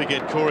could you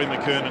forget Corey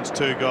McKernan's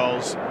 2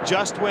 goals?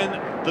 Just when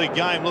the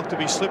game looked to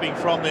be slipping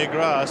from their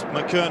grasp,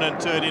 McKernan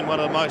turned in one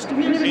of the most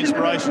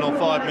inspirational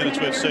 5 minutes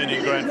we've seen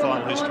in grand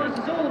final history.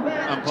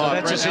 So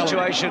that's a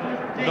situation,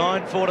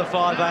 9-4 to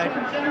 5-8.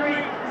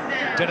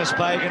 Dennis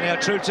Bagan, now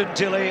Troots and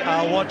Tilly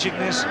are watching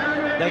this.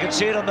 They can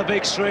see it on the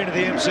big screen of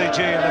the MCG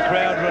and the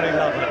crowd really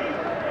love it.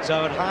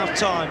 So at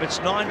half-time, it's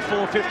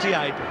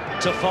 9-4-58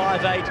 to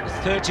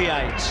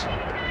 5-8-38.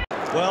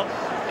 Well,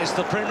 it's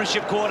the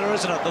premiership quarter,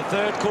 isn't it? The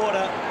third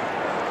quarter.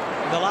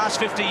 In the last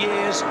 50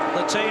 years,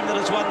 the team that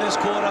has won this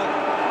quarter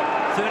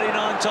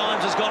 39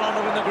 times has gone on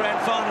to win the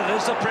grand final. It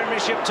is the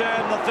premiership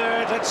turn, the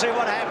third. Let's see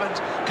what happens.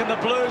 Can the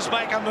Blues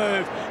make a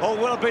move, or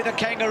will it be the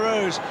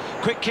Kangaroos?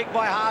 Quick kick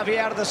by Harvey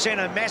out of the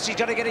centre. Massey's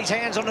got to get his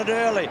hands on it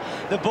early.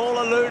 The ball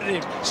eluded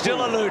him,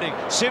 still eluding.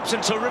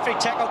 Simpson, terrific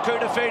tackle,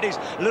 Koutafidis.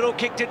 Little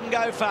kick didn't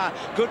go far.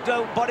 Good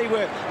body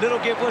work. Little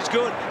give was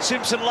good.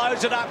 Simpson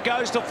loads it up,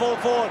 goes to full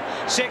forward.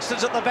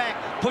 Sexton's at the back,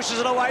 pushes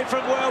it away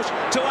from Welsh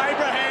to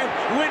Abraham.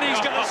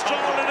 Winnie's going to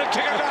stroll in and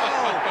kick a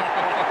goal.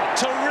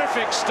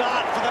 Terrific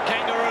start for the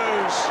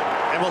Kangaroos.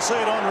 And we'll see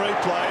it on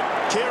replay.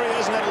 Carey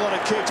hasn't had a lot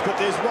of kicks, but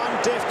there's one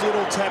deft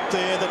little tap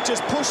there that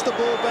just pushed the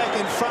ball back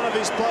in front of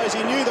his players.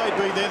 He knew they'd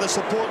be there, the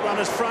support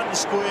runners front and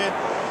square.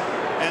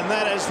 And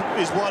that is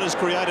what has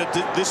created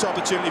this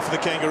opportunity for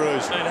the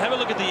Kangaroos. And have a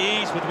look at the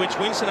ease with which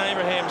Winston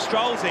Abraham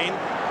strolls in.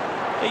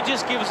 He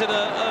just gives it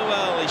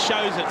well, he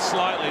shows it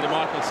slightly to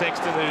Michael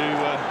Sexton, who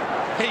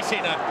he's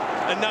in a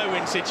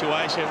no-win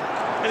situation.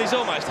 And he's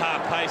almost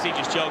half pace. He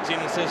just jogs in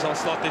and says, I'll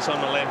slot this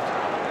on the left.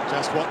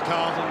 Just what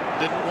Carlton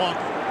didn't want.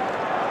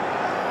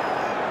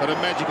 But a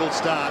magical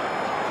start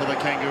for the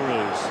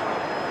Kangaroos.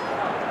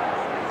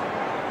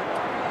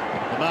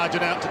 The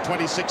margin out to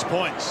 26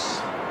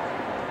 points.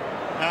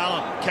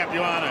 Allen,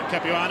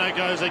 Capuano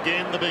goes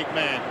again, the big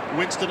man.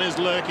 Winston is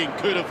lurking.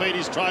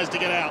 Koutafidis tries to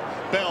get out.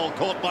 Bell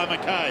caught by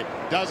McKay.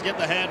 Does get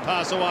the hand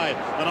pass away.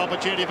 An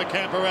opportunity for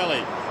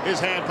Camporelli. His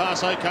hand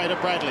pass okay to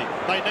Bradley.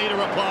 They need a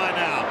reply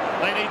now.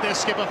 They need their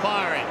skipper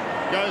firing.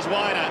 Goes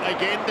wider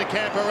again to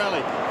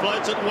Camporelli.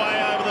 Floats it way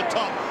over the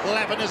top.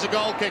 Lappin is a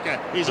goal kicker.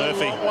 He's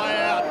Murphy. A long way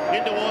out.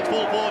 In towards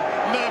full forward.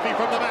 Murphy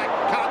from the back.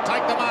 Can't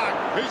take the mark.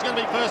 Who's going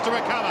to be first to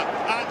recover?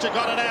 Archer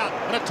got it out.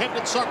 An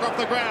attempted soccer off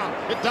the ground.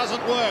 It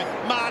doesn't work.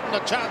 Martin a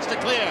chance to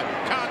clear.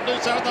 Can't do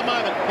so at the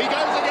moment. He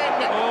goes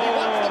again. He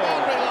wants the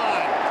boundary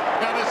line.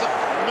 Now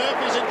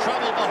Murphy's in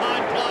trouble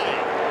behind play.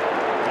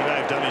 He may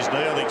have done his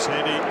knee, I think,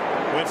 Sandy.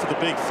 Went for the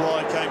big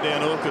fly, came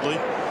down awkwardly.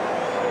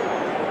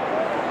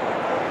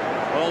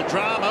 Well,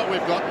 drama.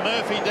 We've got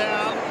Murphy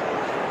down.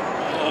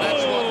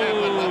 That's what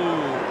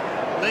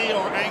happened. Knee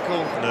or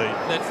ankle? Knee.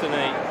 That's the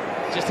knee.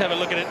 Just have a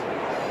look at it.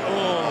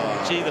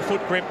 Oh, gee, the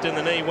foot gripped and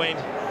the knee went.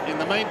 In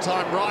the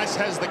meantime, Rice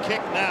has the kick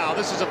now.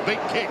 This is a big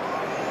kick.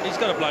 He's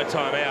got to blow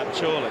time out,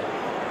 surely.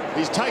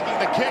 He's taking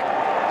the kick.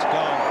 It's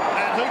gone.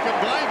 And who can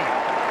blame him?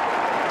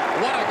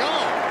 What a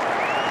goal.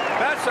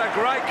 That's a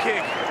great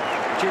kick.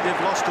 Gee,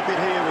 they've lost a bit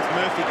here with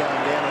Murphy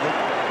going down, I think.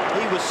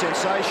 He was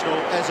sensational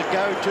as a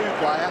go-to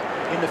player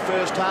in the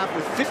first half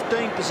with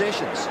 15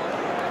 possessions.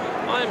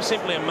 I am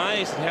simply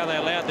amazed at how they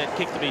allowed that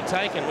kick to be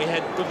taken.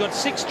 We've got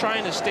 6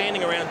 trainers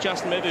standing around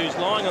Justin Murphy, who's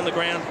lying on the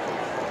ground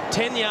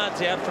 10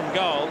 yards out from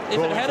goal. If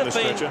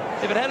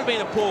it had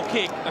been a poor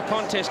kick, a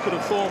contest could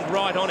have formed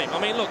right on him. I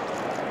mean, look,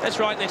 that's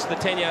right next to the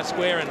 10-yard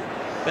square, and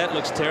that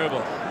looks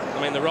terrible. I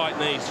I mean, the right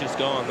knee's just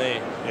gone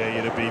there.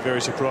 Yeah, you'd be very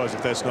surprised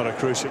if that's not a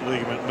cruciate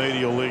ligament,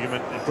 medial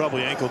ligament, and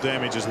probably ankle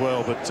damage as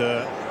well, but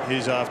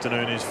his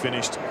afternoon is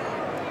finished.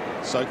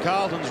 So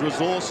Carlton's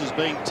resource is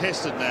being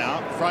tested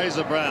now.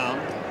 Fraser Brown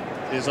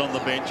is on the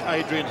bench.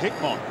 Adrian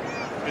Hickmott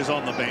is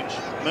on the bench.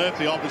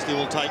 Murphy obviously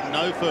will take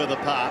no further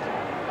part.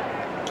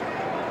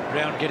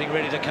 Brown getting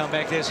ready to come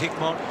back. There's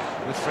Hickmott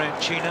with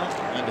Franchina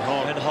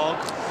and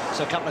Hogg.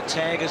 So a couple of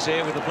taggers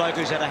there with the bloke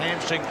who's had a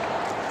hamstring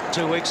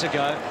 2 weeks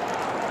ago.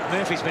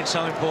 Murphy's been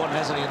so important,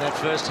 hasn't he, in that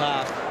first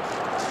half?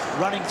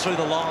 Running through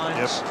the lines.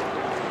 Yep.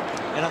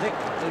 And I think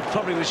it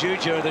probably was you,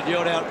 Gerard, that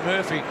yelled out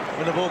Murphy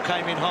when the ball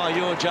came in high.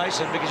 You or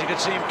Jason, because you could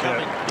see him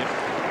coming.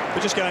 Yep.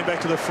 But just going back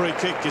to the free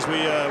kick, as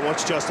we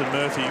watch Justin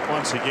Murphy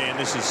once again,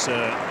 this is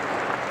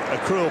a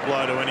cruel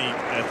blow to any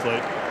athlete.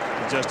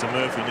 And Justin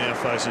Murphy now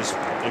faces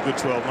a good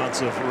 12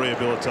 months of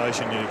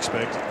rehabilitation, you'd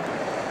expect.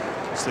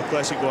 It's the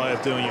classic way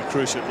of doing a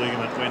cruciate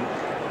ligament when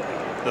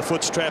the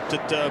foot's trapped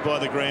by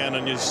the ground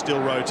and you're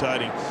still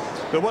rotating.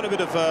 But what a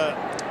bit of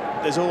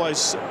there's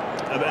always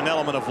an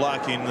element of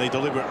luck in the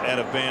deliberate out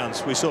of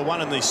bounds. We saw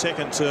one in the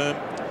second term.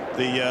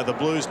 The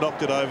Blues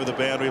knocked it over the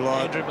boundary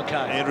line.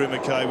 Andrew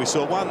McKay. We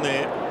saw one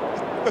there.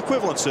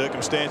 Equivalent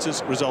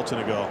circumstances, results in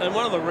a goal. And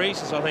one of the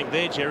reasons I think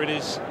there, Gerard,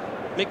 is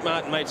Mick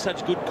Martin made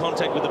such good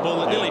contact with the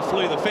ball that nearly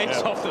flew the fence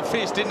off the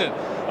fist, didn't it?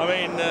 I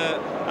mean,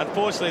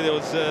 unfortunately, there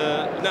was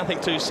nothing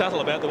too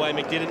subtle about the way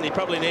Mick did it, and he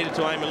probably needed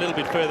to aim a little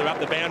bit further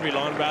up the boundary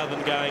line rather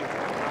than going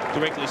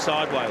directly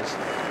sideways.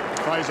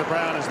 Fraser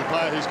Brown is the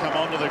player who's come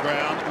onto the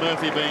ground.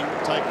 Murphy being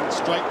taken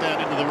straight down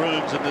into the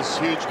rooms, and this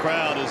huge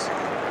crowd is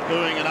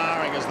booing and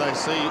ahhing as they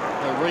see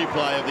a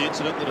replay of the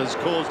incident that has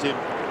caused him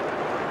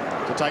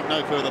to take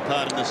no further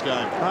part in this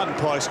game. Martin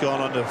Pike's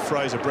gone on to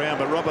Fraser Brown,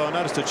 but Robbo, I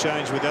noticed a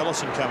change with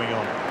Ellison coming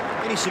on.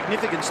 Any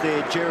significance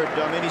there, Gerard?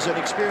 I mean, he's an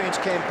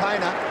experienced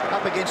campaigner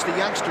up against the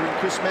youngster in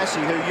Chris Massey,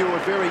 who you were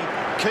very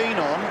keen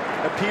on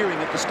appearing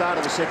at the start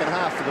of the second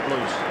half for the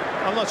Blues.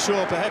 I'm not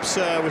sure. Perhaps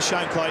with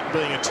Shane Clayton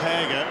being a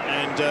tagger,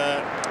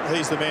 and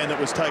he's the man that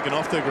was taken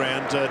off the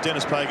ground,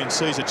 Dennis Pagan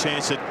sees a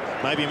chance that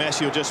maybe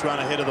Massey will just run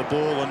ahead of the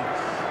ball,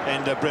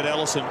 and Brett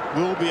Ellison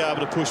will be able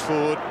to push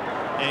forward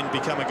and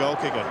become a goal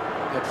kicker.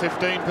 At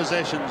 15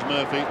 possessions,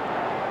 Murphy.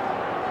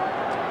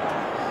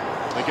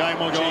 The game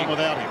will go on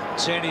without him.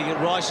 Sandy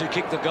Rice, who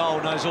kicked the goal,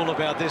 knows all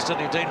about this,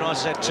 doesn't he? Dean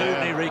Rice has had two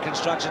knee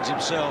reconstructions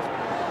himself.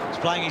 He's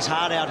playing his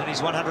heart out in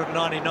his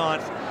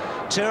 199th.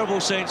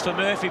 Terrible scenes for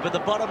Murphy, but the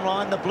bottom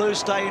line, the Blues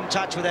stay in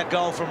touch with that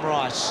goal from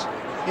Rice.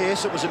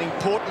 Yes, it was an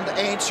important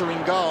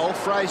answering goal.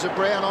 Fraser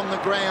Brown on the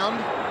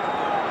ground.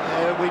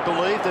 We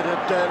believe that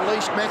at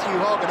least Matthew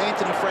Hogg and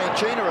Anthony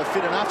Franchina are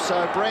fit enough,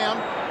 so Brown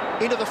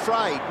into the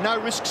fray. No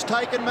risks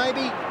taken,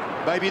 maybe?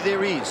 Maybe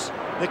there is.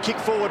 The kick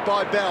forward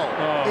by Bell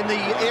in the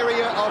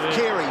area of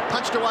Carey.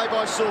 Punched away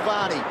by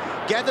Silvani.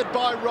 Gathered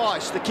by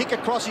Rice. The kick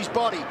across his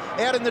body.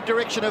 Out in the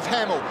direction of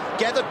Hamill.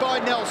 Gathered by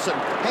Nelson.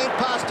 Hand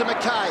pass to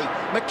McKay.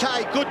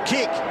 McKay, good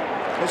kick.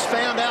 Has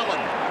found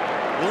Allen.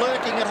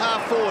 Lurking at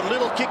half forward.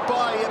 Little kick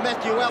by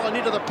Matthew Allen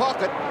into the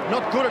pocket.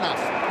 Not good enough.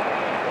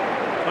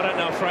 I don't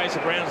know if Fraser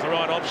Brown's the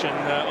right option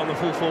on the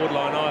full forward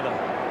line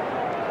either.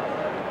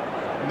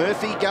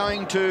 Murphy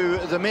going to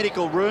the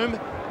medical room.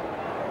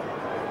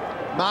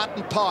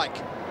 Martin Pike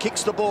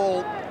kicks the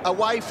ball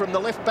away from the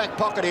left back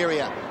pocket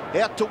area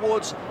out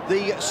towards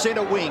the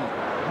centre wing.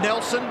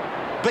 Nelson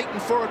beaten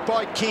for it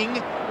by King,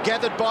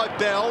 gathered by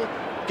Bell,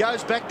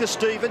 goes back to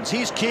Stevens.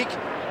 His kick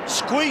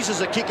squeezes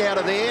a kick out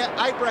of there.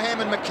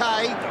 Abraham and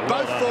McKay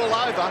both fall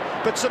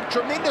over, but some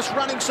tremendous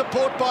running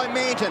support by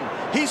Manton.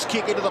 His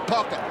kick into the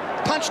pocket.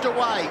 Punched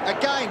away.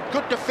 Again,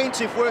 good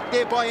defensive work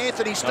there by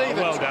Anthony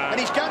Stevens. Well done. And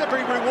he's going to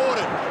be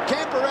rewarded.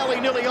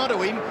 Camporelli nearly onto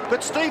him,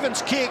 but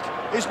Stevens' kick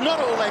is not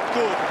all that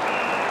good.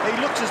 He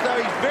looks as though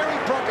he's very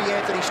proppy,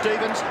 Anthony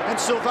Stevens, and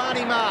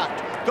Silvani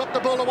marked. Got the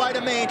ball away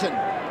to Manton.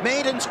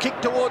 Manton's kick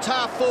towards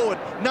half forward.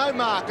 No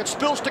mark. It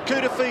spills to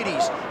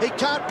Koutafidis. He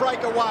can't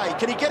break away.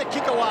 Can he get a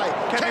kick away?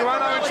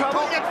 Camporelli in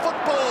trouble. Brilliant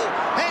football.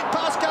 Hand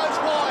pass goes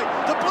wide.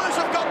 The Blues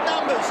have got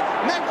numbers.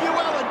 Matthew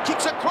Allen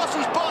kicks across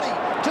his body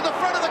to the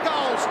front of the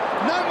goals.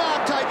 No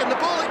mark taken. The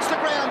ball hits the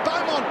ground.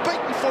 Beaumont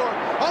beaten for it.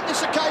 On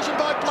this occasion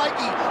by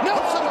Blakey.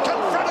 Nelson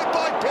confronted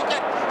by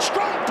Pickett.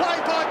 Strong play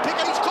by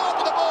Pickett. He's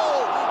caught with the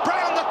ball.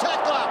 Brown the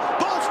tackler.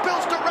 Ball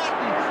spills to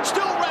Ratton.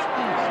 Still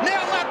Ratton. Now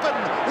Lappin.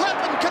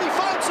 Lappin, can he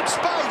find some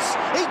space?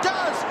 He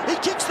does. He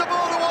kicks the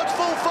ball towards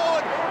full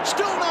forward.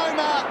 Still no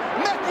mark.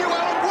 Matthew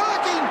Allen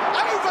working.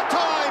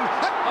 Overtime.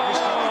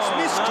 It's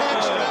missed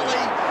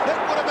Camporelli. That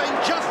would have been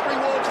just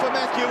rewards for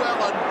Matthew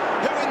Allen,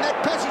 who in that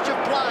passage of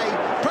play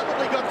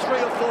probably got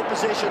 3 or 4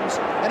 possessions,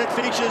 and it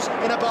finishes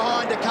in a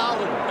behind to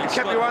Carlton.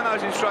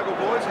 Capuano's in struggle,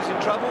 boys. He's in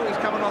trouble. He's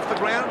coming off the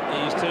ground.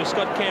 He's to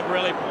Scott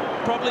Camporelli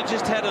probably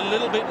just had a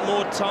little bit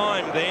more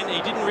time then.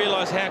 He didn't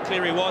realise how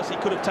clear he was. He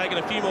could have taken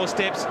a few more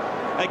steps.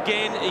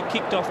 Again, he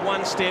kicked off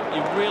one step.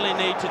 You really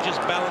need to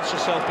just balance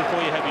yourself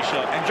before you have your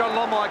shot. And John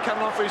Longmire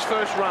coming on for his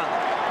first run.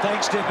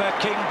 Thanks, Dipper.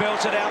 King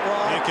belts it out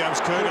wide. Here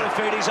comes Cooter.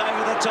 Feedy's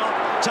over the top,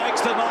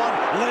 takes them on,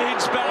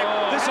 leans back.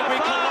 This will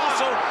be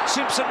colossal.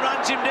 Simpson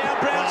runs him down.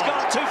 Brown's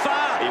got it too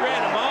far. He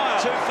ran a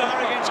mile. Too far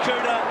against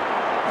Cooter.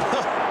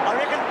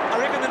 I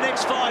reckon the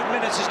next 5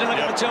 minutes is never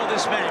going to tell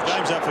this match.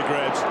 Game's up for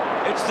grabs.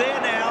 It's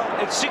there now.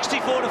 It's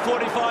 64 to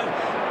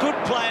 45. Good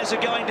players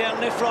are going down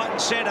left, right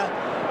and centre.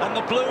 And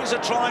the Blues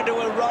are trying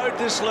to erode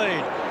this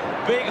lead.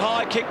 Big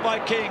high kick by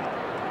King.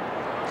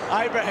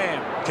 Abraham.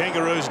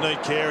 Kangaroos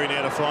need Carey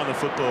now to find the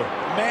football.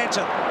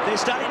 Manton. They're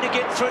starting to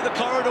get through the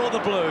corridor,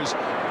 the Blues.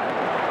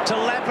 To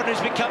Lappin,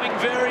 who's becoming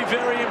very,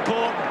 very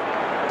important.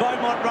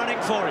 Beaumont running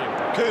for him.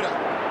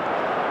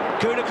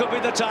 Cooter could be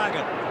the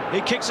target. He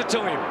kicks it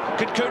to him.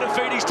 Can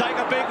Feedy's take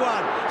a big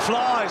one?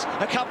 Flies.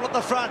 A couple at the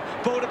front.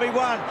 Ball to be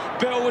won.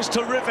 Bell was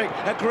terrific.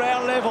 At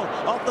ground level.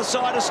 Off the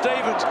side of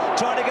Stevens.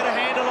 Trying to get a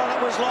handle on it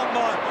was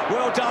Longmire.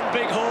 Well done,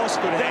 big horse.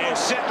 That'll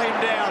settle him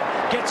down.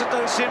 Gets it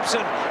to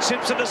Simpson.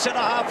 Simpson to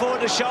centre half forward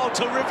to Scholl.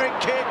 Terrific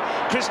kick.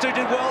 Christou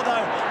did well,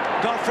 though.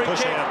 Got free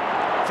kick.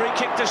 Out. Free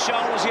kick to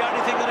Scholl was the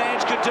only thing that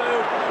Ange could do.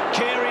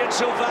 Carey and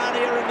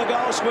Silvani are in the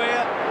goal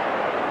square.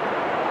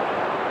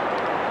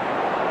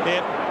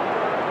 Yep.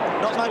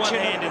 Not much one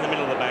hand in the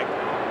middle of the back.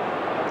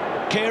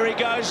 Carey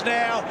goes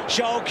now.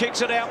 Scholl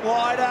kicks it out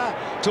wider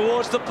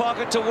towards the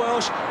pocket to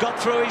Welsh. Got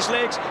through his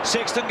legs.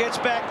 Sexton gets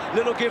back.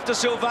 Little gift to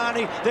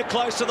Silvani. They're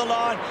close to the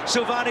line.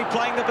 Silvani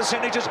playing the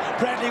percentages.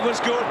 Bradley was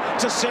good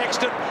to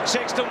Sexton.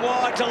 Sexton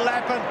wide to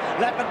Lappin.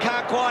 Lappin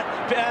can't quite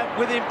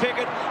within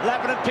Pickett.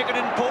 Lappin and Pickett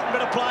important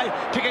bit of play.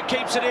 Pickett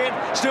keeps it in.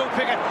 Still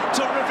Pickett.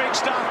 Terrific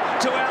stuff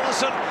to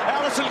Allison.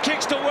 Allison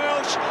kicks to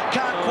Welsh.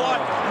 Can't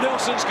quite.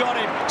 Nelson's got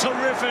him.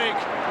 Terrific.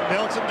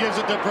 Nelson gives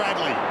it to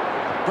Bradley.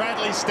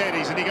 Bradley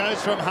steadies and he goes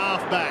from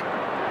half back.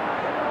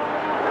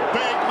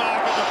 Big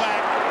mark at the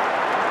back.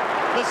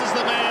 This is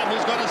the man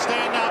who's got to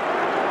stand up.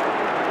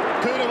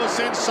 Cooter was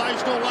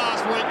sensational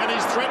last week and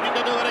he's threatening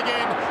to do it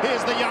again.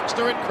 Here's the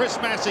youngster in Chris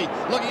Massey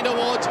looking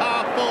towards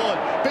half forward.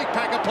 Big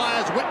pack of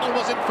players. Whitnell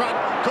was in front.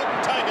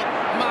 Couldn't take it.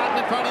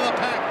 Martin in front of the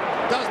pack.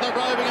 Does the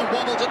roving and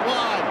wobbles it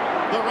wide.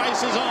 The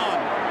race is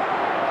on.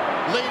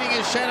 Leading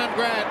is Shannon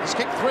Grant. He's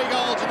kicked 3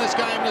 goals in this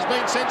game and has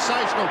been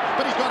sensational,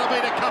 but he's got to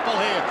beat a couple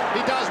here.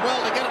 He does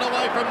well to get it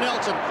away from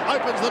Nelson.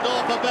 Opens the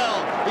door for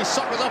Bell. He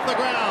soccers off the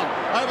ground.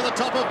 Over the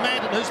top of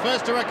Manton, who's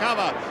first to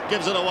recover.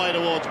 Gives it away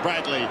towards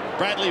Bradley.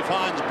 Bradley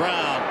finds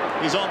Brown.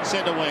 He's on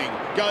centre wing.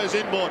 Goes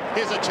inboard.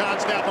 Here's a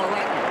chance now for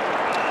Ratton.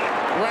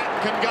 Ratton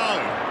can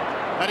go.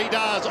 And he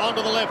does,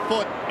 onto the left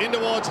foot, in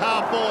towards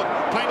half forward.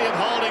 Plenty of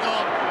holding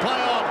on. Play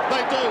on.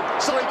 They do.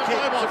 Free kick.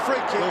 It's a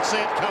free kick. We'll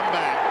see it come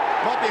back.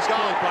 Might be a goal.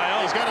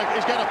 He's going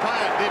to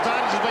pay it. The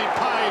advantage has been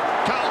paid.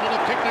 Carlton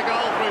have kicked a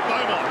goal through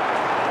Beaumont.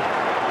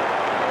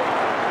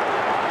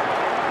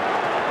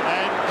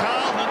 And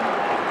Carlton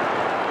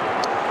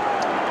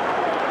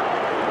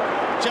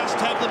just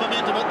have the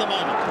momentum at the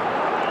moment.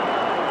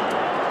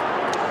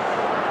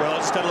 Well,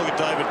 I just had a look at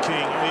David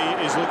King.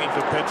 He is looking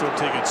for petrol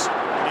tickets.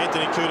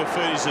 Anthony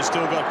Cooter-Feedy's has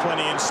still got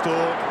plenty in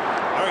store.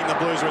 I reckon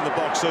the Blues are in the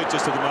box seat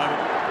just at the moment.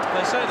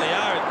 They certainly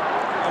are.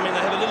 I mean,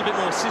 they have a little bit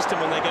more system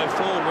when they go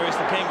forward, whereas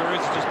the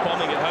Kangaroos are just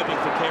bombing it, hoping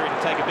for Carey to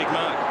take a big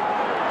mark.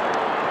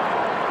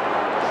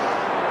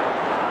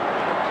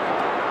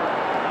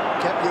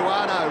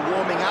 Capuano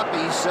warming up.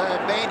 He's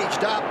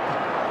bandaged up.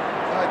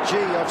 Oh, gee,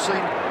 I've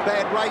seen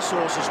bad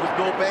racehorses with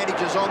more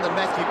bandages on than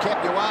Matthew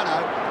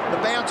Capuano.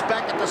 The bounce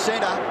back at the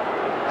centre.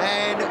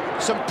 And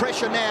some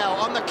pressure now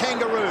on the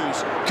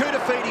Kangaroos.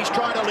 Cooter-Feedy's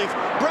trying to lift.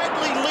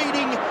 Bradley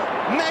leading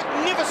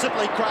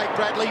magnificently, Craig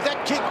Bradley.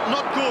 That kick,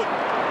 not good.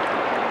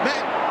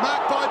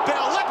 Marked by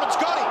Bell. Lappin's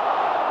got him.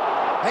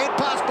 Hand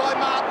pass by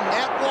Martin.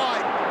 Out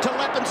wide to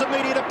Lappin's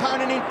immediate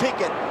opponent in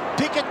Pickett.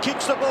 Pickett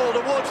kicks the ball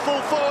towards full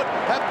forward.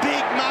 A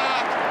big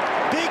mark.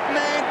 Big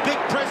man,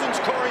 big presence,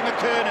 Corey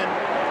McKernan.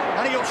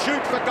 And he'll shoot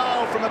for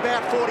goal from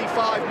about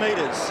 45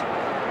 metres.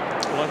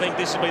 Well, I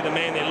think this will be the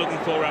man they're looking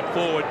for up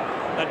forward.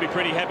 They'd be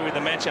pretty happy with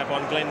the matchup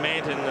on Glenn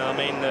Manton. I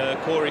mean,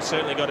 Corey's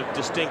certainly got a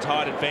distinct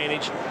height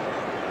advantage.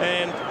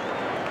 And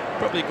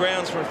probably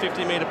grounds for a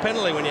 50-metre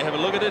penalty when you have a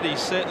look at it. He's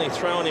certainly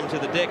thrown him to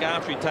the deck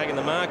after he'd taken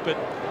the mark, but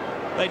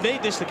they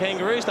need this, the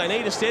Kangaroos. They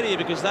need a steadier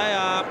because they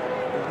are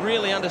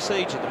really under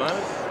siege at the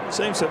moment. It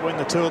seems that when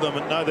the two of them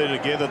know they're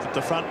together, that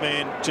the front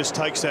man just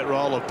takes that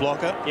role of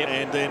blocker,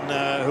 and then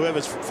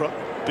whoever's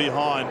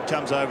behind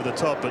comes over the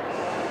top. But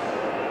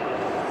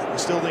I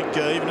still think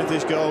even if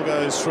this goal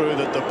goes through,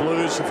 that the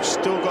Blues have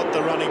still got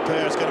the running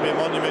power. It's going to be a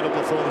monumental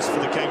performance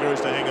for the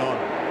Kangaroos to hang on.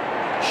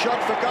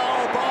 Shot for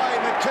goal by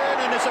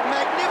McKernan is a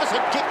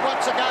magnificent kick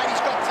once again.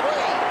 He's got 3.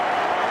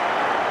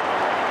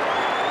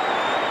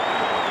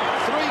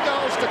 3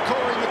 goals to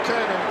Corey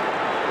McKernan.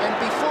 And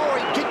before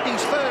he kicked his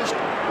first,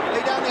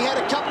 he'd only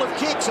had a couple couple of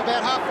kicks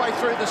about halfway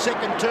through the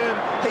second term.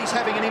 He's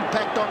having an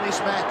impact on this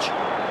match.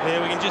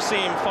 Yeah, we can just see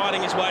him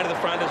fighting his way to the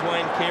front as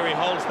Wayne Carey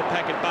holds the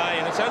pack at bay,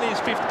 and it's only his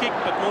 5th kick,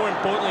 but more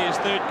importantly his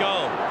 3rd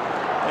goal.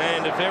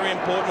 And a very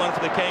important one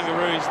for the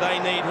Kangaroos. They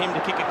need him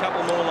to kick a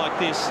couple more like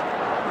this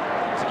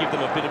to give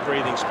them a bit of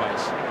breathing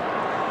space.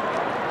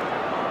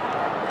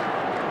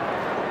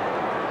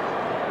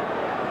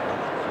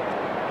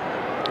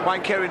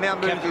 Wayne Carey now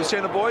moving to the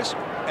centre, boys.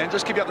 And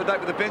just keep you up to date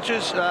with the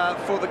benches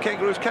for the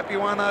Kangaroos: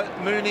 Capuano,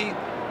 Mooney,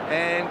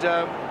 and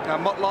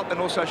Motlop, and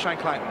also Shane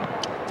Clayton.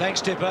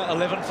 Thanks, Dipper.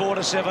 11-4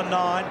 to 7-9.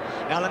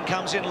 Allen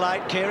comes in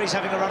late. Carey's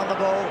having a run on the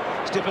ball.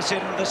 Dipper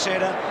sent into the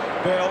centre.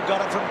 Bell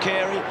got it from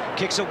Carey.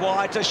 Kicks it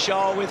wide to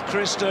Scholl with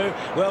Christou.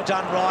 Well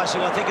done, Rice,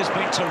 who I think has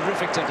been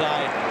terrific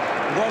today.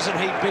 Wasn't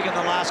he big in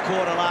the last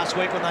quarter last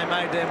week when they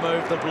made their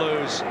move, the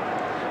Blues?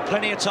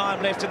 Plenty of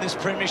time left in this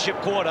premiership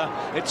quarter.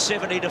 It's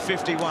 70 to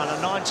 51, a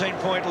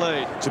 19-point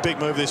lead. It's a big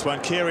move, this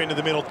one. Carey into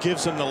the middle,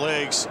 gives them the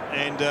legs,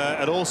 and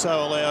it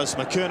also allows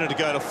McKernan to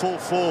go to full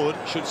forward.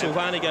 Should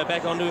Silvani go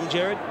back onto him,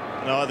 Jared?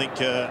 No, I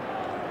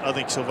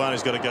think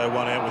Silvani's got to go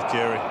one out with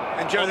Carey.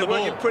 And Jared, they're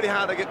working pretty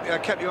hard to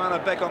get Capuano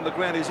back on the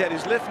ground. He's had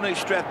his left knee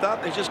strapped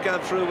up. He's just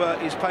going through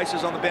his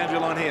paces on the boundary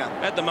line here.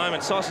 At the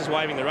moment, Sauce is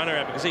waving the runner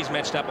out because he's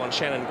matched up on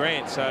Shannon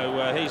Grant,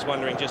 so he's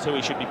wondering just who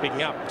he should be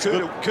picking up.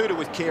 Kuda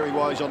with Carey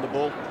while he's on the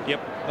ball.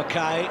 Yep.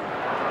 McKay,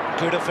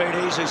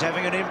 Kudafides, who's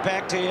having an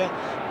impact here.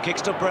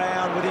 Kicks to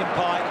Brown with him,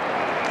 Pike.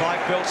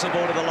 Pike belts the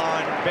ball to the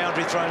line.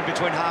 Boundary thrown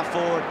between half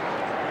forward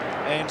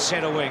and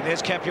centre wing.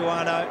 There's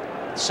Capuano.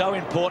 So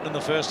important in the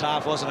first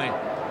half, wasn't he?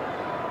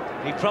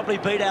 He probably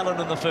beat Allen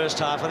in the first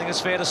half, I think it's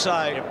fair to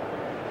say. Yep.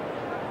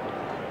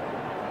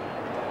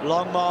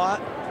 Longmire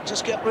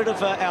just get rid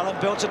of Allen,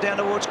 belts it down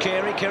towards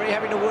Carey. Carey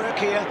having to work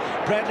here.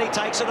 Bradley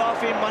takes it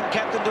off him, one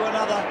captain to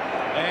another.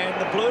 And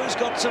the Blues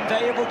got some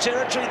valuable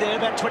territory there,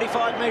 about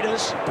 25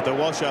 metres. But the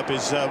wash-up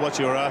is what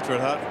you were after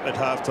at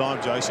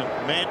half-time, Jason.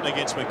 Manton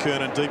against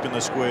McKernan deep in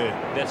the square.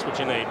 That's what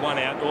you need. One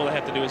out. All they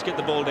have to do is get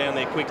the ball down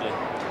there quickly.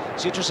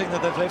 It's interesting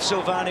that they've left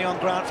Silvani on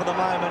Grant for the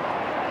moment.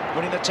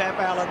 Winning the tap,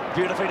 Allen.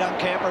 Beautifully done,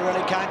 Camper.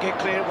 Really can't get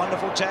clear.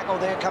 Wonderful tackle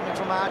there coming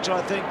from Archer,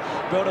 I think.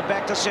 Build it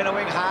back to centre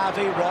wing.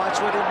 Harvey,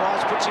 Rice with him.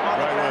 Rice puts him on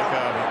the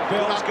ground.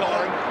 Bell's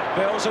got him.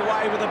 Bell's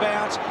away with the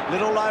bounce.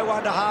 Little low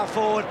one to half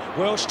forward.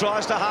 Welsh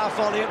tries to half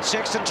volley it.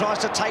 Sexton tries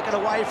to take it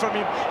away from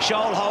him.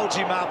 Scholl holds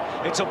him up.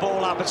 It's a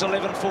ball up. It's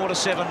 11-4 to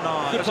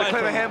 7-9. It's a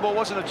clever handball,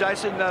 wasn't it,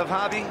 Jason, of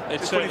Harvey? It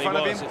certainly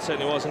was. It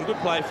certainly was. And good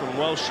play from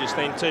Welsh just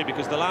then too,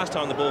 because the last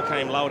time the ball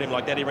came low at him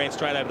like that, he ran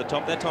straight over the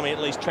top. That time he at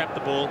least trapped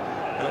the ball,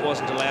 and it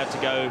wasn't allowed to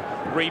go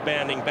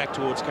rebounding back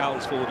towards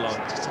Carlton's forward line.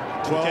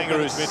 12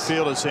 Kangaroos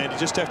midfielders, Sandy,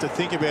 just have to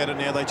think about it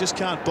now. They just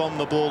can't bomb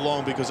the ball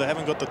long because they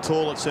haven't got the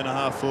tall at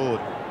centre-half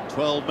forward.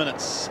 12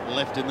 minutes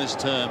left in this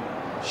term.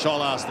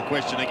 Scholl asked the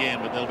question again,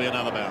 but there'll be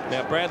another bounce.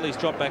 Now Bradley's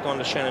dropped back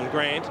onto Shannon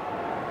Grant.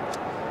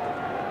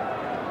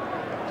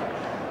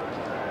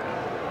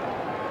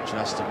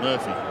 Justin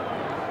Murphy.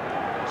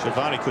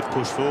 Silvani could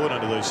push forward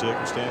under these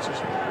circumstances.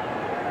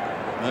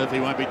 Murphy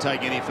won't be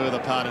taking any further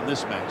part in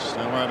this match.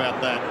 Don't worry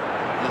about that.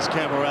 There's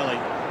Camporelli.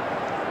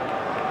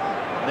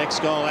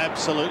 Next goal,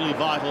 absolutely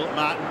vital.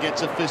 Martin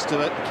gets a fist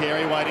to it.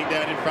 Carey waiting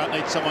down in front,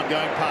 needs someone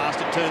going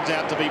past. It turns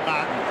out to be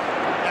Martin.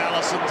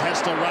 Allison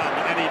has to run,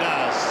 and he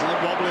does. The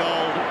wobbly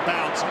old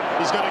bounce.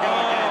 He's got to go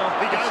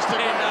again. He goes to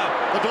ground.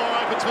 The door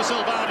opens for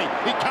Silvani.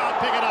 He can't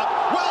pick it up.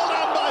 Well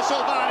done by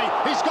Silvani.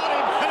 He's got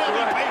him, and it'll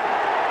be Pete.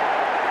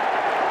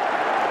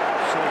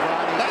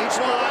 Silvani,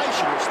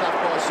 inspirational stuff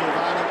by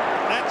Silvani.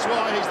 That's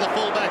why he's the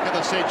fullback of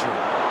the century.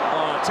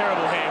 Oh,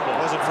 terrible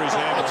handball. Wasn't for his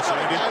handball. It's got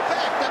to go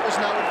back. That was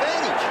no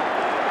advantage.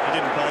 He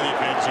didn't play the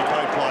advantage. He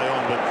played play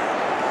on, but...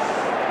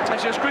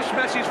 Actually, it's Chris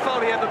Massey's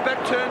fault. He had the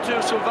back turn to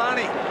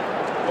Silvani.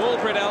 All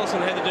Brett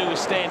Allison had to do was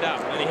stand up,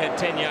 and he had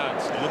 10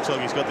 yards. It looks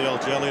like he's got the old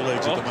jelly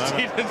legs at the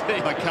moment.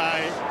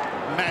 McKay,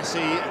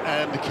 Massey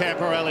and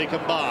Camporelli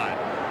combined.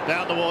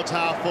 Down towards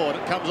half forward.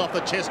 It comes off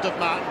the chest of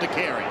Martin to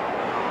Carey.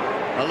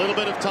 A little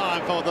bit of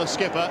time for the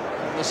skipper.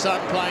 The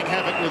son playing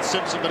havoc with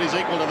Simpson, but he's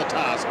equal to the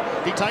task.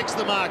 He takes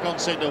the mark on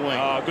centre wing.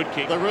 Oh, good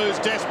kick. The Roos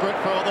desperate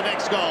for the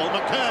next goal.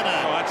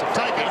 McKernan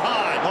taken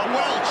high.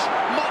 Welch,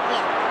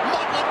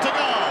 Motlop to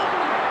goal.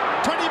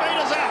 20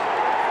 metres out.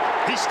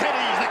 He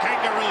steadies the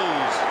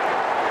Kangaroos.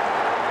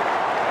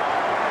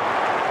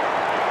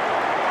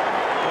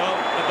 Well,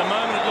 at the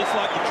moment it looks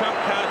like the trump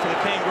card for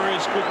the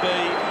Kangaroos could be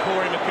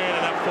Corey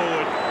McKernan up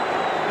forward.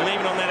 And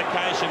even on that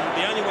occasion,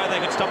 the only way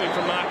they could stop him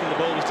from marking the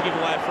ball was to give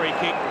away a free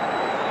kick.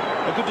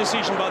 A good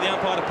decision by the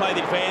umpire to play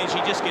the advantage.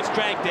 He just gets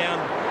dragged down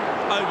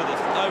over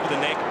the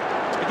neck.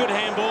 A good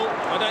handball.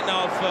 I don't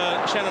know if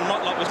Shannon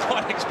Motlop was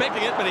quite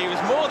expecting it, but he was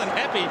more than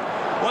happy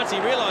once he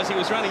realised he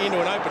was running into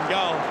an open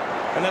goal.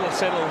 And that'll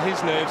settle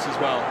his nerves as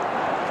well.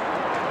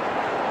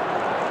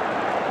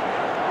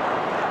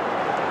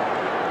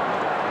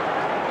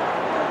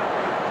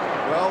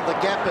 Well, the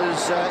gap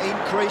has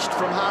increased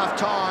from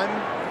half-time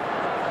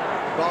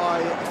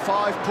by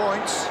 5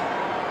 points.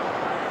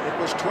 It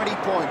was 20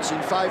 points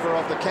in favour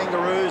of the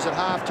Kangaroos at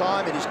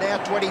half-time. It is now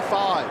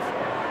 25.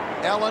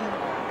 Allen,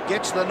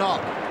 gets the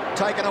knock.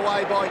 Taken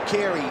away by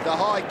Carey, the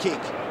high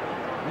kick.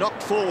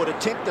 Knocked forward,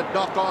 attempted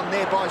knock on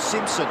there by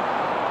Simpson.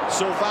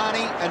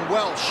 Silvani and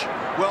Welsh.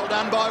 Well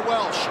done by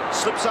Welsh.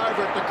 Slips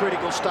over at the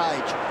critical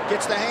stage.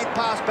 Gets the hand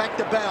pass back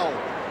to Bell.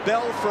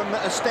 Bell from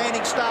a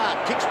standing start.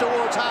 Kicks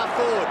towards half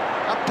forward.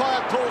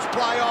 Umpire calls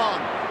play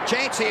on.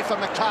 Chance here for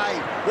McKay.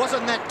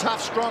 Wasn't that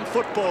tough, strong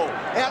football.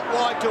 Out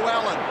wide to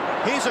Allen.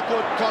 Here's a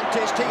good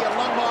contest here.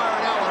 Longmire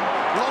and Allen.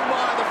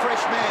 Longmire, the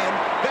fresh man.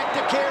 Back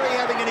to Carey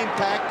having an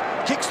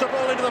impact. Kicks the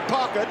ball into the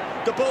pocket.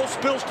 The ball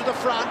spills to the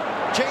front.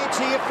 Chance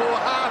here for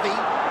Harvey.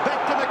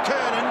 Back to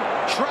McKernan.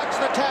 Shrugs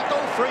the tackle.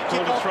 Free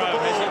kick off the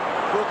ball.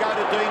 Will go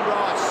to Dean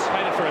Rice.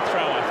 Paid for a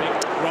throw, I think.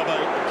 Robbo,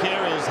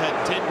 Carey has had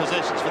 10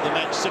 possessions for the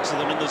match, 6 of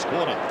them in this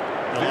quarter.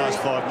 The last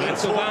 5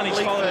 minutes. And Silvani's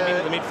followed him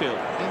into the midfield.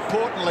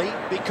 Importantly,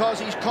 because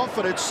his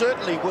confidence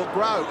certainly will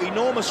grow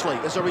enormously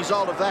as a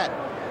result of that.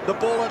 The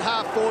ball at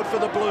half forward for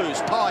the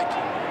Blues. Pike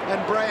and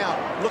Brown.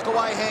 Look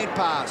away hand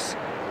pass.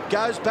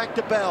 Goes back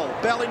to Bell.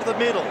 Bell into the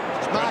middle.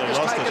 Mark is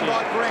taken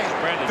by Grant.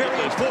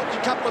 Very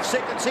important couple of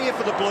seconds here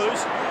for the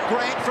Blues.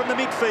 Grant from the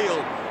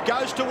midfield.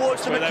 Goes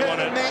towards the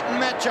McKernan-Manton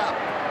matchup.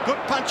 Good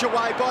punch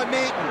away by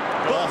Manton.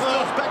 Ball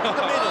falls back to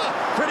the middle.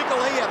 Critical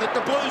here that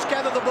the Blues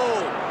gather the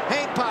ball.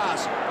 Hand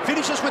pass.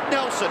 Finishes with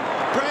Nelson.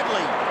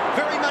 Bradley,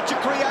 very much a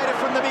creator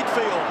from the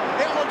midfield.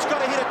 Allen's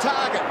got to hit a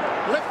target.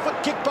 Left foot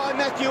kick by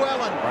Matthew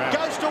Allen.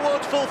 Goes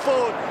towards full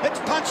forward. It's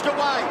punched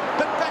away.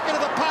 But back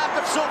into the path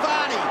of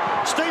Silvani.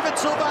 Stephen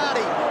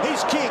Silvani.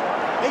 His kick.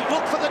 He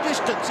looked for the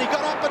distance. He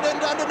got up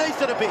and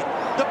underneath it a bit.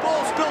 The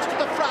ball spills to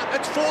the front.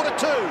 It's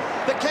 4-2.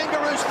 The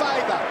Kangaroos'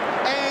 favour.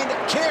 And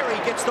Carey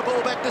gets the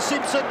ball back to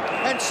Simpson.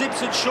 And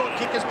Simpson's short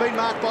kick has been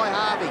marked by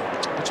Harvey.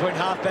 Between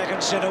half-back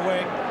and centre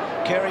wing.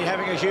 Carey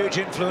having a huge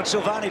influence.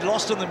 Silvani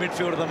lost in the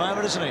midfield at the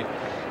moment, isn't he?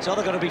 It's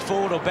either going to be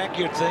forward or back,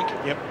 you'd think.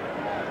 Yep.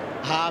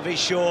 Harvey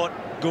short.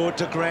 Good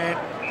to Grant.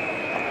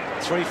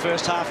 3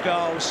 first-half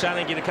goals.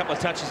 Shannon get a couple of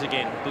touches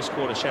again this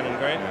quarter, Shannon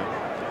Grant.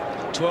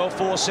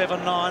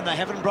 12-4-7-9. They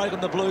haven't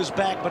broken the Blues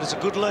back, but it's a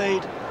good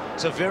lead.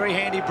 It's a very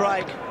handy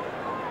break.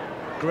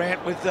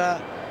 Grant with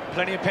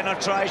plenty of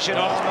penetration.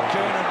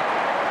 McKernan.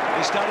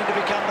 He's starting to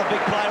become the big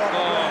player on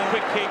the ground.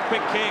 Quick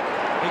kick.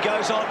 He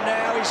goes on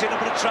now. He's in a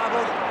bit of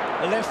trouble.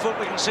 The left foot,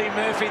 we can see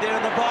Murphy there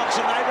in the box,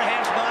 and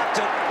Abraham's marked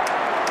it.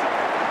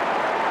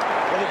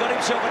 Well, he got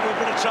himself into a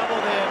bit of trouble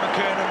there,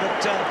 McKernan,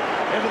 but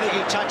everything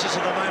he touches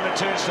at the moment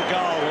turns to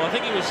goal. Well, I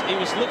think he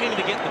was looking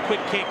to get the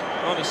quick kick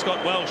onto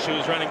Scott Welsh, who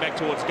was running back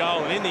towards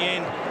goal, and in the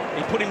end,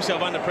 he put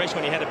himself under pressure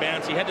when he had a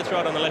bounce. He had to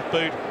throw it on the left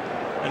boot,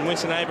 and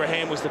Winston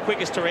Abraham was the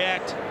quickest to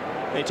react.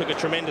 And he took a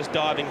tremendous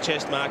diving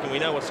chest mark, and we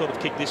know what sort of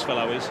kick this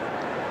fellow is.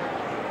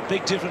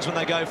 Big difference when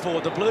they go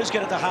forward. The Blues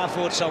get it to half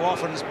forward so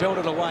often, it's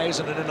belted away,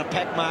 isn't it, in a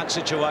pack mark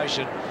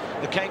situation.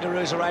 The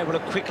Kangaroos are able to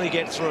quickly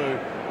get through.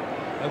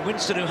 And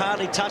Winston, who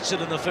hardly touched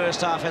it in the first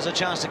half, has a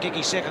chance to kick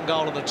his second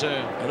goal in the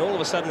term. And all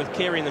of a sudden, with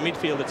Carey in the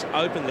midfield, it's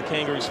opened the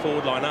Kangaroos'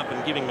 forward line up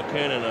and giving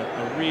McKernan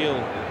a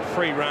real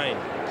free rein.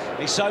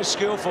 He's so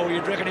skillful,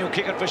 you'd reckon he'll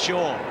kick it for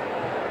sure.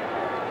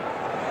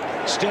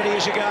 Steady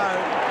as you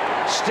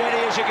go.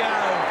 Steady as you go.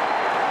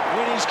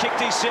 Winnie's kicked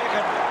his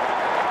second.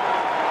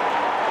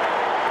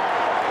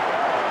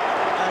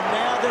 And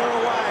now they're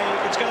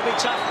away. It's going to be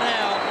tough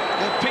now.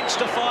 They've pinched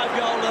a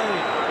 5-goal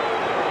lead.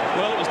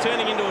 Well, it was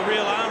turning into a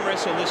real arm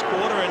wrestle this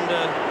quarter, and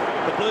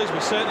the Blues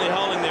were certainly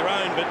holding their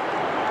own, but,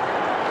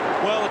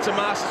 well, it's a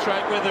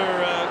masterstroke. Whether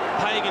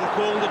Hagan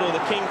called it or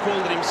the King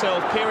called it himself,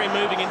 Carey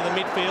moving into the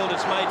midfield,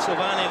 it's made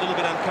Silvani a little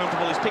bit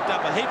uncomfortable. He's picked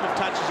up a heap of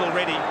touches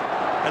already,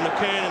 and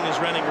McKernan is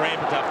running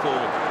rampant up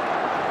forward.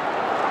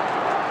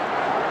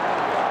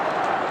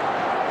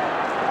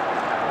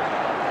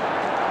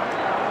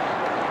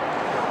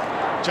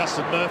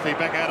 Justin Murphy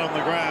back out on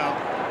the ground.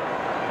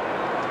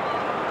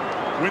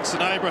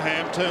 Winston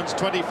Abraham turns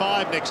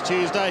 25 next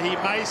Tuesday. He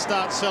may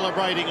start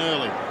celebrating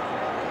early.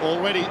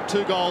 Already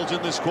 2 goals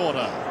in this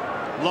quarter.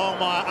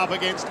 Longmire up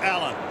against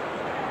Allen.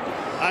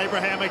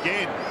 Abraham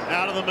again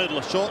out of the middle.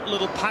 A short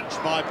little punch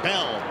by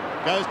Bell.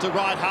 Goes to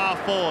right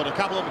half forward. A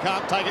couple of them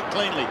can't take it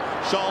cleanly.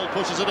 Scholl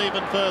pushes it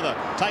even further.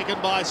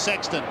 Taken by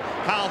Sexton.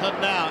 Carlton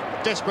now.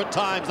 Desperate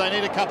times. They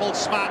need a couple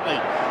smartly.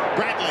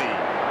 Bradley.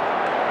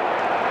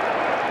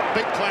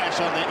 Big clash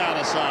on the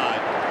outer side.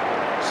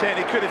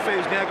 Sandy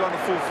Kudafe's now gone to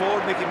full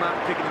forward. Mickey Martin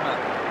picking him up.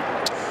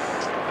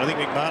 I think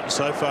Mick Martin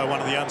so far one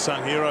of the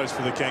unsung heroes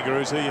for the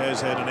Kangaroos. He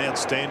has had an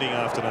outstanding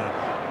afternoon.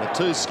 The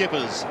 2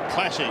 skippers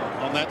clashing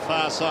on that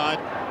far side.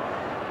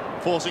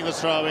 Forcing the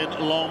throw in.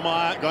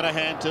 Longmire got a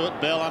hand to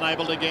it. Bell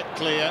unable to get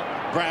clear.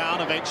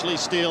 Brown eventually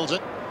steals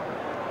it.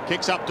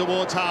 Kicks up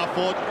towards half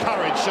forward.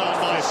 Courage shown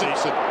by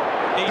Simpson.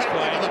 He has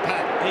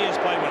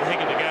played one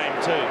heck of a game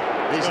too.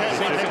 He's had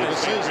one heck of a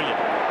season.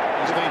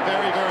 He's been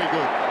very, very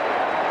good.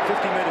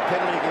 50-metre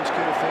penalty against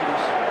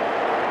Kudafe's.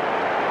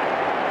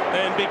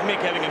 And Big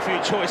Mick having a few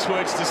choice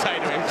words to say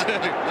to him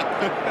too.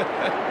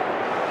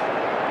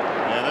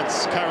 Yeah,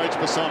 that's courage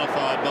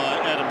personified by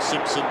Adam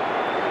Simpson.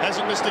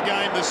 Hasn't missed a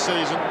game this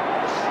season.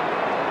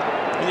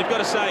 And you've got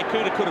to say,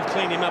 Kuda could have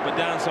cleaned him up a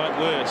darn sight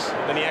worse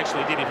than he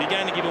actually did. If you're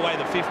going to give away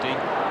the 50,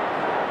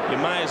 you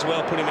may as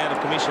well put him out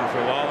of commission for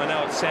a while. I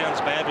know it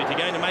sounds bad, but if you're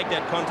going to make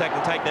that contact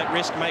and take that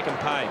risk, make them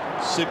pay.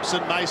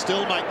 Simpson may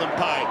still make them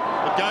pay.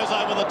 It goes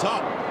over the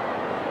top.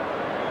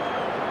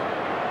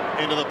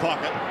 Into the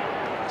pocket.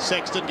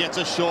 Sexton gets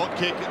a short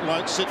kick. It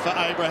won't sit for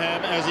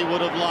Abraham as he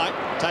would have liked.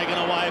 Taken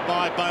away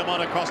by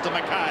Beaumont across to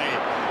McKay.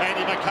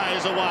 Andy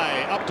McKay's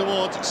away. Up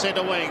towards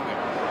centre wing.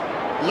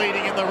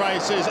 Leading in the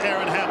race is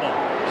Aaron Hamill.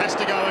 Has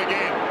to go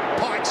again.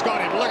 Pike's got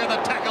him. Look at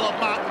the tackle of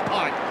Martin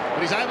Pike. But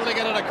he's able to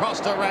get it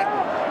across to Ratton.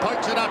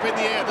 Pokes it up in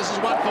the air. This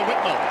is one for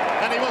Whitnell.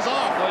 And he was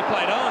off. Well, he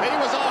played on. He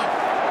was off.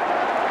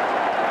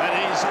 And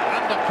he's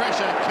under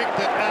pressure.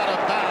 Kicked it out of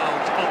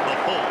bounds on the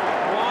full.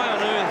 Why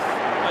on earth?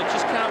 I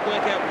just can't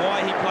work out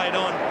why he played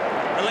on.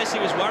 Unless he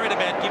was worried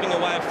about giving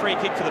away a free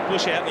kick for the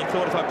push out and he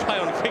thought if I play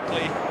on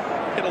quickly,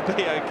 it'll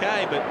be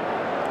okay. But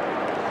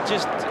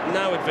just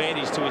no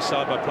advantage to his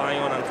side by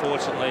playing on,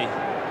 unfortunately,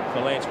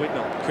 for Lance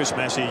Whitnell. Chris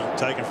Massey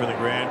taken from the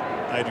ground.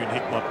 Adrian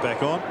Hickmott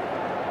back on.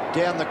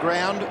 Down the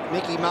ground,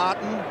 Mickey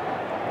Martin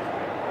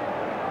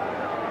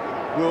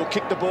will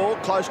kick the ball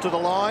close to the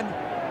line.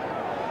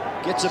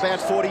 Gets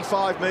about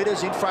 45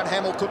 metres. In front,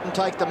 Hamill couldn't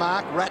take the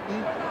mark.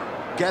 Ratton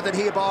gathered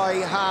here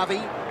by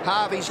Harvey.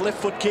 Harvey's left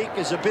foot kick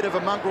is a bit of a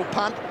mongrel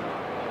punt.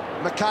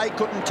 McKay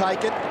couldn't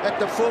take it. At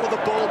the full of the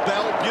ball,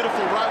 Bell.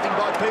 Beautiful roving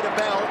by Peter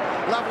Bell.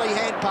 Lovely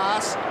hand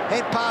pass.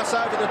 Hand pass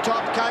over the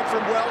top. Came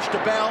from Welsh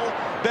to Bell.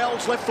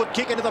 Bell's left foot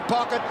kick into the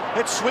pocket.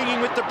 It's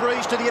swinging with the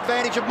breeze to the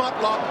advantage of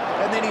Motlop.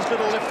 And then his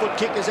little left foot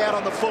kick is out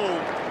on the full.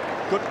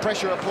 Good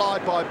pressure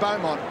applied by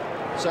Beaumont.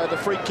 So the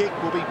free kick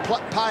will be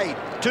paid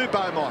to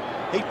Beaumont.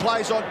 He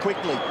plays on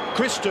quickly.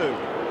 Christou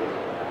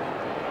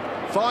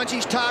finds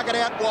his target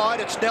out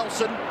wide. It's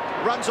Nelson.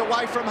 Runs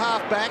away from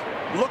half-back.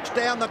 Looks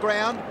down the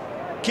ground.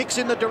 Kicks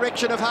in the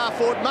direction of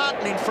half-forward.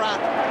 Martin in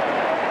front.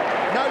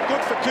 No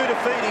good for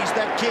Koutoufides,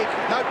 that kick.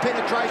 No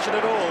penetration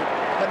at all.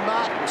 And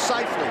Martin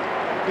safely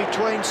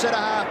between centre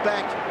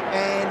half-back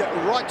and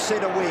right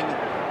centre wing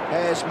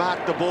has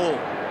marked the ball.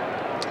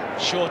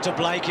 Short to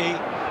Blakey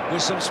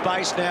with some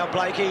space now.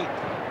 Blakey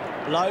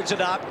loads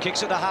it up,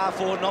 kicks it to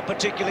half-forward, not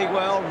particularly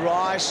well.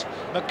 Rice,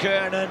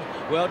 McKernan,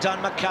 well done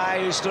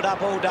McKay, who stood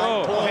up all day.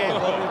 Poor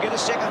handball. We'll get a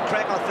second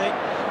crack, I think,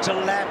 to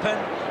Lappin.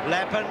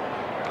 Lappin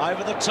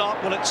over the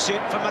top. Will it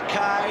sit for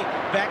McKay?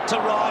 Back to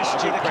Rice.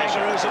 Gee, the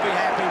Kangaroos will be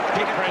happy.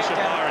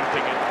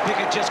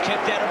 Pickett just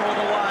kept at him all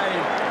the way.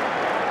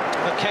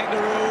 The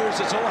Kangaroos,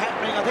 it's all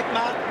happening. I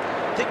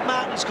think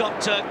Martin's got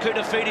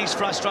Koutoufides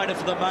frustrated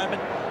for the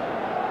moment.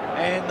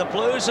 And the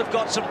Blues have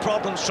got some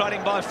problems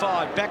trailing by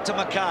 5. Back to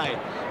McKay.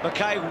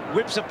 McKay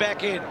whips it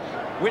back in.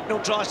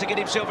 Whitnell tries to get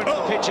himself into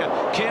the picture.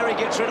 Carey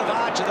gets rid of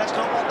Archer. That's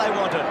not what they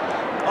wanted.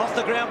 Off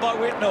the ground by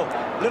Whitnell.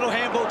 Little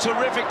handball,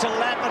 terrific to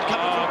Lappin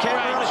coming from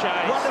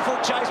Canberra. Wonderful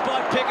chase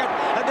by Pickett.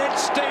 And then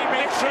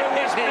steaming through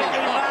is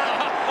Mickey Martin.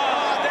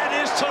 Oh, that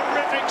is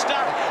terrific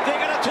stuff.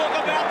 They're going to talk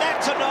about that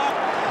tonight.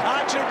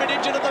 Archer a bit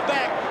injured at the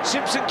back.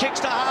 Simpson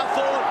kicks to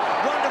half-forward.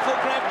 Wonderful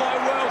grab by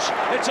Welsh.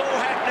 It's all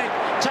happening.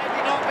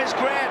 Taking off is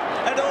Grant.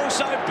 And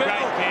also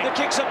Bell. The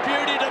kick's a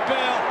beauty to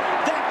Bell.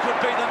 That could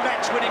be the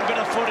match-winning bit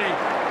of footy.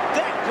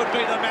 That could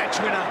be the match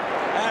winner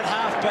at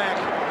half-back.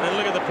 And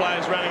look at the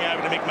players running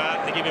over to Mick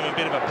Martin to give him a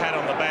bit of a pat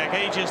on the back.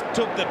 He just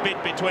took the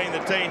bit between the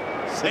teeth.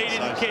 He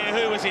didn't care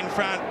who was in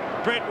front.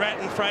 Brett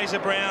Ratton, Fraser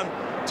Brown,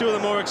 two of the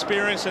more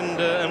experienced,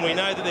 and we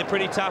know that they're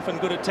pretty tough and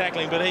good at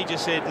tackling, but he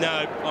just said,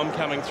 no, I'm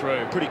coming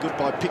through. Pretty good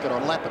by Pickett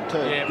on Lappin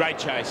too. Yeah, great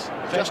chase.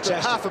 Just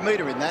half a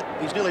metre in that.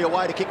 He's nearly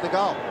away to kick the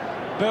goal.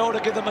 Bell to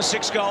give them a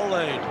 6-goal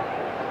lead.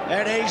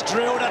 And he's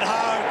drilled at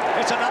home.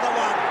 It's another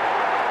one.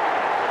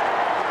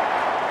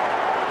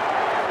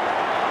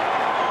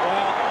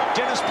 Well,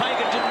 Dennis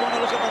Pagan didn't want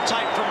to look at the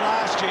tape from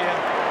last year.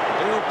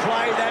 He'll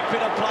play that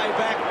bit of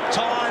playback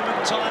time and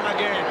time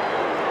again.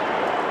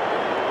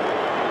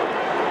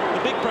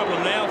 The big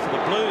problem now for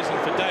the Blues and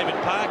for David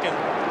Parkin,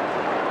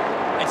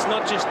 it's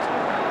not just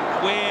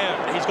where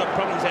he's got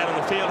problems out on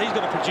the field. He's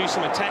got to produce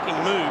some attacking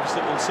moves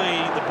that will see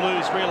the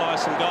Blues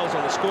realise some goals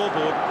on the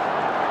scoreboard.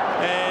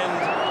 And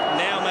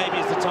now maybe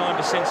is the time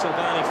to send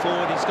Silvani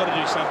forward. He's got to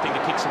do something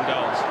to kick some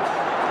goals.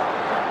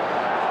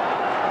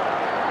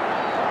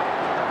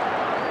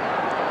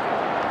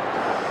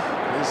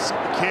 There's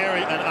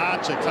Carey and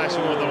Archer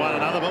clashing with one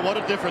another, but what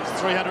a difference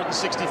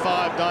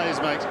 365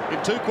 days makes.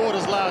 In 2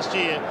 quarters last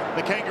year,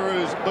 the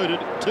Kangaroos booted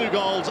 2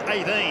 goals,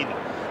 18.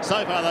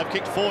 So far, they've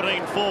kicked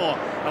 14-4,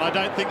 and I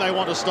don't think they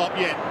want to stop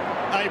yet.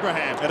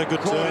 Abraham had a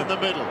good caught turn in the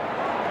middle.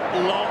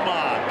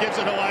 Longmire gives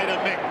it away to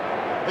Mick.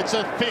 It's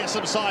a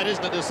fearsome sight,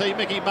 isn't it, to see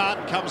Mickey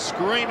Martin come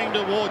screaming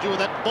towards you with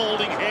that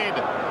balding head.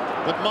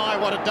 But my,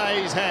 what a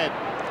day he's had.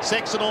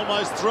 Sexton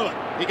almost through it.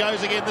 He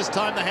goes again this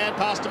time. The hand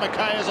pass to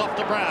McKay is off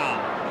to Brown.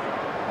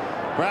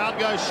 Brown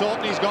goes short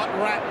and he's got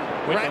Ratton.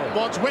 Ratton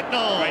wants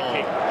Whitnell.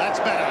 Great kick. That's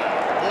better.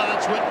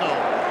 Lance Whitnell,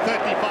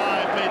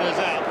 35 metres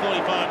out,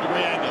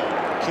 45-degree angle.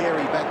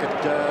 Carey back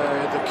at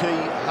the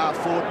key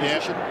half-forward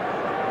position.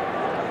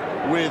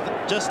 With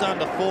just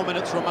under 4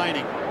 minutes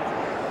remaining.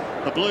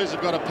 The Blues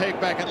have got to peg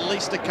back at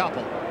least a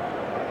couple.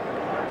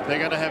 They're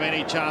going to have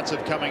any chance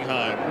of coming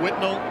home.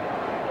 Whitnell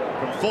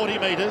from 40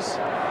 metres,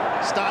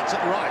 starts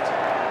it right,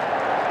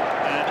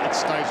 and it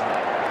stays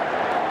right.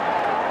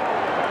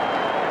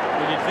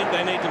 Well, you'd think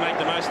they need to make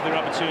the most of their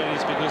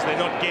opportunities because they're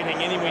not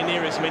getting anywhere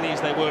near as many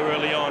as they were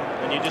early on,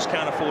 and you just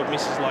can't afford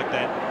misses like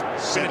that.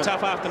 It's been a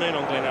tough afternoon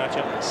on Glen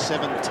Archer.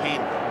 7-10.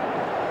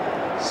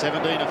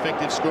 17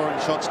 effective scoring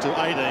shots to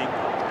 18.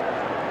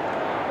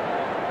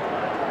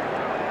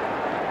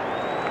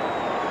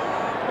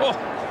 Oh,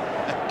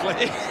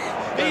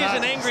 he is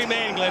an angry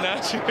man, Glen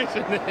Archer,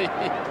 isn't he?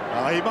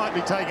 Oh, he might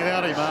be taking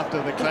out him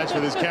after the clash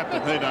with his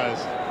captain, who knows?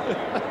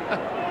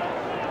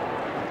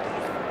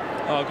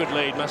 Oh, good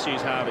lead, must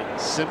use Harvey.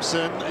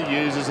 Simpson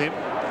uses him.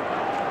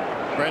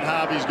 Brett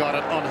Harvey's got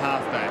it on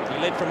half-back. He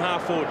led from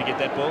half forward to get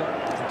that ball.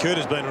 Kurt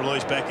has been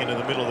released back into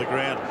the middle of the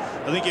ground.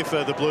 I think if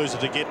the Blues are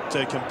to get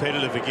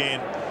competitive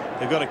again,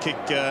 they've got to kick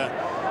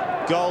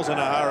goals in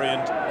a hurry,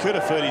 and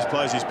Kurtafidis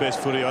plays his best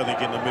footy, I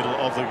think, in the middle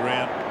of the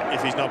ground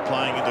if he's not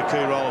playing in the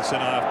key role of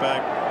centre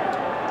half-back.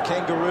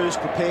 Kangaroos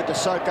prepared to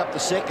soak up the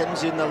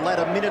seconds in the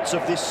latter minutes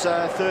of this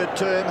third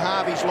term.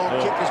 Harvey's long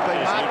kick has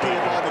been marked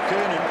here by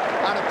McKernan,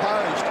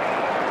 unopposed.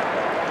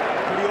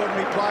 Pretty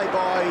ordinary play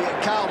by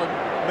Carlton.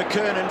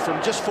 McKernan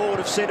from just forward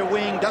of centre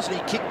wing. Doesn't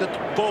he kick the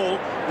ball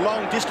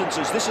long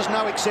distances? This is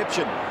no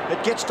exception.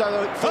 It gets to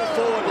the full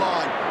forward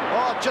line.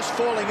 Oh, just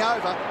falling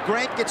over.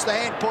 Grant gets the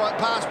hand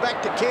pass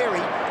back to Carey.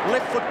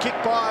 Left foot kick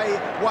by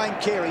Wayne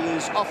Carey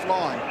is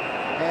offline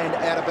and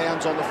out of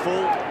bounds on the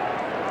full.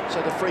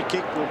 So the free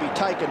kick will be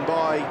taken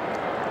by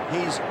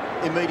his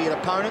immediate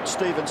opponent,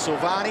 Stephen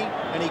Silvani,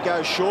 and he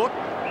goes short,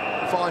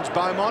 finds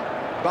Beaumont.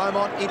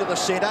 Beaumont into the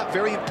centre,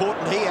 very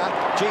important here.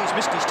 Geez,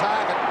 missed his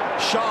target.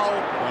 Scholl,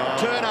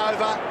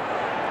 turnover.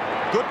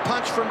 Good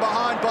punch from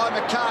behind by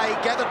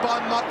McKay, gathered by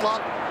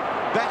Motlop.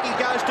 Back he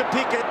goes to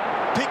Pickett.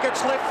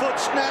 Pickett's left foot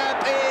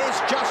snap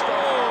is just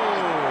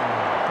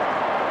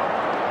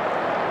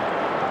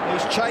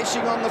He's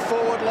chasing on the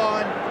forward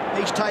line.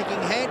 He's taking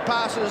hand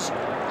passes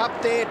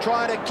up there,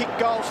 trying to kick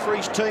goals for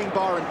his team,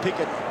 Byron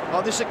Pickett.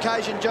 On this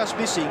occasion, just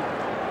missing.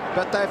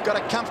 But they've got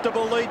a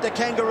comfortable lead, the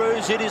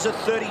Kangaroos. It is a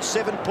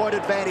 37-point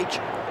advantage,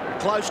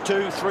 close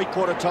to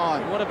three-quarter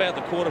time. What about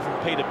the quarter from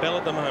Peter Bell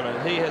at the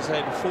moment? He has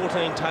had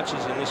 14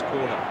 touches in this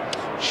quarter.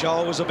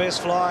 Scholl was the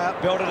best flyer,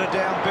 belted it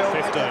down, Bell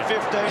 15.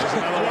 15.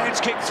 Grant's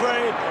kicked 3,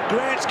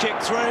 Grant's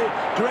kicked 3,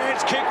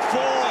 Grant's kicked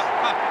 4.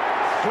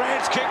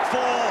 Grant's kicked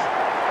 4.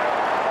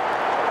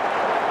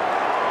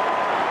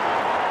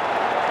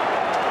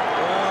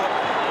 Well,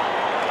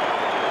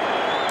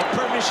 the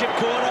premiership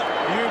quarter,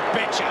 you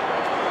betcha.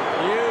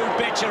 You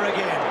betcha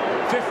again.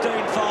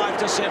 15-5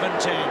 to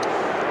 17.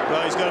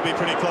 Well, he's got to be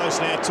pretty close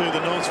now to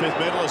the Norm Smith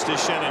medalist, is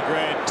Shannon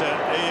Grant.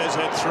 He has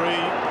had 3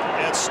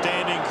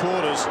 outstanding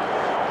quarters,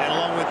 and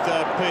along with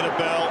Peter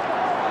Bell,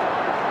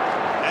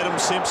 Adam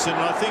Simpson,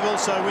 and I think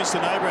also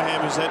Winston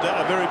Abraham has had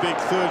a very big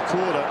third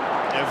quarter,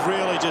 have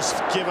really just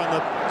given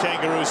the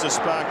Kangaroos the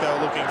spark they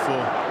were looking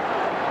for.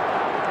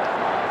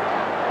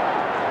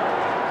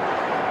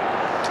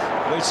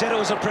 We said it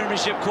was a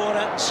premiership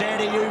quarter.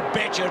 Sandy, you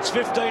betcha. It's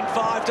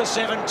 15-5 to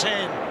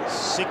 7-10.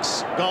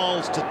 6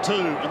 goals to 2,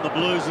 and the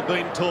Blues have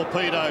been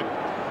torpedoed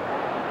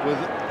with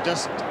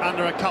just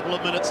under a couple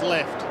of minutes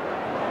left.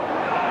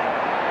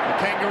 The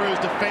Kangaroos'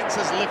 defence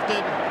has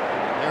lifted.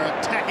 Their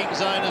attacking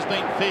zone has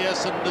been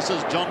fierce, and this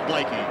is John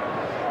Blakey.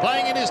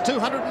 Playing in his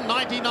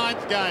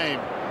 299th game.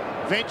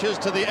 Ventures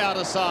to the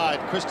outer side.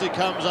 Christie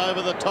comes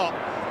over the top.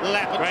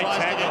 Lappin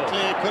tries to get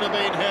clear. Could have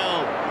been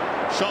held.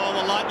 Scholl,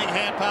 the lightning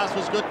hand pass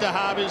was good to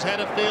Harvey, who's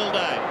had a field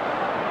day.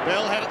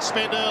 Bell had it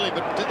spent early,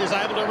 but is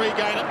able to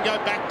regain it and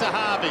go back to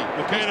Harvey.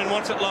 McKernan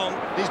wants it long.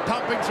 He's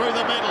pumping through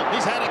the middle.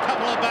 He's had a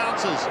couple of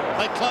bounces.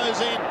 They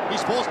close in.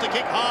 He's forced to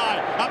kick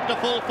high, up to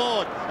full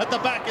forward. At the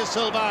back is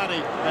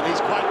Silvani, and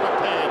he's quite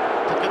prepared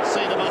to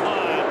concede a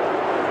behind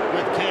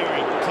with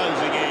Carey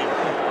closing in.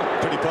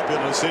 Pretty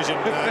popular decision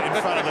in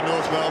front of the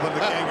North Melbourne.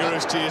 The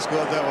Kangaroos cheer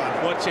squad, that one.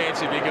 What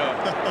chance have you got?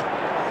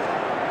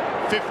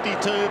 52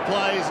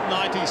 plays,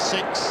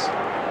 96.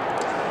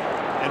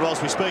 And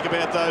whilst we speak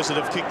about those that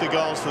have kicked the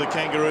goals for the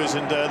Kangaroos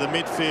and the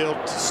midfield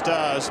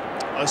stars,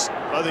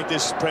 I think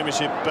this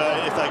premiership,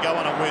 if they go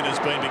on and win, has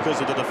been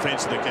because of the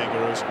defence of the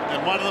Kangaroos.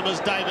 And one of them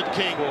is David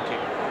King.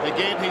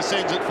 Again, he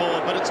sends it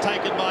forward, but it's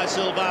taken by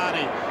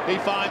Silvani.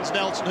 He finds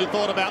Nelson, who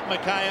thought about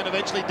McKay and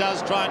eventually does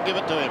try and give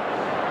it to him.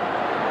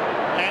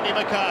 Andy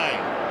McKay,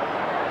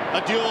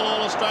 a dual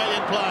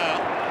All-Australian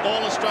player,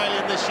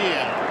 All-Australian this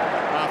year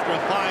after a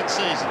fine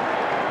season.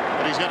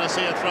 But he's going to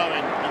see a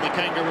throw-in in the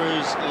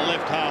Kangaroos'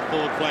 left half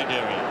forward flank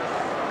area.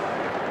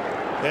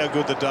 How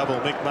good the double,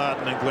 Mick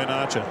Martin and Glen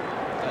Archer.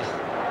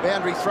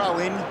 Boundary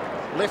throw-in,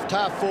 left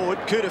half forward.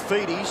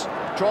 Kurtafidis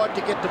tried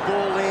to get the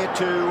ball there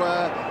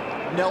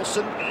to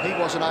Nelson. He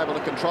wasn't able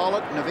to control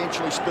it and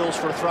eventually spills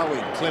for a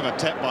throw-in. Clever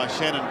tap by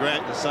Shannon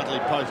Grant to subtly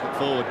post it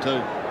forward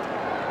too.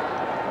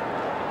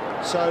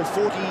 So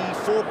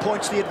 44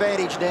 points the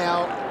advantage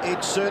now.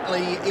 It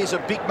certainly is a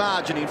big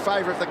margin in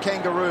favour of the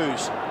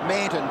Kangaroos.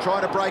 Manton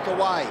trying to break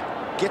away.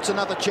 Gets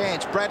another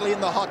chance. Bradley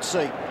in the hot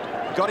seat.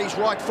 Got his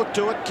right foot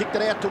to it. Kicked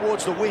it out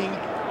towards the wing.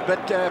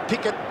 But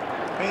Pickett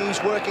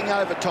He's working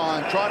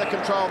overtime, trying to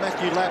control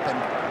Matthew Lappin.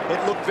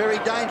 It looked very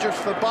dangerous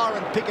for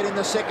Byron Pickett in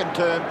the second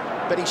term,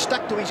 but he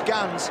stuck to his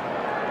guns.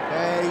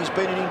 He's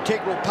been an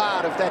integral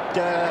part of that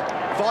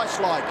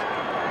vice-like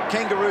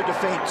Kangaroo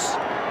defence.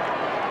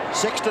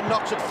 Sexton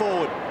knocks it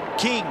forward.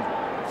 King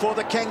for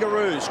the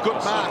Kangaroos.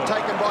 Good mark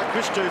taken by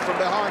Christou from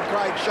behind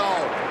Craig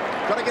Scholl.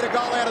 Got to get a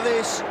goal out of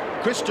this.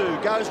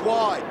 Christou goes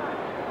wide.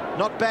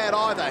 Not bad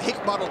either.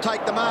 Hickmott will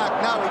take the mark.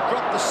 No, he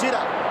dropped the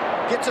sitter.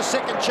 Gets a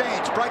second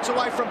chance. Breaks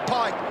away from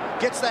Pike.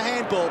 Gets the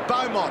handball.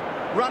 Beaumont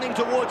running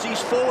towards his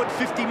forward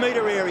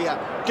 50-metre area.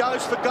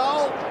 Goes for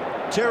goal.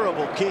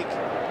 Terrible kick.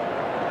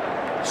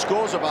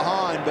 Scores are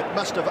behind, but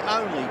must have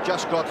only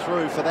just got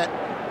through for that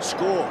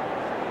score.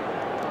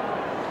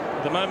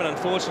 At the moment,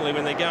 unfortunately,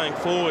 when they're going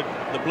forward,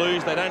 the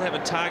Blues, they don't have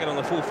a target on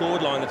the full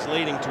forward line that's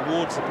leading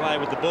towards the player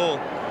with the ball.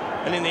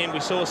 And in the end, we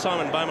saw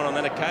Simon Beaumont on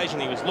that occasion.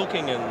 He was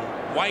looking and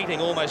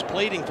waiting, almost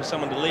pleading for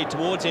someone to lead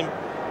towards him.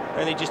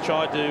 And he just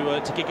tried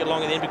to kick it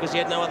along in the end because he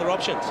had no other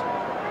options.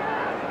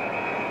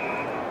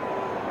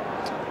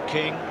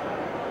 King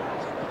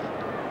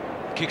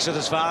kicks it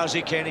as far as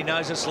he can. He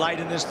knows it's late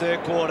in this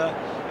third quarter.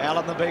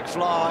 Allen the big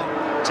fly,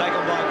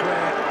 taken by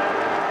Grant.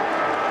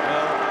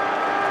 Well,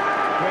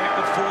 Grant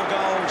with 4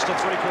 goals to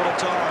three-quarter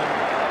time.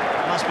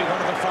 Must be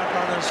one of the front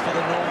runners for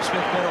the Norm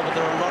Smith medal, but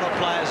there are a lot of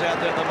players out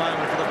there at the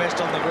moment for the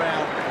best on the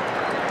ground.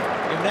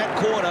 In that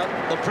quarter,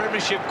 the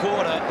premiership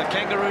quarter, the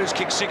Kangaroos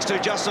kicked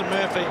 6-2. Justin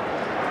Murphy,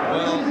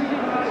 well,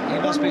 he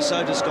must be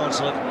so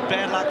disconsolate.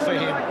 Bad luck for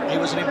him. He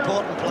was an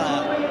important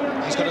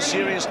player. He's got a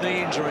serious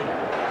knee injury.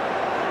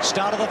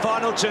 Start of the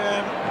final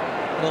term,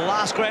 the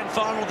last grand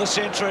final of the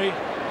century,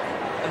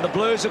 and the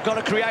Blues have got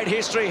to create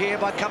history here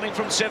by coming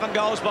from 7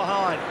 goals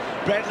behind.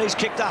 Bradley's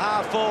kicked a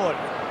half forward.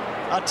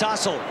 A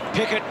tussle.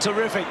 Pickett,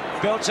 terrific.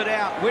 Belts it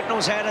out.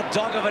 Whitnell's had a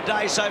dog of a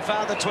day so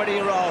far, the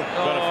 20-year-old.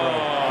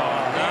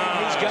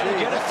 He's going to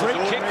get a free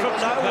kick from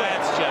nowhere.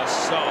 That's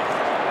just soft.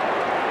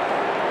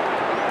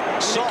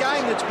 It's a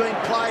game that's been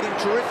played in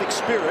terrific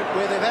spirit,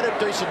 where they've had a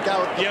decent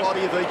go at the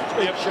body of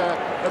each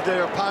of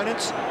their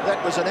opponents.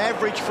 That was an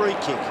average free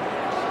kick.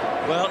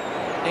 Well,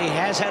 he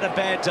has had a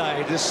bad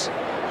day. This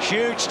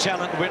huge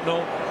talent,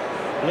 Whitnell,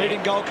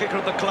 leading goal kicker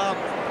at the club.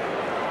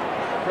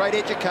 Great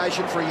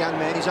education for a young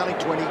man. He's only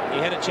 20. He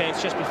had a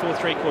chance just before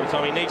three-quarter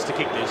time. He needs to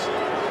kick this.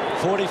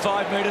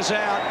 45 metres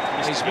out.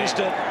 He's missed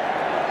it.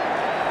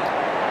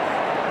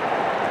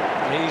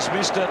 He's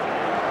missed it.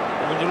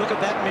 And when you look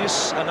at that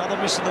miss, another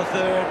miss in the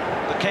third,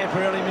 the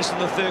Camporelli miss in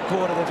the third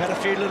quarter, they've had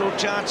a few little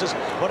chances.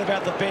 What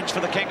about the bench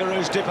for the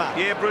Kangaroos, Dipper?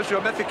 Yeah, Bruce,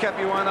 you're Matthew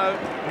Capuano,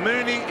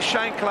 Mooney,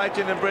 Shane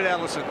Clayton and Brett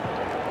Allison.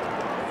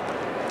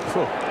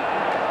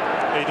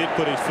 He did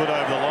put his foot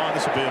over the line.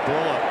 This would be a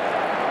brawler.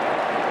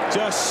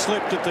 Just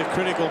slipped at the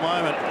critical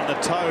moment and the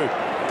toe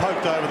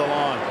poked over the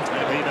line.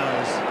 And he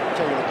knows. I'll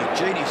tell you what, the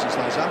genius is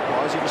those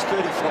umpires. He was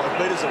 35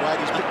 metres away and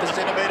he's picked a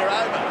centimetre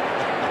over.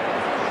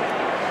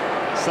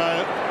 So,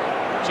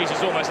 geez,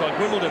 it's almost like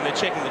Wimbledon. They're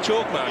checking the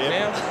chalk mark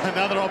now.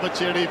 Another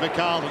opportunity for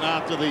Carlton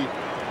after the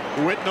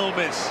Whitnell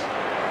miss.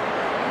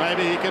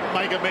 Maybe he can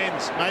make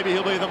amends. Maybe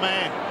he'll be the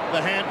man. The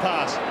hand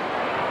pass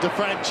to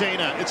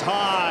Franchina. It's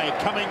high,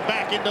 coming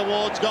back in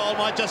towards goal.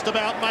 Might just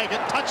about make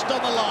it. Touched on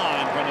the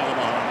line for another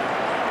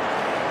behind.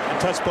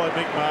 Touched by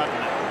Mick Martin.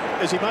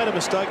 Has he made a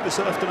mistake this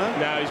afternoon?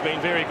 No, he's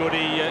been very good.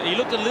 He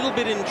looked a little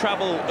bit in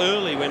trouble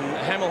early when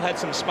Hamill had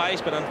some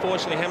space, but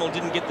unfortunately Hamill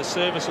didn't get the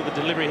service or the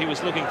delivery he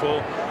was looking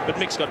for. But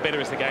Mick's got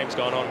better as the game's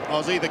gone on.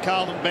 Aussie, the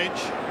Carlton bench.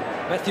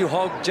 Matthew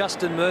Hogg,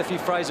 Justin Murphy,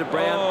 Fraser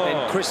Brown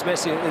and Chris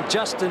Messi. And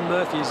Justin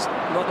Murphy's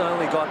not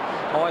only got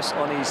ice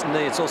on his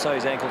knee, it's also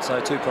his ankle, so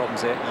 2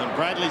 problems there. And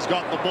Bradley's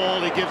got the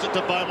ball. He gives it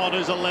to Beaumont,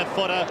 who's a left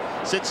footer.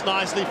 Sits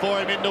nicely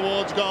for him in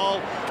towards goal.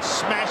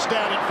 Smashed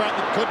down in front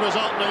that could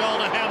result in a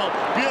goal to Hamill.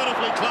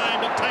 Beautifully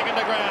claimed and taken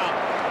to ground.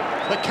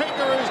 The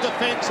Kangaroos'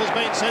 defence has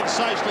been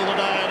sensational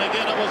today, and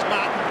again it was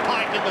Martin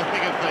Pike in the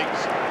thick of things.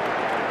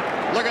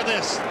 Look at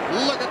this.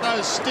 Look at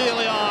those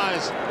steely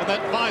eyes and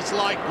that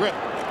vice-like grip.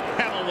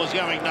 Hamill was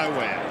going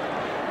nowhere.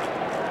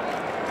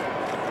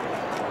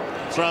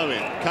 Throw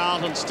in.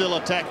 Carlton still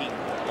attacking.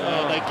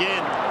 And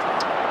again,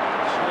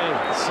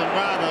 some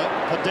rather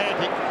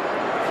pedantic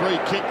free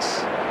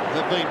kicks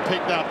have been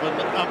picked up,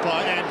 and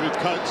umpire Andrew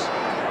Coates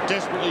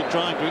desperately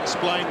trying to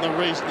explain the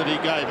reason that he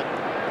gave it.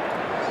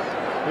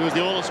 He was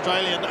the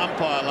All-Australian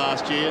umpire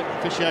last year,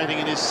 officiating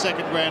in his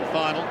 2nd grand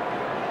final.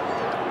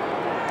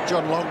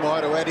 John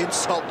Longmire, to add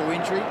insult to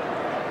injury,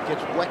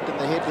 gets whacked in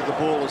the head with the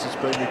ball as it's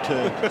been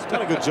returned. He's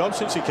done a good job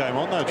since he came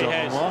on, though, John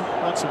Longmire.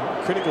 Had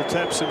some critical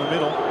taps in the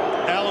middle.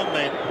 Allen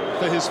then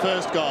for his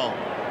first goal,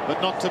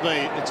 but not to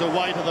be. It's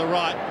away to the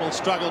right. Will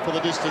struggle for the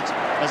distance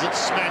as it's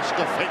smashed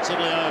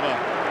defensively over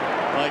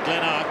by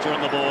Glenn Archer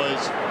and the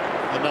boys.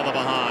 Another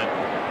behind.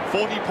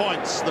 40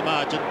 points the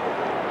margin.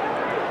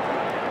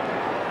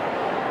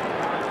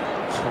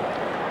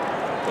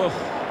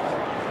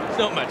 Oh,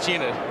 not much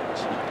in it.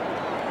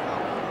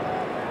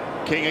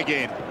 King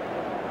again.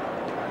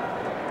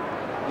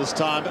 This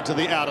time to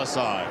the outer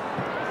side.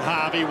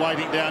 Harvey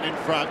waiting down in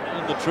front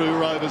in the true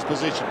Rovers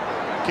position.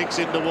 Kicks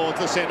in towards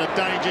the centre.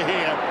 Danger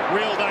here.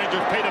 Real danger.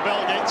 Peter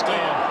Bell gets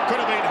clear. Could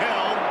have been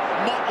held.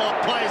 Motlop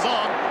plays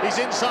on. He's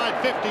inside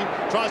 50.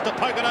 Tries to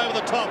poke it over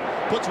the top.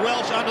 Puts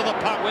Welsh under the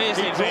pump. Where's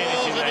the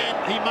advantage in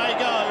that? He may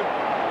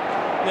go.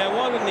 Now,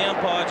 why wouldn't the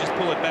umpire just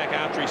pull it back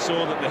after he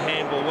saw that the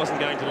handball wasn't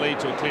going to lead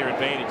to a clear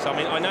advantage? I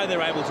mean, I know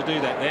they're able to do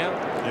that now,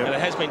 and it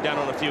has been done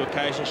on a few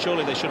occasions.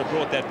 Surely they should have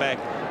brought that back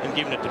and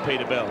given it to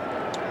Peter Bell.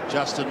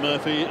 Justin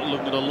Murphy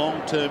looking at a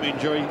long-term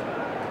injury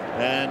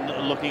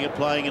and looking at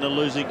playing in a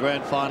losing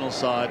grand final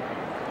side.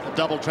 A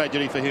double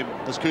tragedy for him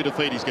as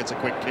Koutafidis gets a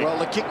quick kick. Well,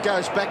 the kick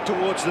goes back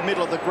towards the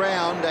middle of the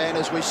ground, and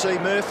as we see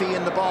Murphy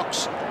in the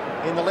box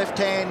in the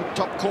left-hand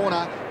top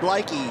corner,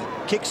 Blakey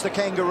kicks the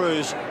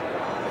Kangaroos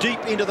deep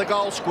into the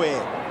goal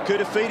square.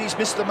 Koutafidis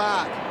missed the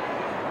mark.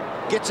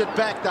 Gets it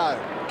back, though.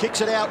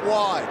 Kicks it out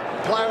wide.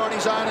 Player on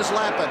his own is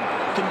Lappin.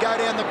 Can go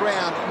down the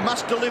ground.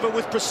 Must deliver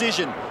with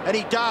precision, and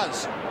he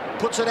does.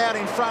 Puts it out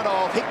in front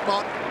of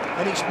Hickmott,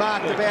 and he's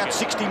marked about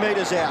 60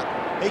 metres out.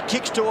 He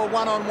kicks to a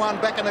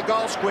one-on-one back in the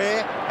goal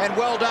square, and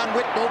well done,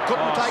 Whitnell.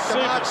 Couldn't take the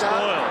mark,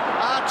 though.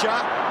 Archer,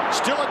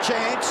 still a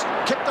chance.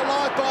 Kept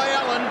alive by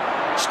Allen.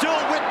 Still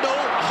Whitnell.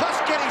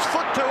 Must get his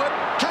foot to it.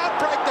 Can't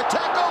break the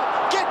tackle.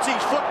 Gets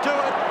his foot to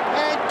it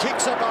and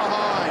kicks it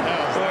behind.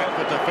 How's that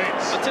for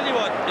defence? I'll tell you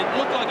what, it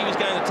looked like he was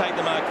going to take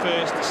the mark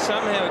first.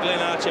 Somehow Glenn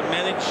Archer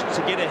managed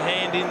to get a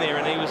hand in there,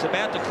 and he was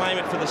about to claim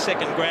it for the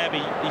second grab.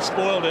 He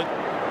spoiled it.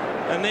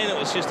 And then it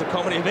was just a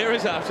comedy of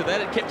errors after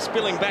that. It kept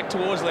spilling back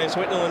towards Lance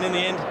Whitnell, and in the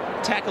end,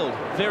 tackled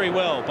very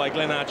well by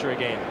Glenn Archer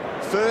again.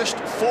 First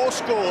 4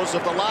 scores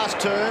of the last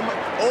term,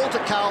 all to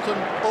Carlton,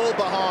 all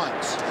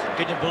behinds.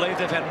 Can you believe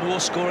they've had more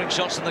scoring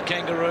shots than the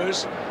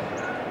Kangaroos?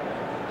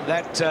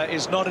 That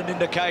is not an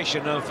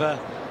indication of the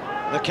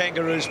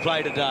Kangaroos'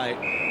 play today.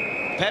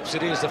 Perhaps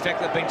it is the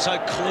fact they've been so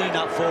clean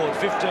up forward.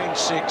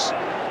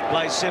 15-6,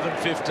 plays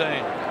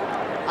 7-15.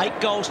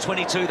 8 goals,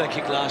 22 they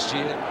kicked last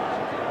year.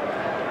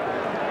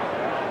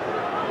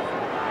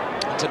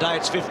 Today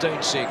it's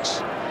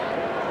 15-6.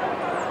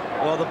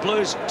 Well, the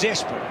Blues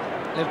desperate.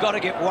 They've got to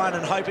get one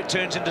and hope it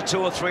turns into 2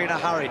 or 3 in a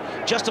hurry,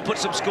 just to put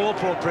some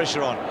scoreboard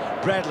pressure on.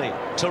 Bradley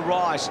to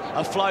Rice,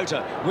 a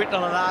floater.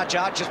 Whitnell and Archer.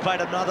 Archer's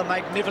played another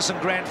magnificent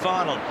grand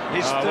final.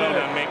 His third. Well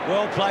done, Mick.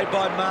 Well played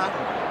by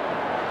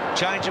Martin.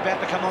 Change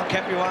about to come on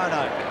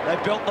Capuano. They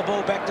built the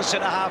ball back to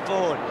centre half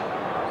forward.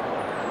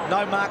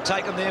 No mark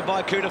taken there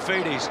by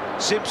Koutafidis.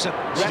 Simpson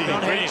wrapped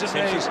on hands and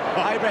knees.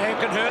 Abraham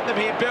can hurt them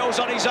here.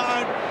 Bell's on his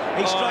own.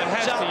 He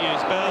straightens up. To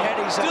use Bell.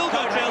 Still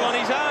got Bell on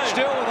his own.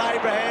 Still with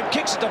Abraham.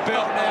 Kicks it to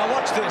Bell now.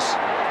 Watch this.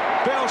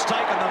 Bell's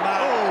taken the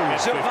mark.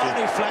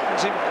 Silvani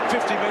flattens him.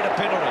 50-metre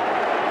penalty.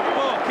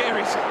 Oh,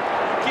 Carey's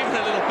giving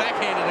a little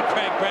backhander to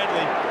Craig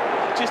Bradley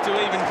just to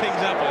even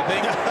things up, I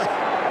think.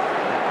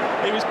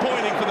 He was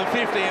pointing for the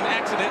 50 and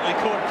accidentally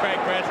caught Craig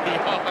Bradley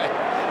high.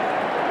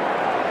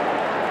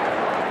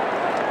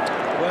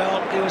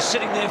 Well, he was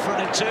sitting there for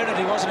an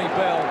eternity, wasn't he,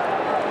 Bell?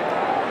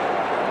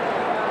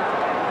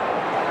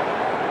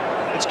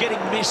 It's getting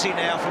messy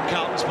now from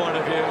Carlton's point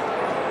of view.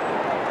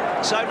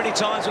 So many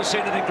times we've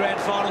seen it in grand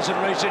finals in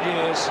recent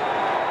years.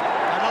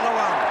 Another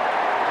one.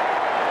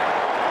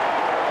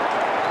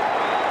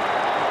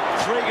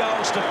 3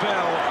 goals to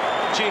Bell.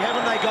 Gee,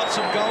 haven't they got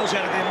some goals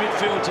out of their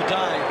midfield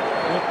today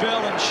with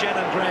Bell and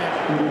Shannon Grant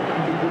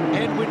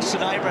and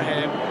Winston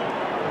Abraham.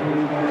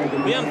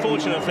 The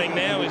unfortunate thing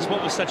now is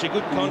what was such a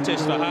good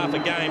contest for half a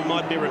game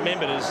might be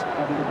remembered as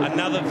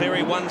another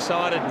very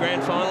one-sided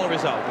grand final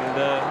result, and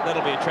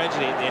that'll be a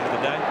tragedy at the end of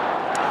the day.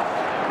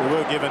 We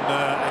were given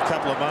a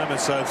couple of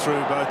moments though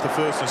through both the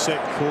first and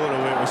second quarter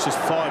where it was just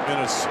 5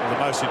 minutes of the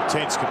most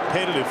intense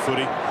competitive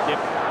footy that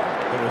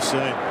we've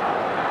seen.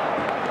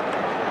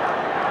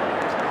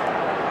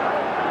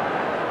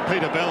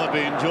 Peter Bell will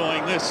be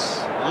enjoying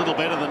this a little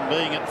better than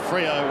being at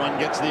Freo, one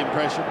gets the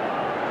impression.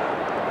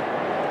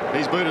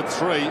 He's booted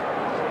 3.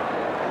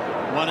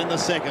 1 in the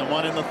second,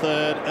 1 in the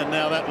third, and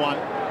now that one.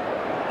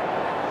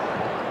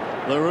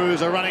 The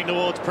Roos are running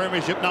towards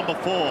premiership number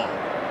 4.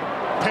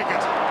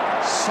 Pickett,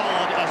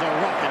 solid as a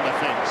rock in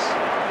defence.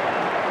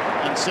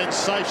 And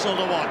sensational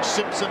to watch.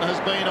 Simpson has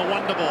been a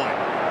wonder boy.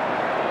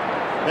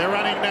 They're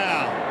running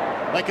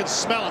now. They can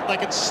smell it, they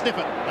can sniff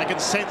it, they can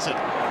sense it.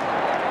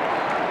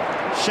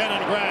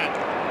 Shannon Grant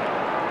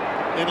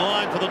in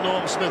line for the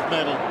Norm Smith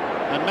medal.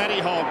 And Matty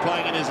Hogg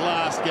playing in his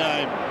last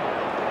game.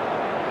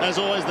 As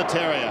always, the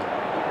Terrier.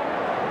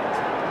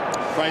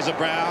 Fraser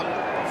Brown,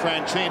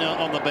 Franchina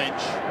on the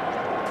bench.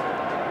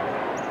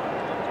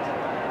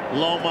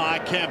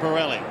 Longmire,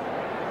 Camporelli.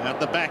 At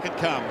the back it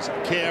comes.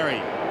 Carey.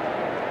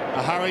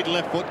 A hurried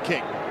left foot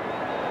kick.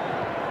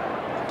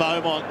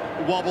 Beaumont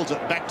wobbles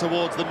it back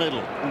towards the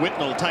middle.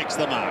 Whitnell takes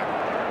the mark.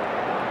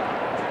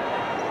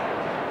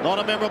 Not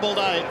a memorable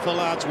day for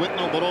Lance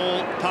Whitnell, but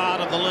all part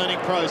of the learning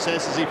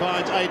process as he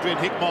finds Adrian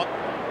Hickmott.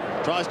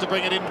 Tries to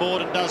bring it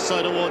inboard and does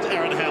so towards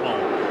Aaron Hamill.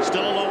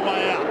 Still a long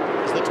way out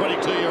as the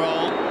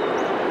 22-year-old.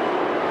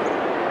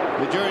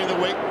 Who during the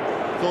week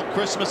thought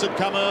Christmas had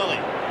come early.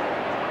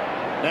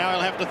 Now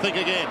he'll have to think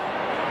again.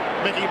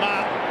 Mickey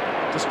Martin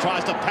Just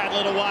tries to paddle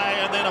it away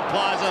and then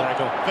applies a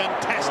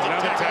fantastic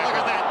tackle. Look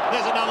at that.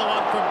 There's another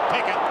one from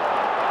Pickett.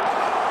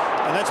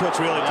 And that's what's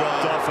really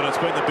dropped off, and it's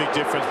been the big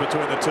difference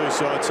between the two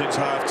sides since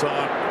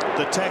half-time.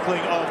 The tackling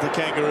of the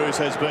Kangaroos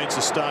has been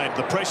sustained.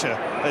 The pressure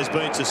has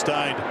been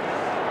sustained.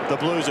 The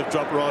Blues have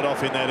dropped right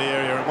off in that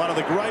area, and one of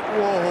the great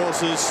war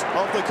horses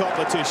of the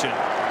competition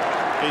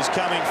is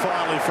coming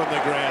finally from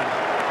the ground,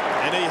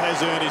 and he has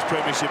earned his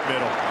premiership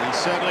medal. He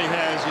certainly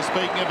has. You're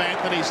speaking of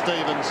Anthony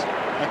Stevens.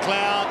 A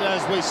cloud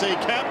as we see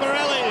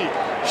Camporelli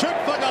shoot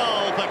for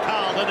goal for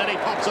Carlton, and he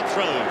pops it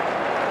through.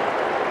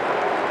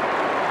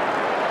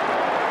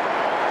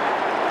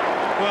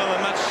 Well,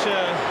 a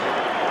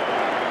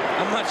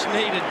much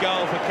needed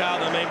goal for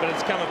Carlton, I mean, but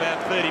it's come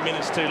about 30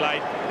 minutes too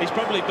late. He's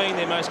probably been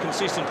their most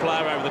consistent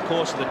player over the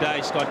course of the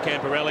day, Scott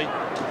Camporelli,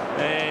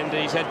 and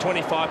he's had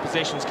 25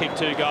 possessions, kicked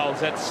 2 goals.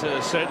 That's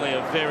certainly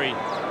a very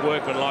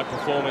workmanlike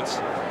performance.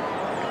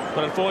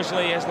 But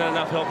unfortunately, he hasn't had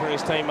enough help from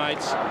his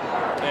teammates,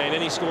 and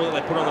any score that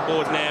they put on the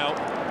board now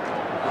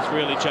is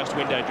really just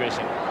window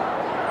dressing.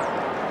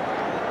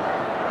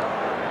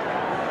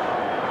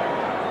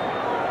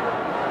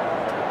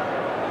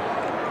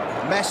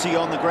 Massey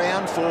on the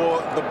ground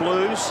for the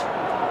Blues,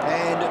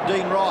 and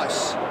Dean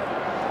Rice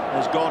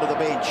has gone to the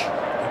bench.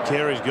 And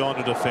Carey's gone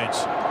to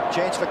defence.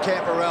 Chance for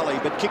Camporelli,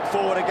 but kick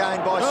forward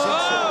again by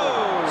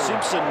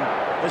Simpson. Simpson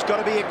has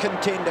got to be a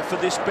contender for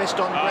this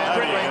best on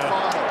ground grand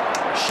final.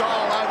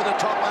 Scholl over the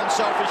top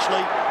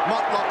unselfishly.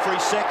 Motlop for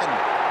his second.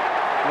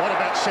 What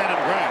about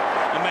Shannon Grant?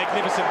 A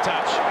magnificent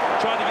touch.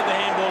 Tried to get the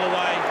handball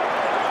away,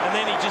 and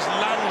then he just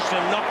lunged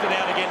and knocked it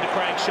out again to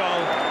Craig Scholl,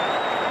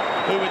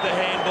 who with the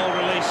handball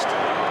released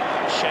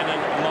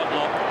Shannon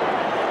Motlop,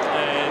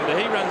 and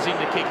he runs in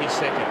to kick his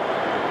second.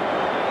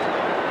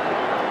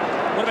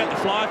 What about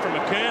the fly from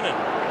McKernan?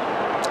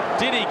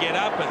 Did he get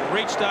up and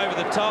reached over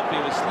the top? He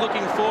was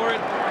looking for it.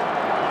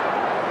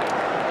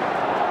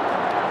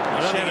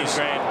 Shannon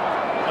Grant.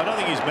 I don't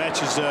think his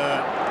matches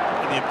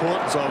and the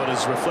importance of it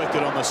is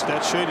reflected on the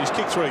stat sheet. He's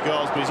kicked 3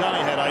 goals, but he's only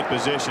had 8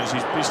 possessions.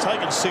 He's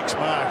taken 6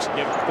 marks.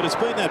 Yep. But it's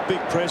been that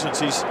big presence.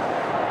 He's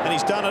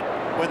done it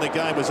when the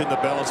game was in the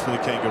balance for the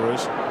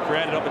Kangaroos.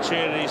 Created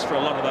opportunities for a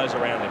lot of those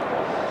around him.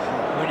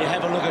 When you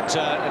have a look at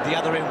the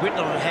other end,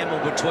 Whitnell and Hamill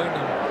between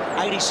them,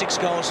 86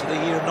 goals for the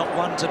year, not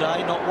one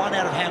today, not one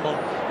out of Hamill,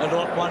 and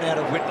not one out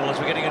of Whitnell as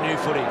we're getting a new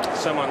footy.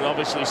 Someone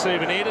obviously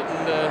souvenired it,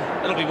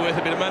 and it'll be worth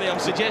a bit of money, I'm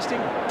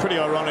suggesting. Pretty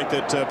ironic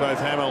that both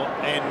Hamill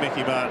and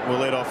Mickey Martin were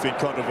let off in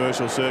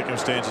controversial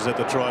circumstances at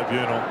the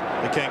tribunal.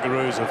 The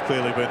Kangaroos have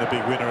clearly been the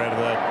big winner out of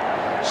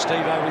that.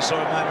 Steve-O, we saw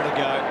a moment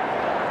ago,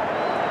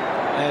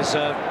 as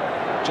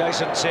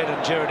Jason said,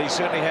 and Gerard, he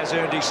certainly has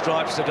earned his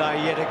stripes today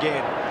yet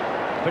again.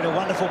 Been a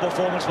wonderful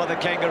performance by the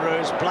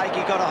Kangaroos.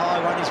 Blakey got a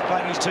high one. He's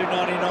playing his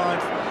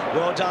 299th.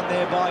 Well done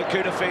there by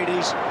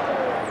Koutafidis.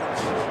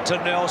 To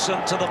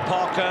Nelson, to the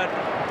pocket.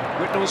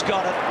 Whitnell's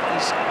got it.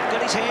 He's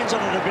got his hands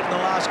on it a bit in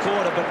the last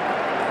quarter, but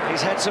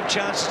he's had some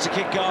chances to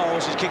kick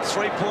goals. He's kicked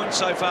 3 points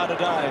so far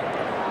today.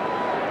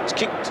 He's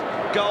kicked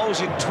goals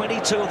in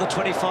 22 of the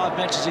 25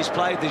 matches he's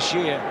played this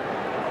year.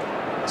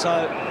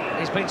 So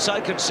he's been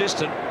so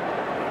consistent.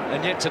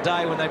 And yet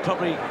today, when they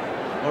probably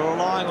were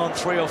relying on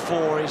 3 or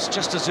 4, he's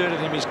just deserted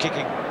him his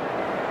kicking.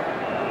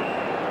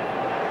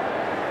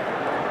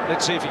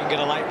 Let's see if he can get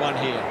a late one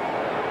here.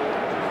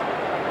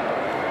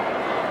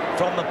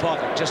 From the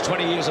pocket, just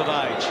 20 years of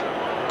age.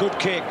 Good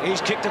kick.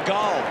 He's kicked a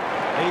goal.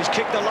 He's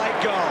kicked a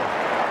late goal.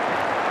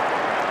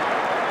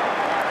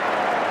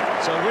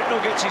 So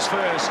Whitnell gets his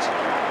first.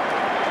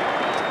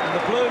 And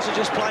the Blues are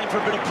just playing for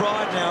a bit of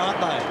pride now,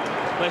 aren't they?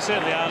 They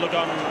certainly are. Look,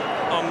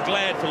 I'm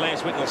glad for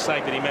Lance Whitnell's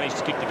sake that he managed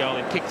to kick the goal.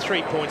 He kicked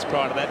 3 points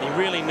prior to that, and he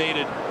really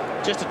needed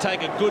just to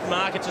take a good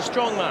mark. It's a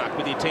strong mark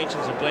with the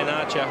attentions of Glenn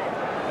Archer.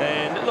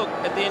 And look,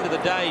 at the end of the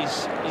day,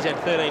 he's had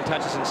 13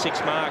 touches and 6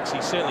 marks.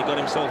 He's certainly got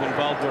himself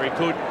involved where he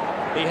could.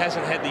 He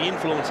hasn't had the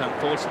influence,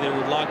 unfortunately, that he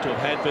would like to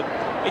have had, but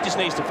he just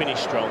needs to finish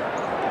strong.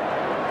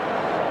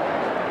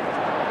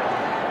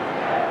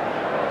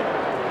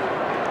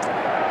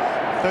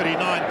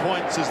 .39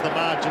 points is the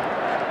margin,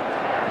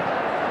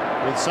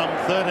 with some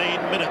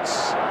 13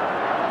 minutes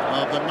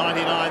of the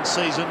 99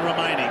 season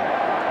remaining.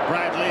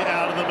 Bradley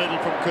out of the middle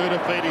from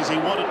Koutafidis. He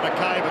wanted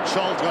McKay, but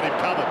Scholl's got him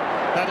covered.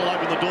 That'll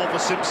open the door for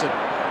Simpson.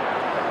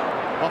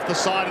 Off the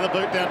side of the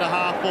boot down to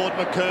half-forward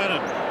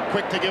McKernan.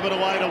 Quick to give it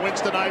away to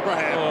Winston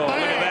Abraham. Oh, bang!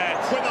 look at that.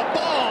 With a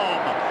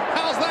bomb!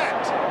 How's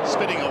that?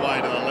 Spinning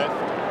away to the left.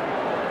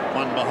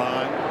 One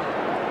behind.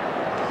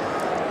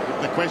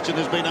 The question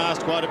has been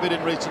asked quite a bit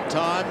in recent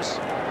times.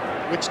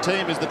 Which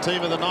team is the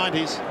team of the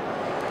 90s?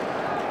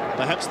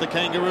 Perhaps the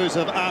Kangaroos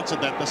have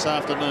answered that this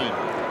afternoon.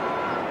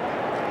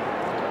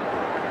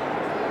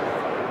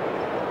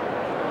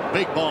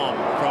 Big bomb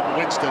from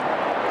Winston.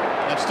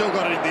 They've still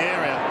got it in the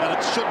area, and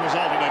it should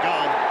result in a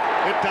goal.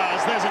 It does.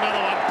 There's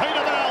another one.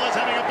 Peter Bell is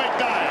having a big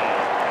day.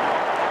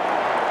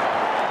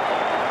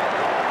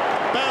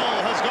 Bell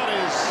has got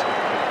his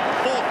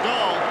 4th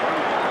goal.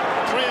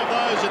 3 of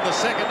those in the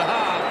second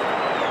half.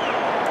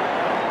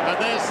 And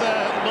there's the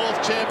North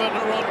Chairman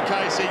Ron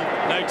Casey.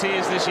 No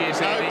tears this year,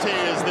 Sandy. No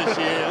tears this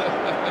year.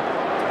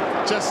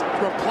 Just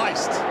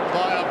replaced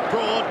by a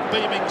broad,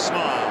 beaming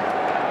smile.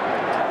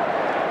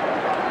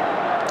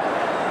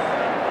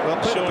 Well,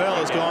 Peter Bell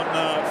has gone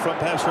from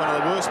perhaps one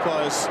of the worst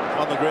players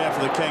on the ground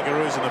for the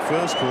Kangaroos in the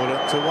first quarter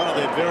to one of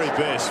their very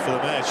best for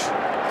the match.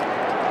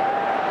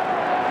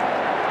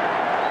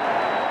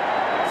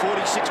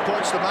 46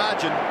 points the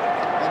margin,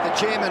 and the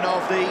chairman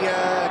of the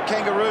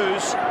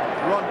Kangaroos,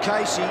 Ron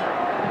Casey,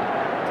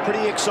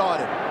 pretty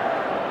excited.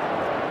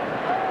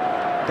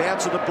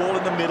 Bounce of the ball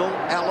in the middle.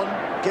 Allen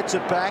gets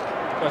it back.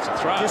 That's a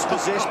throw.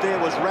 Dispossessed there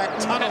was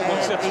Ratton,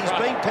 and he's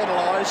been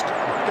penalised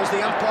because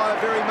the umpire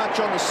very much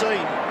on the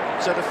scene.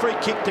 So the free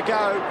kick to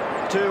go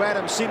to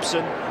Adam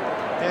Simpson,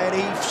 and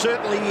he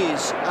certainly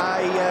is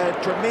a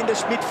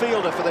tremendous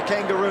midfielder for the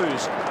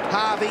Kangaroos.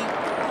 Harvey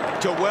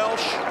to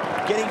Welsh,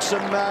 getting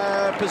some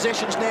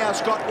possessions now.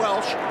 Scott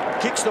Welsh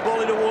kicks the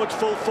ball in towards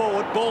full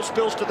forward. Ball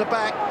spills to the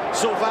back.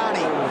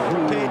 Silvani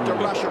prepared to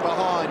rush it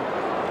behind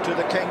to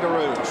the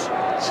Kangaroos.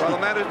 Well, the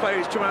man who's played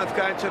his 200th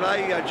game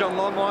today, John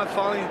Longmire,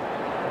 finally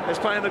is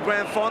playing the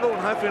grand final,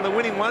 and hopefully in the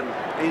winning one,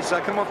 he's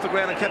come off the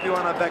ground and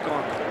Capuano back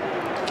on.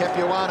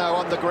 Capuano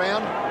on the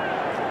ground.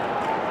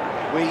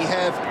 We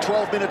have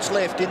 12 minutes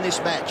left in this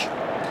match.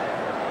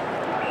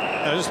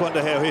 I just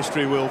wonder how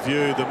history will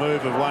view the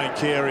move of Wayne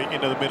Carey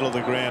into the middle of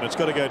the ground. It's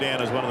got to go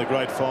down as one of the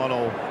great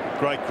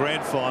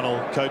grand final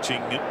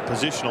coaching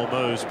positional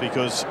moves,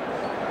 because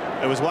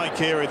it was Wayne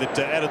Carey that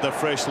added the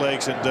fresh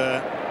legs and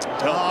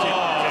helped keep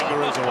the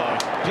Kangaroos away.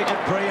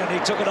 Pickett Bree, and he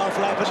took it off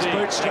Lappin's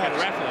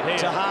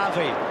bootstraps to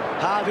Harvey.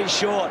 Harvey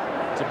short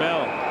to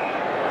Bell.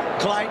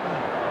 Clayton,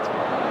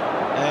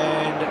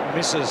 and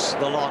misses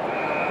the lot.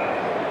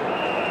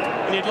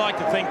 And you'd like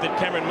to think that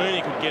Cameron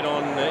Mooney could get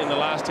on in the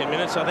last 10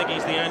 minutes. I think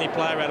he's the only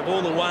player out of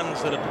all the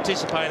ones that are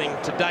participating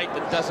to date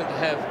that doesn't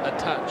have a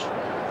touch.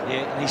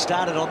 Yeah, and he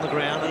started on the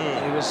ground.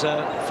 And he was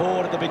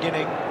forward at the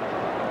beginning.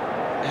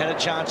 Had a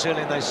chance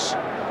early, and they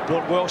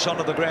brought Welsh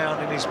onto the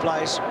ground in his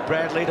place.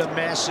 Bradley to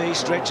Massey,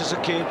 stretches a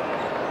kid.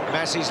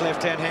 Massey's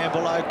left-hand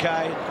handball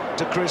okay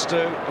to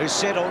Christou, who's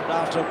settled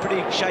after a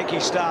pretty shaky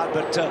start,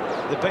 but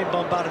they've been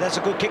bombarded. That's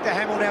a good kick to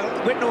Hamill now.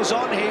 Whitnell's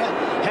on here.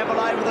 Hamill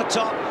over the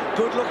top.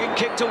 Good-looking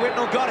kick to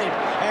Whitnell. Got him.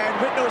 And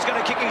Whitnell's going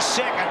to kick his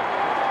second.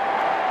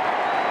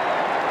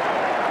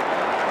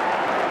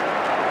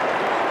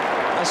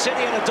 I said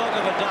he had a dog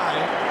of a day.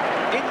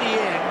 In the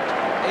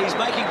end, he's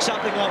making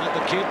something of it,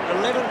 the kid.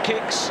 11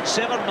 kicks,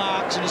 7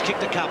 marks, and he's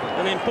kicked a couple.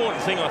 And the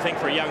important thing, I think,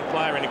 for a young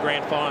player in a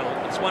grand final,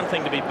 it's one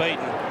thing to be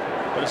beaten,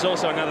 but it's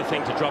also another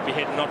thing to drop your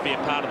head and not be a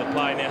part of the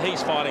play. Now,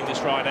 he's fighting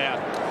this right out,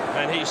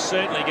 and he's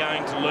certainly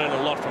going to learn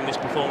a lot from this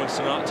performance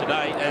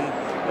today. And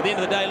at the end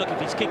of the day, look, if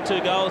he's kicked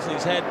 2 goals and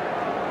he's had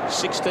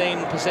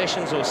 16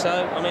 possessions or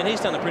so, I mean,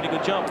 he's done a pretty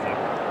good job.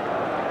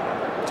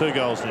 2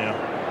 goals now.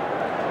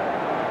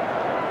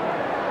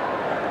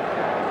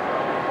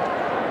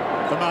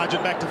 The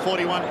margin back to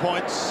 41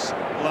 points.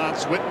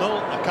 Lance Whitnell,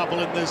 a couple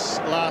in this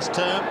last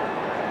term,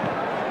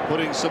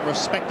 putting some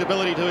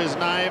respectability to his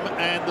name,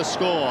 and the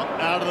score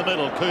out of the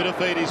middle.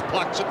 Koutafidis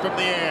plucks it from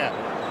the air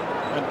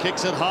and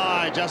kicks it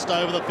high just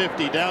over the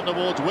 50, down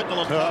towards Whitnell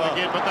and throw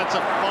again, but that's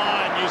a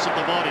fine use of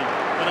the body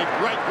and a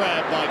great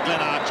grab by Glenn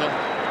Archer.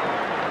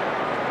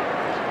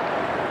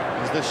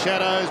 As the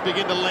shadows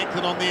begin to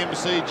lengthen on the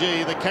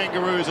MCG, the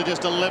Kangaroos are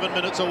just 11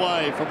 minutes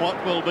away from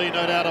what will be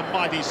no doubt a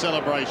mighty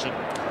celebration.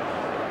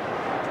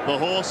 The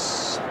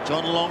horse,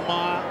 John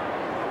Longmire,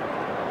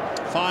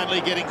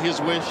 finally getting his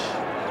wish.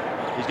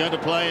 He's going to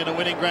play in a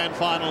winning grand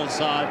final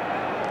side,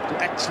 to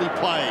actually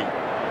play,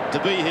 to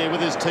be here with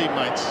his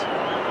teammates.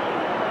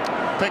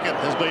 Pickett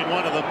has been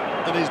one of them,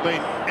 and he's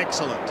been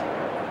excellent.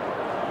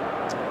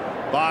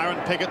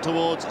 Byron Pickett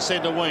towards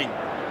centre wing.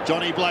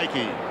 Johnny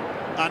Blakey,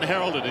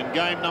 unheralded in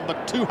game number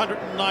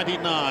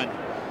 299.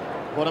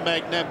 What a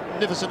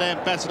magnificent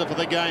ambassador for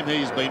the game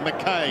he's been.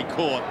 McKay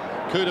caught.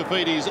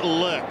 Koutafidis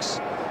lurks.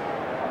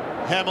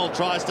 Hamill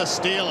tries to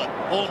steal it.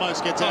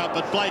 Almost gets out,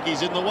 but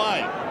Blakey's in the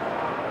way.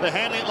 They're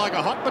handling it like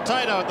a hot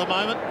potato at the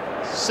moment.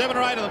 7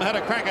 or 8 of them had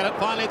a crack at it.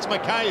 Finally, it's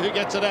McKay who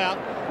gets it out.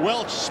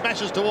 Welch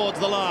smashes towards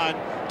the line.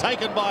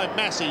 Taken by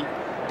Massey.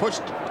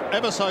 Pushed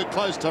ever so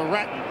close to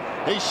Ratton.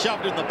 He's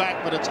shoved in the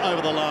back, but it's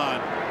over the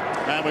line.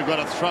 And we've got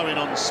a throw-in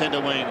on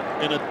centre wing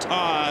in a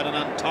tired and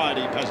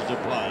untidy passage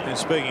of play. And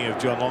speaking of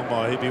John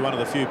Longmire, he'd be one of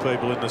the few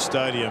people in the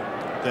stadium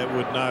that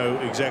would know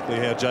exactly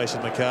how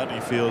Jason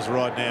McCartney feels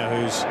right now,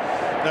 who's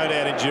no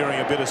doubt enduring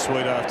a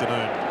bittersweet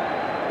afternoon.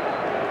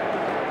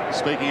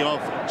 Speaking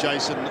of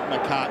Jason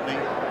McCartney,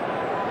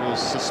 who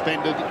was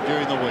suspended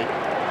during the week.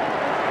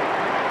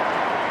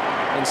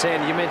 And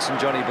Sam, you mentioned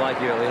Johnny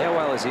Blakey earlier. How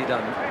well has he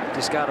done?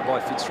 Discarded by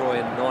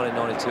Fitzroy in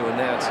 1992, and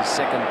now it's his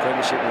 2nd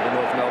premiership with the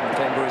North Melbourne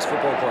Kangaroos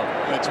Football Club.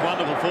 It's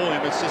wonderful for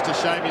him. It's just a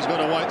shame he's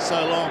got to wait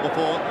so long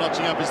before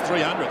notching up his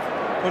 300th.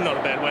 Well, not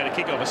a bad way to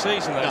kick off a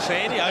season, though,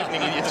 Sandy,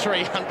 opening in your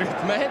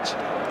 300th match.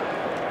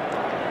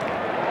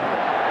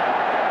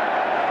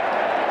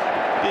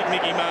 Yeah, big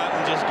Mickey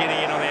Martin just getting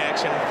in on the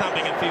action,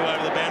 thumping a few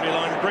over the boundary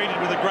line, greeted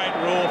with a great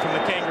roar from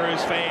the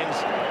Kangaroos fans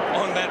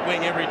on that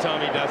wing every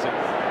time he does it.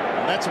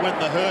 And that's when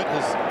the hurt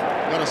has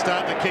got to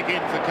start to kick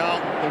in for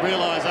Carlton. The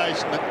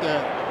realisation that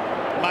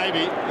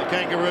maybe the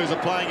Kangaroos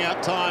are playing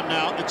out time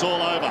now. It's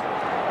all over.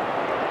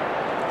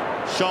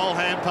 Shoal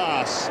hand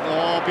pass.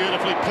 Oh,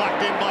 beautifully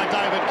plucked in by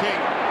David King.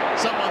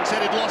 Someone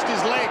said he'd lost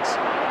his legs.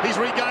 He's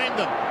regained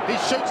them. He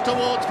shoots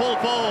towards full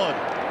forward.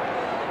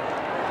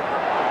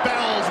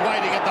 Bell's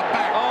waiting at the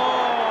back.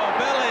 Oh,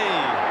 Belly.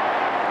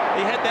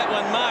 He had that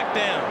one marked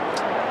down.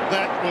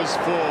 That was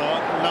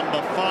for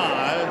number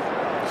 5.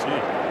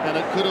 And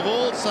it could have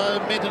also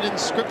meant an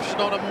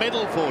inscription on a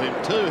medal for him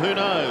too. Who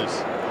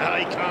knows? Oh,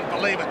 he can't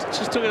believe it.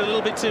 Just took it a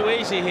little bit too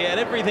easy. He had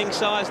everything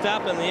sized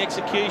up and the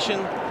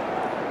execution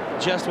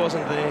just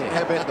wasn't there.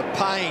 How about the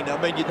pain? I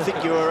mean, you'd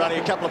think you were only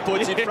a couple of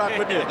points in front,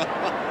 wouldn't you?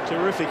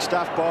 Terrific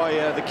stuff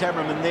by the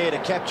cameraman there to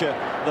capture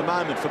the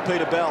moment for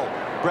Peter Bell.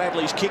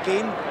 Bradley's kick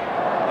in,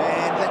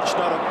 and if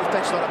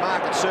that's not a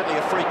mark, it's certainly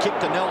a free kick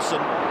to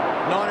Nelson.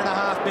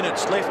 9.5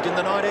 minutes left in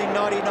the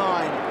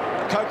 1999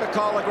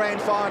 Coca-Cola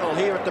Grand Final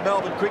here at the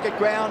Melbourne Cricket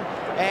Ground,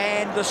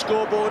 and the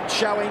scoreboard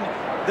showing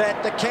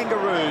that the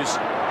Kangaroos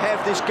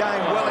have this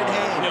game well in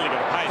hand.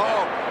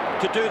 Hogg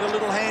to do the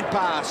little hand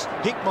pass.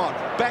 Hickmott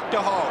back to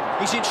Hogg.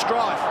 He's in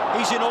strife.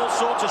 He's in all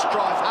sorts of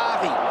strife.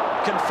 Harvey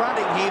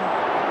confronting him,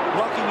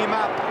 locking him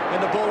up,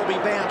 and the ball will be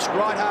bounced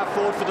right half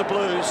forward for the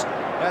Blues,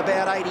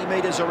 about 80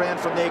 metres around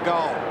from their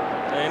goal.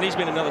 And he's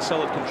been another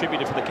solid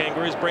contributor for the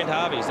Kangaroos. Brent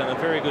Harvey's done a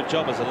very good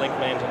job as a link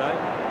man today.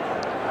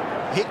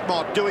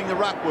 Hickmott doing the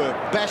ruck work,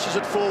 bashes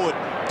it forward.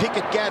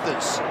 Pickett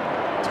gathers.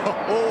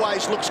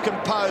 Always looks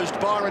composed.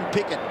 Byron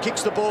Pickett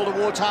kicks the ball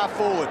towards half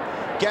forward.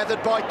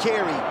 Gathered by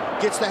Carey.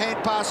 Gets the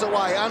hand pass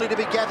away, only to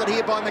be gathered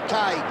here by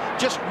McKay.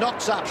 Just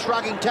knocks up,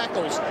 shrugging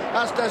tackles,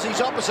 as does his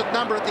opposite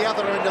number at the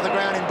other end of the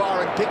ground in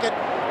Byron Pickett.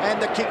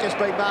 And the kick has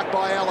been marked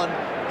by Allen.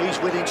 He's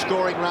within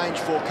scoring range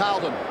for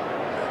Carlton.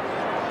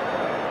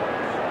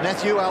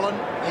 Matthew Allen,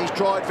 he's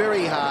tried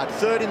very hard.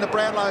 3rd in the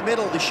Brownlow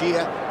medal this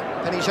year,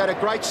 and he's had a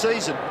great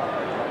season.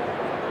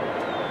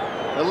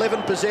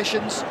 11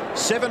 possessions,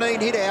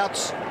 17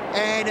 hit-outs,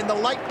 and in the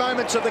late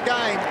moments of the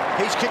game,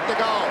 he's kicked the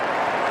goal.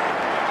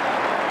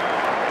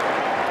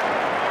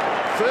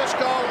 First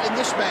goal in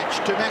this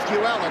match to Matthew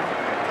Allen,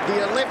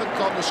 the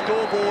 11th on the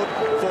scoreboard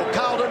for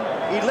Carlton,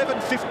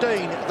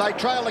 11-15. They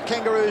trail the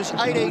Kangaroos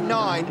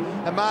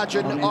 18-9, a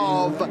margin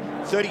of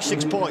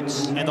 36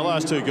 points. And the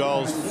last 2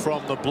 goals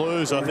from the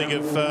Blues, I think,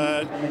 have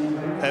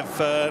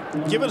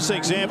given us an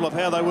example of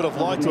how they would have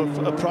liked to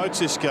have approached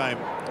this game.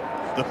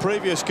 The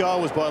previous goal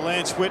was by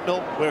Lance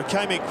Whitnell, where it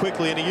came in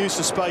quickly and he used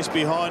the space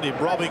behind him,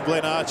 robbing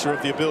Glenn Archer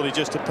of the ability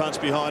just to punch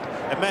behind,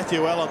 and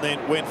Matthew Allen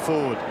then went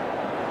forward.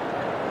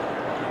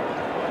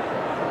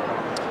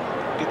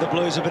 Give the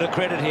Blues a bit of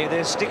credit here.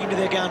 They're sticking to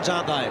their guns,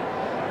 aren't they?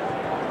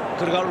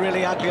 Could have got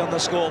really ugly on the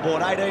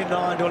scoreboard.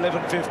 18-9 to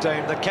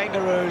 11-15. The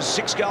Kangaroos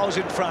 6 goals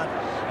in front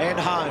and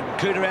home.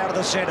 Cooter out of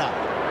the centre.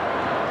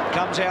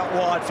 Comes out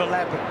wide for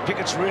Lappin.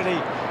 Pickett's really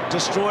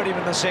destroyed him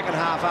in the second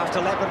half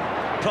after Lappin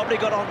probably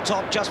got on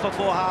top just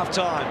before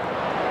half-time.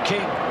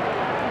 King,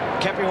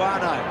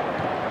 Capuano,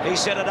 he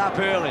set it up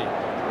early.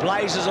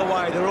 Blazes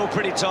away. They're all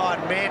pretty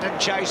tired. Manton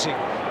chasing.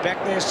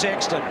 Back there,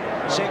 Sexton.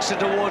 Sexton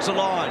towards the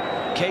line.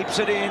 Keeps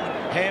it in.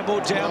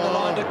 Handball down the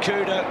line to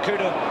Cooter.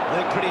 Cooter, I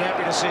think, pretty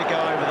happy to see it go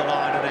over the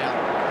line and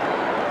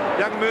out.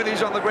 Young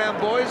Mooney's on the ground,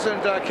 boys,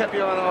 and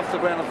Capuano off the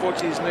ground.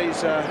 Unfortunately, his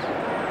knees...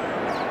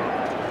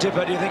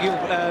 Dipper, do you think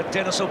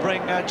Dennis will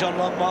bring John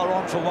Longmire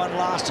on for one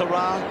last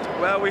hurrah?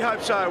 Well, we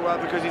hope so,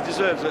 because he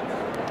deserves it.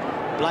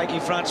 Blakey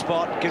front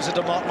spot, gives it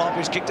to Motlop,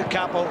 who's kicked a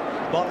couple.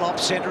 Motlop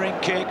centering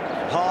kick,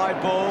 high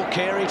ball.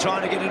 Carey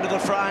trying to get into the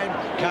frame,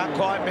 can't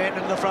quite man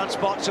into the front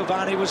spot.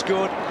 Silvani was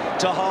good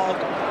to Hogg.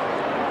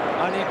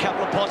 Only a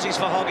couple of posses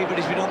for Hoggy, but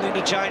he's been on the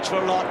interchange for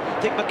a lot. I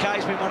think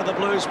McKay's been one of the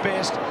Blues'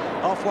 best.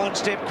 Off one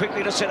step,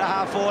 quickly to centre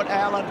half forward.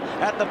 Allen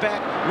at the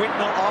back,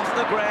 Whitnell off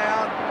the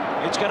ground.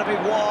 It's going to be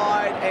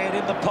wide and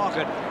in the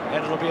pocket,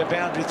 and it'll be a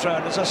boundary throw.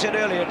 And as I said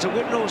earlier, to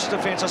Whitnell's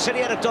defence, I said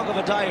he had a dog of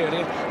a day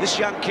earlier. This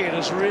young kid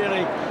has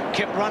really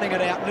kept running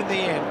it out, and in the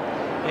end,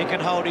 he can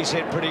hold his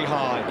head pretty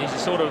high. He's the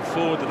sort of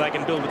forward that they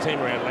can build a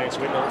team around, Lance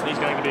Whitnell. He's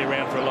going to be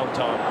around for a long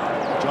time.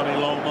 Johnny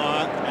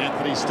Longmire,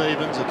 Anthony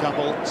Stevens, a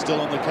couple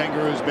still on the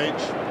Kangaroos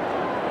bench.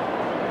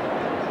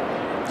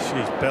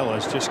 Jeez,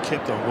 Bella's just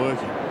kept on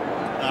working.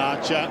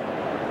 Archer,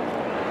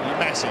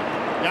 Massey,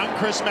 young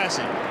Chris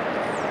Massey.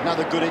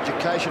 Another good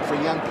education for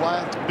a young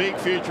player. Big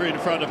future in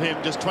front of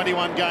him, just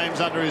 21 games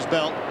under his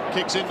belt.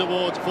 Kicks in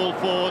towards full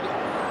forward.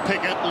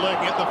 Pickett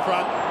lurking at the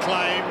front,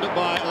 claimed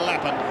by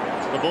Lappin.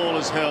 The ball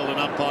is held and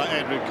umpire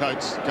Andrew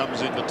Coates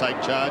comes in to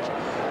take charge.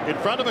 In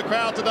front of a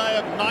crowd today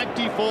of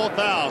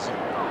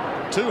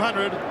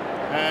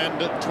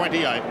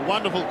 94,228.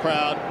 Wonderful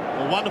crowd,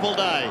 a wonderful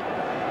day.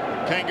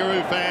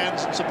 Kangaroo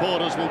fans and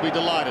supporters will be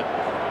delighted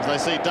as they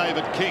see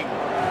David King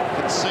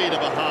concede a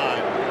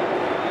behind.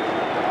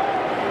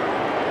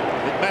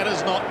 It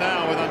matters not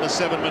now with under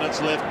 7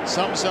 minutes left.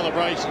 Some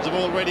celebrations have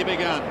already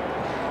begun.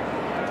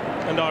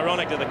 And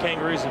ironic that the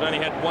Kangaroos have only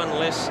had one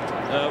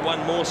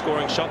more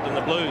scoring shot than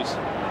the Blues.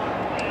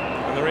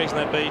 And the reason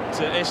they beat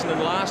Essendon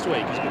last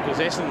week is because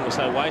Essendon was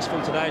so wasteful.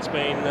 Today it's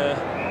been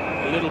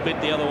a little bit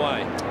the other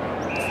way.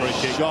 Free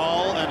kick.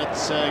 Goal, and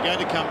it's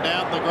going to come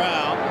down the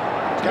ground.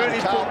 He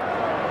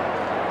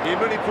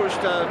really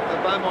pushed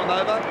Beaumont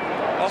over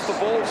off the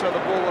ball, so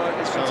the ball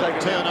is taken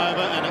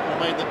turnover, and it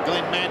will mean that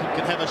Glenn Manton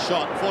can have a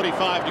shot.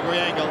 45-degree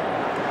angle,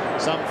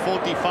 some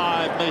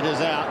 45 metres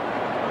out.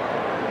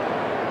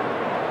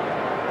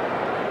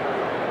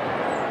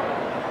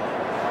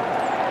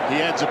 He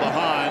adds it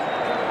behind,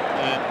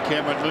 and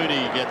Cameron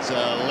Mooney gets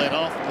let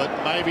off, but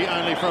maybe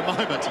only for a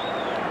moment.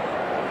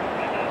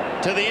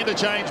 To the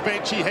interchange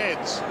bench he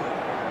heads.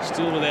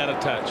 Still without a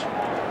touch.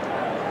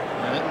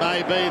 And it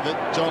may be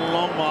that John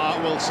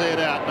Longmire will see it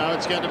out. No,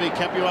 it's going to be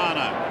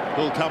Capuano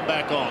who'll come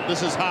back on.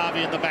 This is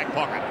Harvey in the back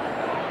pocket.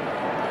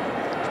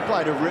 He's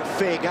played a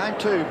fair game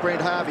too.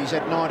 Brent Harvey's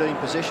had 19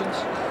 possessions.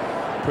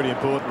 Pretty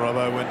important,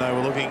 Robbo, when they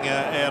were looking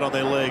out on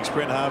their legs.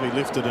 Brent Harvey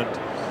lifted, and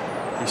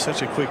he's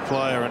such a quick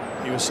player,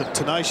 and he was so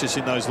tenacious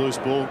in those loose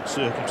ball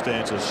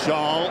circumstances.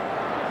 Scholl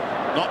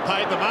not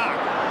paid the mark.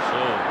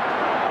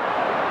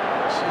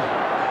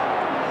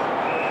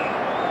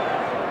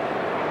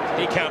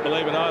 He can't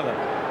believe it either.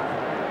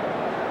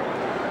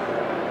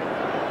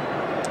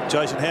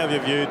 Jason, how have you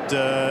viewed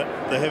the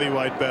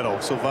heavyweight battle,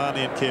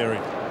 Silvani and Carey?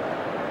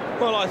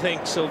 Well, I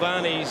think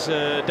Silvani's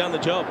done the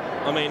job.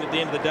 I mean, at the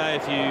end of the day,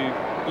 if you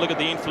look at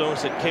the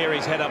influence that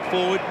Carey's had up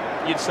forward,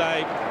 you'd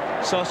say,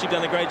 Sauce, you've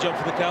done a great job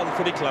for the Carlton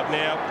Footy Club.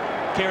 Now,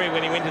 Carey,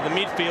 when he went to the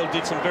midfield,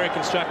 did some very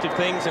constructive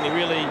things, and he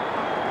really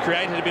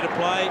created a bit of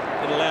play.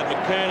 It allowed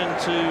McKernan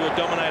to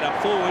dominate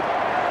up forward.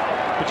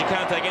 But you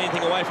can't take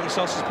anything away from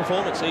Sauce's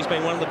performance. He's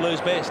been one of the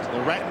Blues' best. The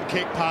Ratton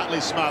kick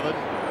partly smothered.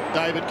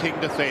 David King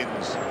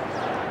defends.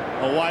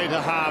 Away to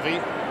Harvey,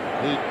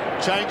 who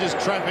changes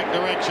traffic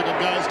direction and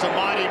goes to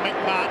mighty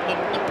McMartin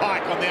and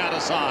Pike on the outer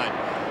side.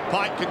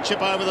 Pike can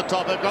chip over the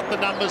top. They've got the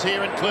numbers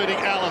here, including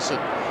Allison.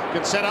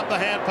 Can set up the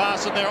hand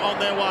pass, and they're on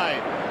their way.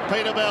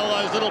 Peter Bell,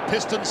 those little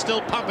pistons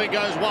still pumping,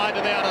 goes wide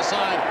to the outer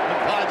side and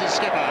finds a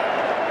skipper.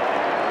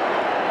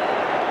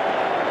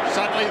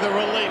 Suddenly the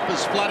relief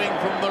is flooding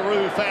from the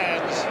Roo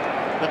fans.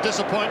 The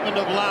disappointment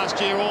of last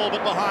year all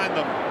but behind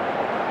them.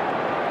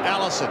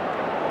 Allison,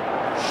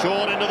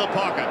 short into the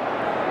pocket.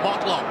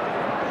 Motlop,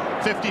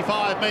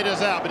 55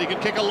 metres out, but he can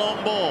kick a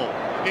long ball.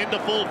 Into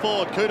full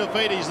forward.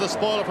 Kudafides, the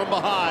spoiler from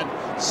behind,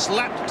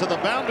 slapped to the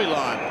boundary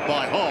line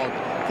by Hogg,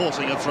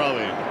 forcing a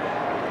throw-in.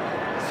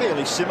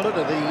 Fairly similar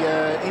to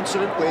the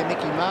incident where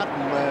Mickey Martin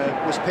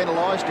was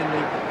penalised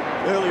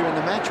earlier in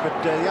the match, but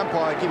the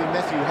umpire giving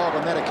Matthew Hogg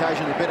on that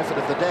occasion the benefit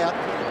of the doubt.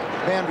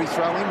 Boundary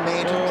throw-in.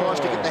 Manton tries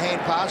to get the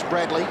hand pass.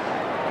 Bradley,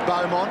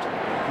 Beaumont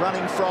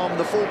running from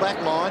the full-back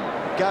line,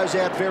 goes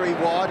out very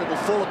wide. It'll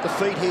fall at the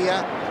feet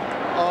here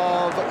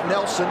of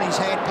Nelson. His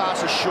hand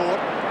pass is short,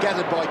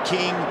 gathered by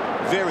King.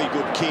 Very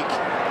good kick.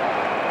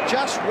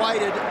 Just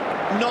waited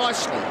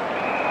nicely.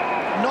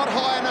 Not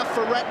high enough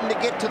for Ratton to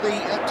get to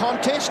the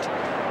contest,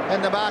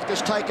 and the mark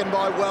is taken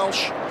by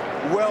Welsh,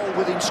 well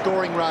within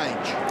scoring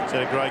range. He's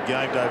had a great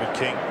game, David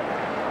King.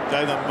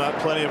 Gave them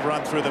plenty of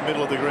run through the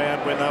middle of the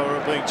ground when they were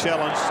being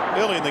challenged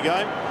early in the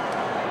game,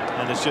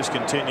 and has just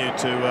continued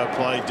to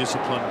play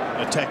disciplined,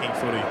 attacking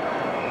footy.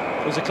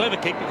 It was a clever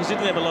kick because he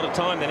didn't have a lot of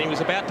time then. He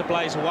was about to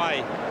blaze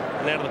away,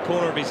 and out of the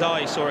corner of his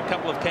eye he saw a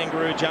couple of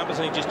kangaroo jumpers,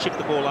 and he just chipped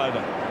the ball over.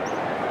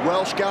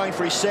 Welsh going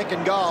for his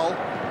second goal.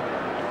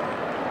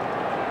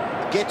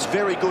 Gets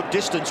very good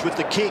distance with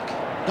the kick.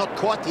 Not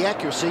quite the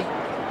accuracy,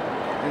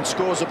 and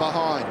scores a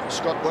behind.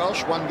 Scott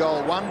Welsh, 1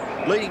 goal,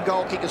 1. Leading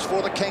goal kickers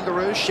for the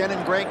Kangaroos.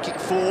 Shannon Grant kicked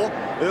 4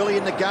 early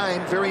in the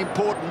game, very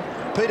important.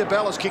 Peter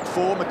Bellas kicked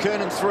 4,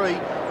 McKernan 3.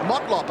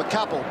 Motlop a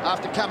couple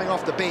after coming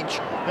off the bench.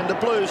 And the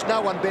Blues,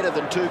 no one better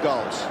than 2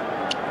 goals.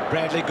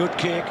 Bradley, good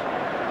kick.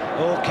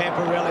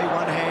 Camporelli,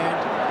 one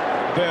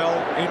hand. Bell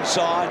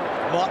inside.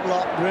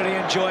 Motlop really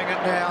enjoying it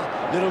now.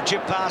 Little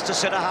chip pass to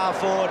centre half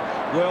forward.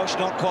 Welsh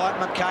not quite.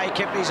 McKay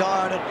kept his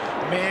eye on it.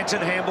 Manton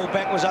handball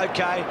back was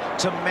okay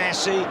to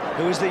Massey,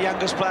 who is the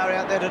youngest player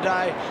out there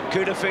today.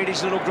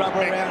 Kudafides, little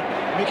grubber around.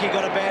 Mickey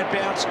got a bad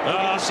bounce.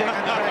 The second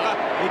crack.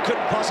 He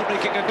couldn't possibly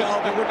kick a goal,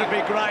 but wouldn't it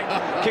be great?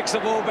 Kicks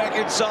the ball back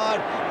inside.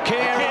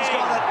 Carey's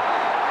got it.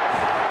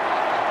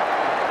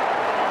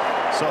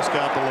 Sauce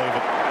can't believe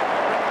it.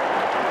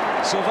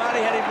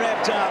 Silvani had him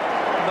wrapped up,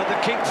 but the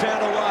kick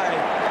found a way.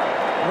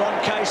 Ron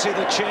Casey,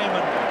 the chairman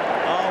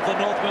of the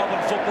North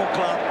Melbourne Football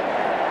Club.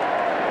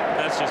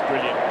 That's just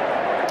brilliant.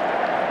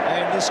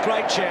 And this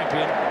great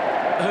champion,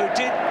 who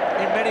did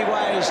in many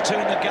ways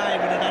turn the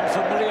game in an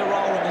unfamiliar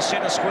role in the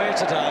centre square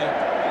today,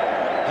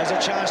 has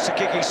a chance to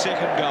kick his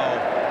second goal.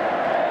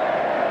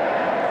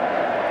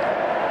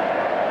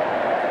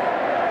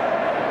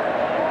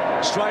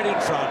 Straight in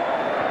front,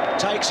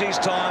 takes his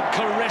time,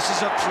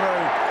 caresses it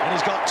through, and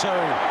he's got 2.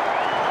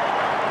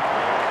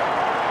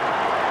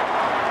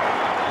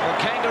 The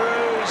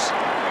Kangaroos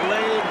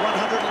lead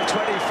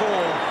 124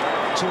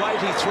 to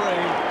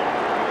 83.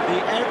 The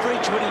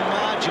average winning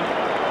margin,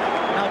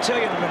 and I'll tell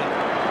you in a minute,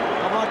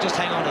 of might just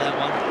hang on to that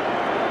one.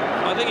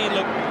 I think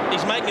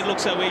he's making it look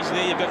so easy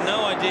there. You've got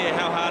no idea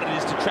how hard it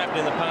is to trap it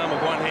in the palm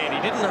of one hand. He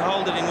didn't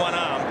hold it in one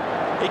arm.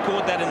 He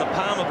caught that in the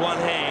palm of one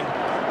hand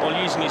while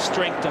using his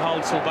strength to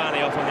hold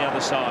Silvani off on the other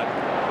side.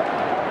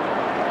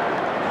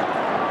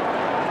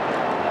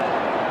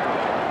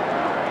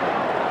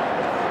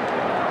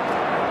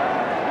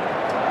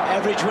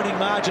 Average winning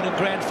margin in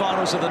grand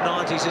finals of the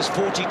 90s is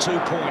 42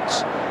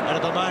 points. And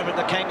at the moment,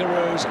 the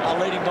Kangaroos are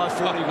leading by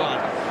 41.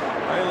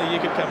 Only you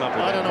could come up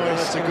with I don't know whether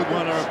that's a good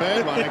one or a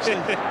bad one, actually.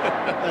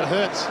 That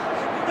hurts.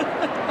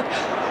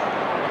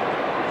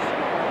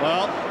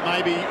 Well,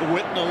 maybe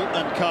Whitnell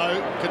and co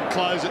can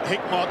close it.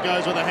 Hickmott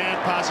goes with a hand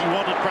pass. He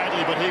wanted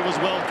Bradley, but he was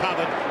well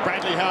covered.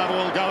 Bradley,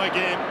 however, will go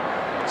again.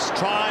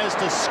 Tries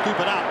to scoop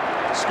it up,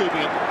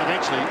 scooping it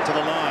eventually to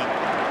the line.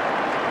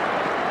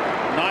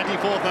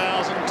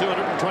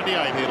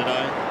 94,228 here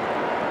today.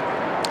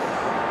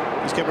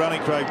 He's kept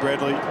running, Craig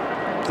Bradley.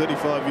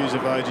 35 years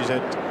of age. He's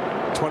had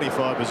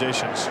 25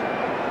 possessions.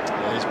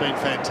 Yeah, he's been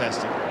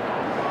fantastic.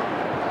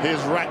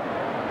 Here's Ratton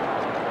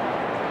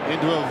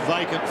into a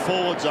vacant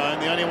forward zone.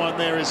 The only one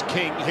there is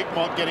King.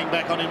 Hickmott getting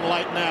back on him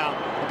late now.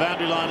 The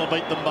boundary line will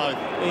beat them both.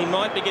 He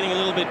might be getting a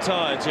little bit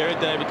tired, Jared,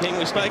 David King.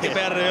 We spoke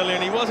about it earlier,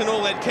 and he wasn't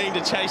all that keen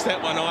to chase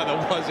that one either,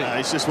 was he? No,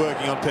 he's just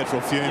working on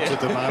petrol fumes at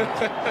the moment.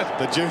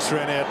 The juice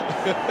ran out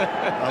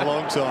a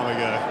long time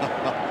ago.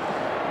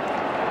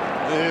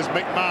 There's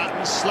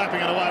McMartin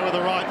slapping it away with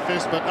the right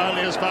fist, but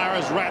only as far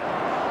as Ratton.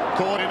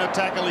 Caught in a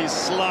tackle, he's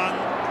slung.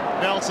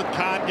 Nelson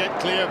can't get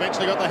clear.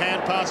 Eventually got the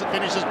hand pass. It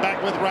finishes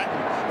back with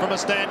Ratton from a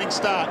standing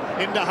start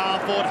into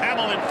half forward.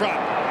 Hamill in front.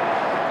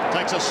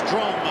 Takes a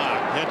strong mark.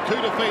 He had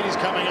Koutafidis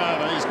coming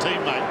over, his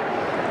teammate.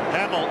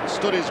 Hamill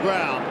stood his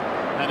ground,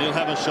 and he'll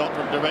have a shot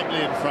from directly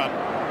in front.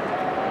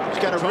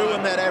 He's going to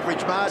ruin that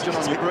average margin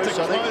on you, Bruce.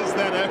 To close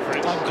that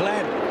average. I'm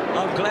glad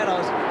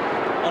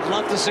I'd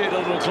love to see it a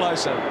little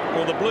closer.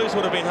 Well, the Blues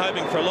would have been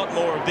hoping for a lot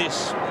more of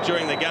this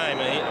during the game.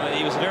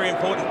 He was a very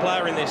important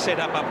player in their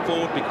setup up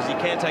forward because he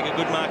can take a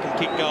good mark and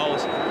kick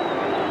goals.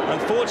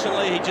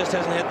 Unfortunately, he just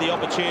hasn't had the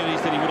opportunities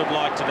that he would have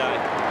liked today.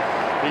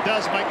 He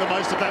does make the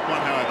most of that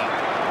one, however.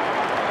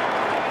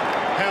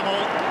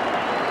 Hamill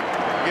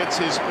gets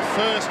his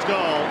first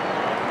goal,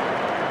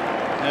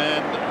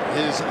 and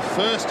his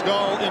first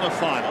goal in a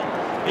final.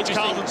 It's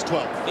Carlton's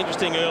 12th.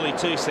 Interesting early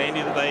too,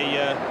 Sandy, that they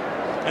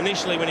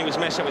initially, when he was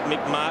matched up with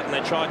Mick Martin,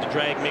 they tried to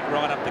drag Mick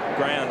right up the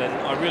ground, and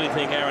I really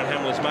think Aaron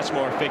Hamill is much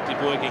more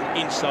effective working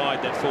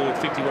inside that forward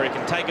 50 where he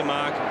can take a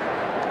mark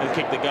and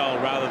kick the goal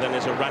rather than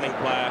as a running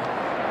player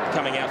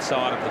coming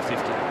outside of the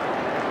 50.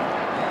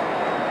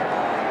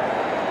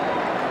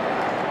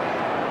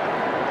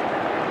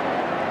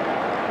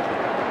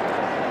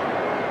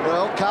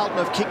 Well, Carlton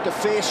have kicked a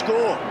fair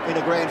score in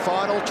a grand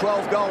final,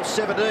 12 goals,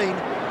 17,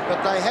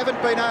 but they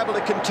haven't been able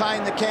to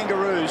contain the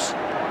Kangaroos.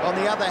 On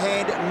the other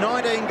hand,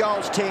 19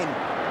 goals, 10.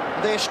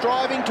 They're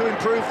striving to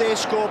improve their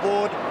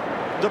scoreboard.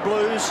 The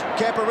Blues.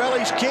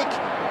 Camporelli's kick,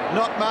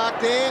 not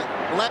marked there.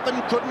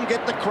 Lappin couldn't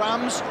get the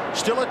crumbs.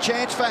 Still a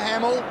chance for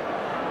Hamill.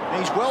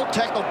 He's well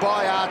tackled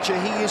by Archer.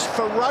 He is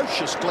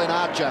ferocious, Glenn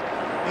Archer,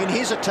 in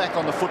his attack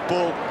on the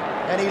football.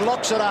 And he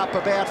locks it up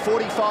about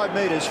 45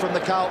 metres from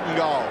the Carlton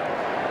goal.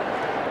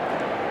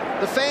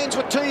 The fans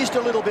were teased a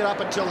little bit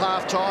up until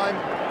half-time.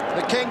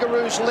 The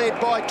Kangaroos led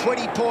by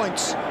 20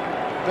 points.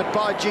 But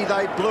by gee,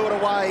 they blew it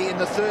away in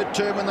the third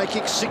term when they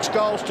kicked 6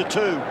 goals to 2.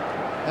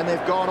 And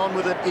they've gone on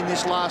with it in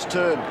this last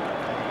term.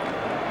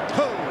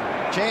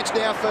 Chance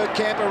now for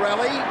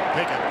Camporelli.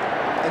 Pickett.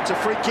 It's a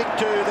free kick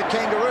to the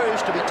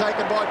Kangaroos to be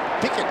taken by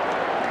Pickett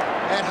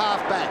at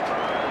half-back.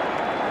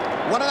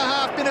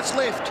 1.5 minutes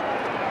left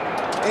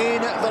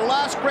in the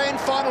last grand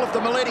final of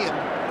the millennium.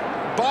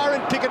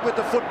 Byron Pickett with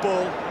the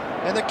football,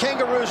 and the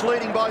Kangaroos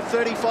leading by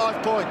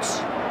 35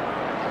 points.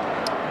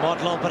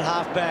 Motlop at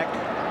half-back.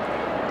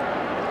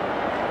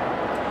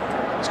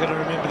 He's going to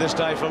remember this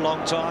day for a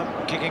long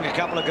time, kicking a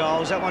couple of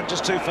goals. That one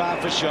just too far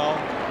for Scholl.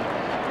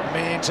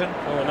 Manton.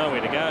 Oh,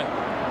 nowhere to go.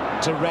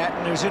 To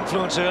Ratton, whose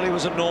influence early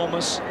was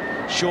enormous.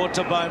 Short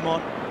to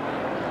Beaumont.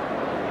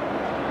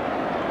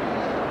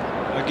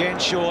 Again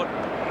short.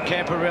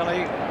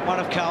 Camporelli, one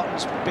of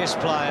Carlton's best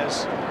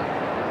players.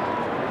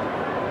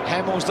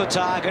 Hamill's the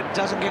target,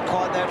 doesn't get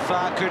quite that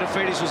far.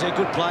 Koutafidis was a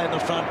good play in the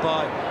front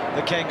by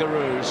the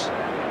Kangaroos.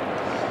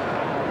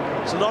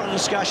 There's a lot of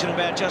discussion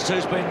about just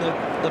who's been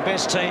the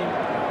best team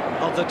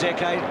of the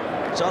decade.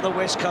 It's either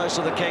West Coast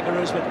or the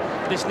Kangaroos, but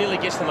this nearly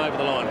gets them over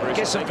the line, Bruce.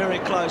 Gets them very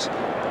close.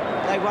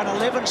 They won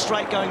 11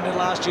 straight going to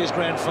last year's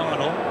grand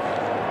final.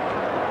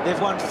 They've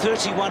won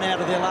 31 out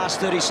of their last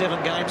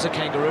 37 games, the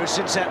Kangaroos,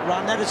 since that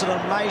run. That is an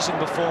amazing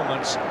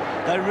performance.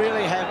 They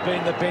really have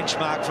been the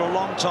benchmark for a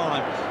long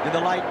time in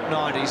the late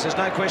 90s. There's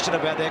no question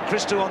about that.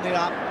 Christou on the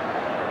up.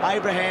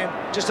 Abraham,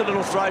 just a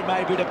little throw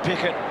maybe to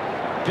Pickett.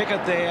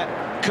 Pickett there.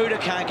 Kuta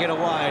can't get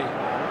away.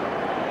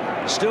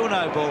 Still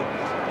no ball.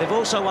 They've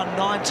also won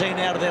 19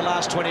 out of their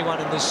last 21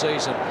 in this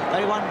season.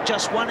 They won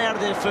just 1 out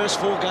of their first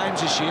 4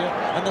 games this year,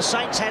 and the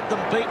Saints had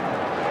them beaten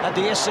at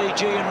the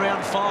SCG in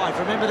round 5.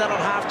 Remember that on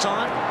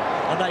half-time?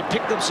 and they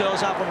picked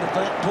themselves up from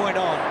that point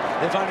on.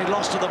 They've only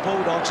lost to the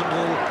Bulldogs and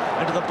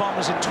to the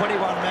Bombers in 21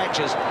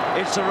 matches.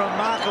 It's a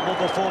remarkable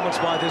performance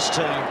by this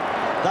team.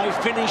 They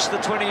finished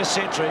the 20th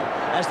century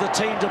as the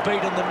team to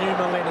beat in the new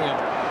millennium.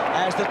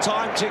 As the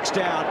time ticks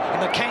down,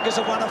 and the Kangas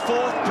have won a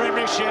 4th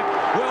premiership.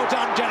 Well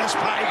done, Dennis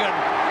Pagan.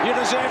 You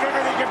deserve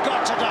everything you've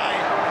got today,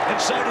 and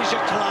so does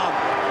your club.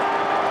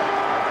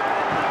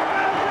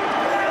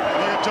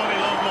 Look at Johnny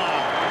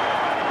Longmire.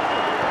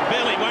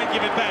 Billy won't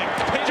give it back.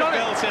 Peter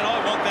Bell said, I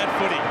want that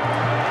footy.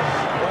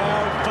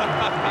 Well,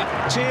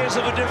 tears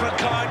of a different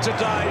kind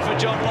today for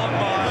John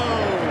Longmire.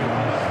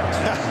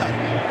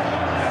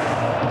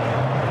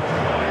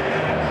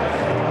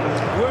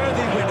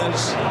 Worthy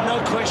winners, no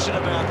question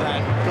about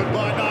that.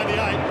 Goodbye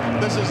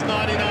 98. This is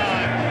 99.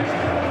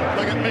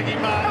 Look at Mickey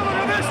Martin. Look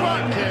at this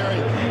one,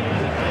 Carey.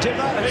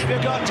 Timmo, who have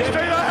you got, Tim?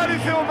 Steve, how do you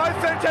feel, mate?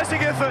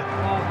 Fantastic effort.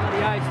 Oh,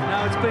 bloody oath.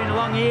 No, it's been a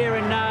long year,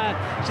 and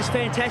it's just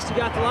fantastic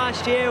after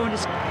last year, and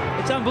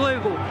it's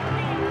unbelievable.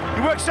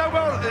 You worked so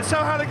well, it's so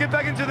hard to get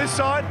back into this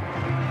side.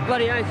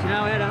 Bloody oath, you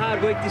know, I had a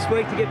hard week this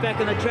week to get back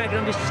on the track, and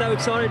I'm just so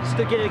excited just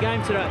to get a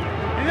game today.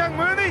 And young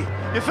Mooney,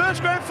 your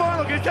first grand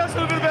final, can you tell us a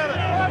little bit about it?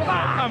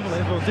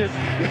 Unbelievable, dude.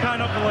 You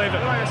cannot believe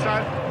it.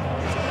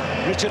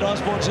 Richard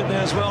Osborne's in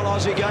there as well.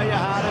 Aussie, go your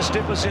hardest.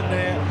 Dippers in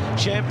there.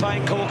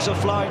 Champagne corks are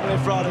flowing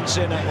left, right and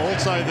centre.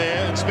 Also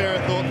there, and spare a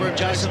thought for him,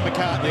 Jason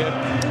McCartney.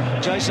 Yeah.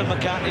 Jason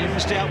McCartney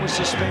missed out with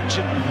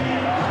suspension.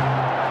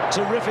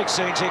 Terrific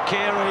scenes here.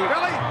 Carey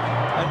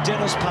and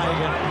Dennis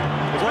Pagan.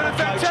 It's been a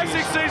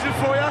fantastic season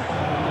for you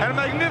and a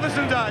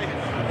magnificent day.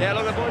 Yeah,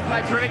 look, the boys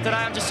played terrific today.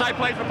 I'm just so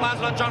pleased for players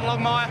like John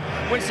Longmire,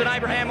 Winston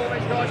Abraham, all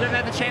these guys who've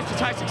had the chance to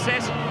taste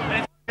success.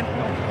 And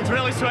it's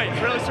really sweet,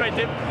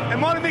 Tim. And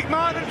Mighty Mick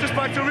Martin just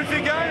played a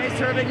terrific game. Yeah, he's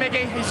terrific,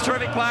 Mickey. He's a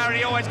terrific player and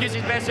he always gives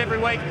his best every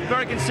week.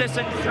 Very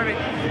consistent, terrific.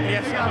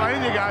 Yes.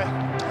 In you go.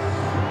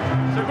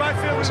 It's a great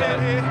feeling down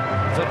here.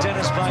 For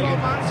Dennis Pagan,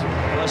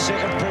 a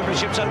 2nd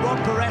premiership. So Ron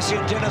Barassi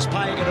and Dennis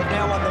Pagan have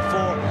now won the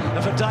 4.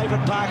 And for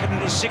David Parkin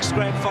in his 6th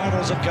grand final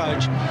as a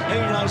coach, he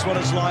knows what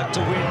it's like to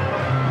win.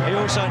 He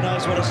also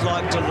knows what it's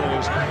like to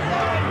lose.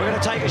 We're going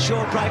to take a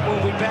short break.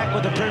 We'll be back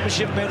with the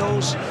premiership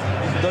medals,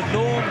 the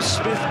Norm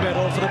Smith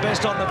medal for the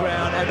best on the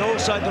ground, and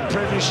also the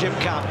Premiership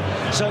Cup.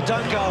 So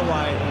don't go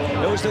away.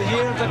 It was the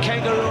year of the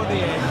Kangaroo in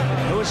the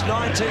end. It was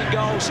 19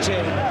 goals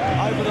 10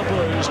 over the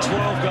Blues,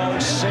 12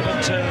 goals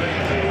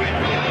 17.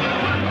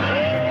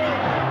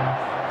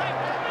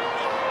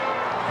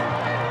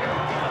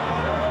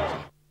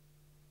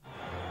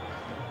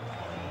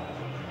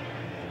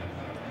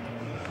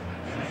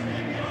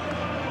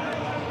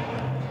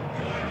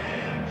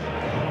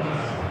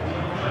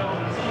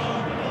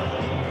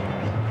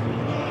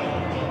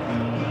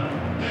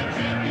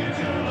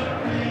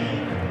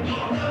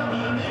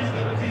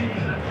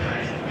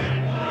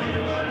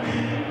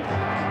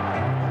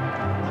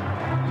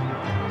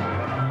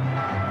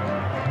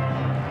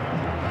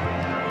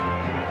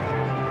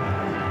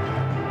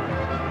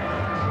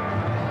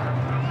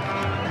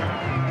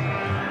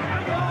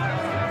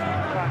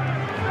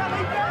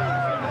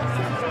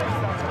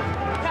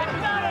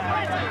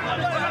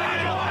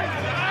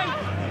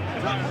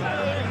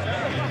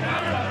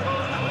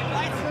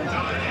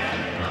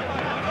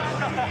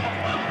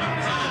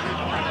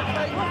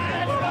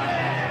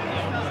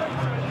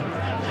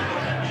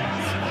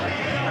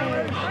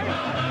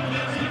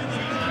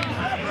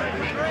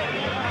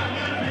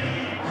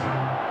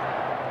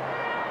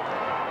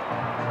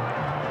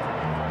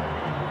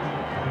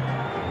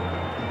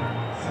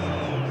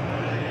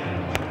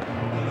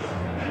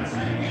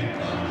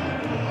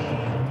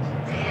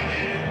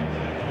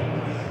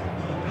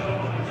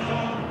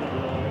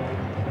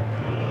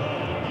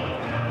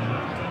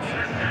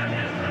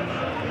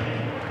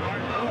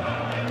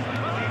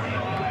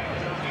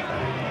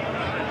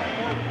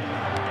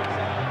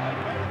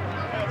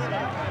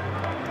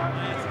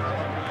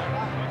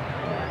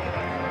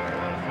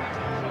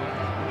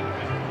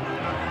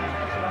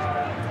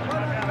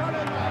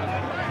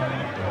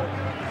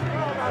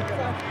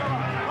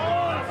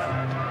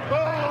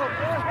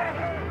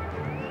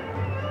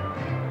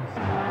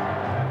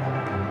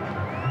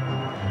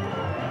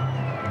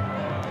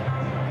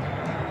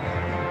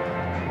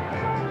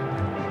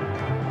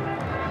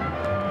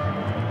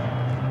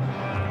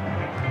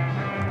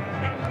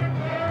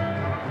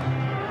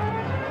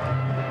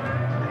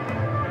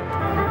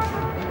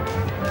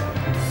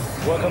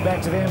 Welcome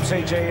back to the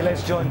MCG.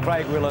 Let's join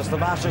Craig Willis, the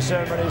Master of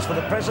Ceremonies for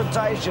the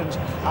presentations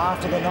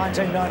after the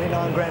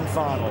 1999 Grand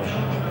Final.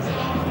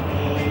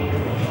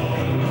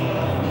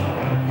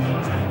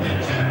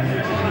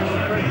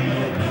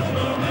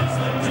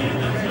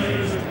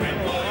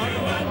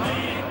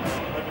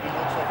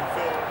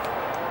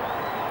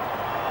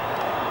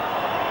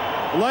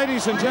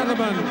 Ladies and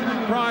gentlemen,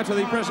 prior to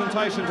the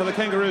presentation to the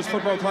Kangaroos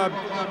Football Club,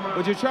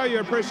 would you show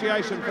your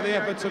appreciation for the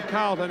efforts of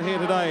Carlton here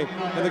today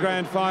in the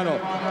Grand Final?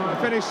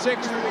 They finished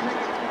 6th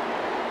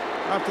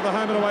after the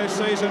home and away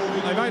season.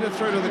 They made it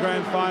through to the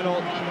Grand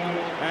Final,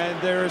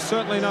 and there is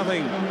certainly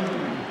nothing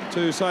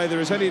to say there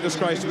is any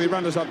disgrace to be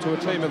runners-up to a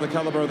team of the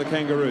calibre of the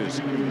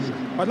Kangaroos.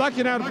 I'd like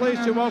you now to please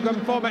to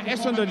welcome former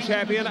Essendon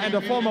champion and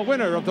a former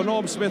winner of the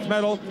Norm Smith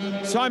Medal,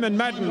 Simon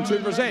Madden, to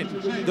present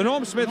the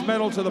Norm Smith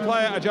Medal to the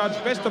player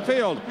adjudged best of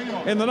field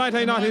in the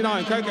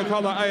 1999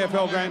 Coca-Cola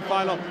AFL Grand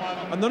Final.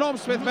 And the Norm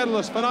Smith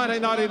medalist for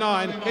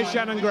 1999 is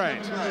Shannon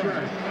Grant.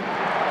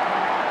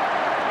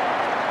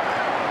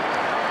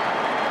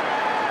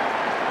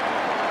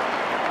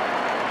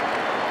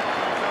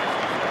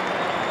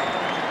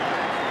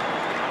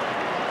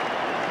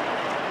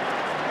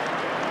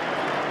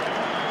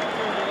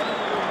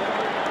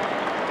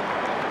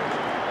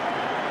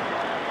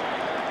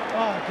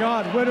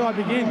 God, where do I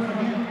begin?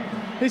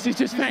 This is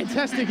just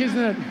fantastic, isn't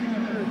it?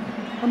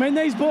 I mean,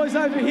 these boys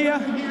over here,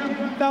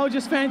 they were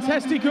just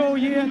fantastic all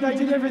year. They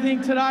did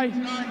everything today.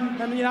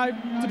 And, you know,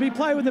 to be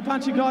playing with a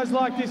bunch of guys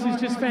like this is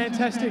just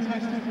fantastic.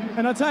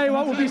 And I tell you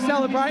what, we'll be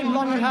celebrating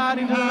long and hard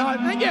into the night.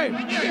 Thank you.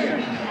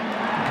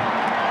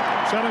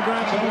 Shannon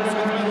Grant, the Norm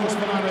Smith medalist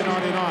for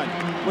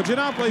 1999. Would you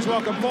now please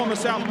welcome former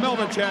South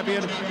Melbourne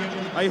champion,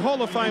 a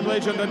Hall of Fame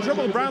legend and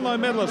triple Brownlow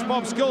medalist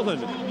Bob Skilton,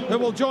 who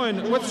will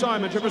join with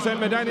Simon to present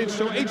medallions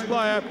to each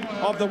player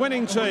of the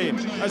winning team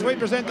as we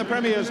present the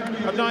premiers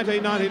of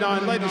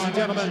 1999. Ladies and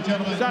gentlemen,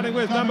 starting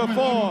with number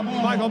 4,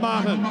 Michael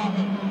Martin.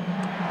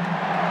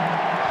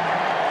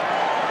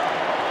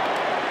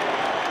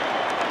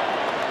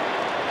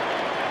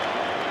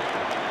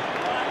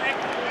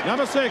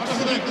 Number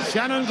 6,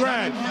 Shannon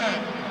Grant.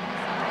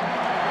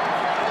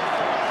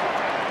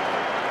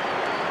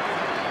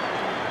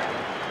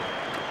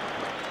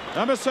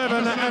 Number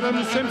 7,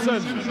 Adam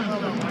Simpson.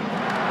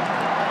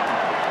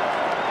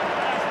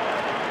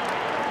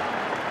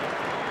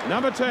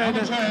 Number 10,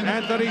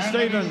 Anthony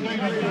Stevens.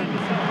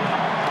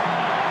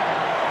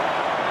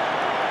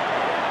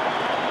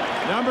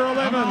 Number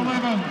 11,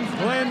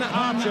 Glenn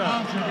Archer.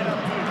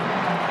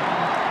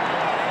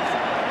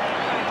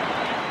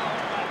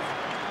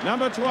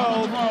 Number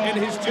 12,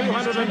 in his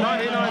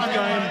 299th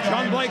game,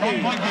 John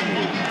Blakey.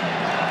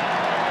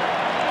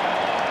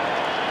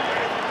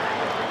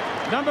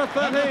 Number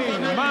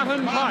 13,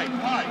 Martin Pike.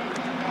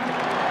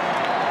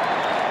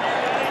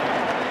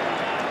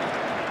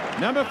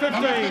 Number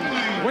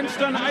 15,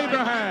 Winston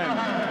Abraham.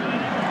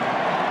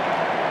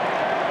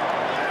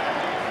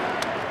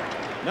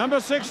 Number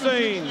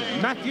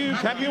 16, Matthew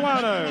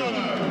Capuano.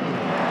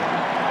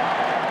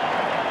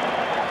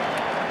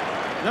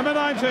 Number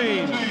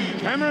 19,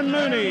 Cameron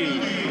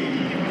Mooney.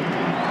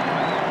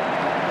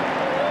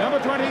 Number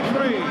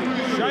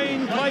 23,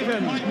 Shane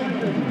Clayton.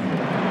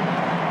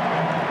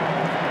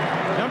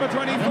 Number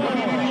 24,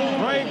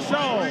 Craig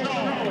Scholl.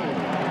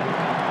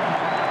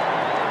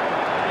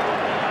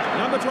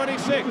 Number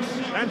 26,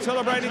 and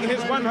celebrating his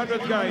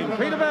 100th game,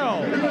 Peter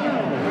Bell.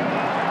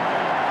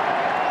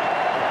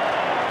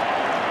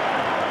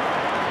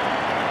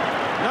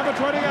 Number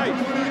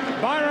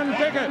 28, Byron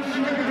Pickett.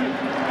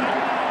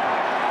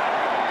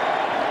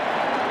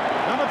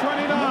 Number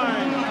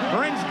 29,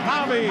 Brent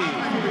Harvey.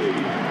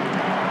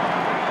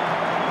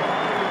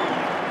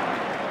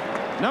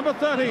 Number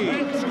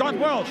 30, Scott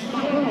Welsh.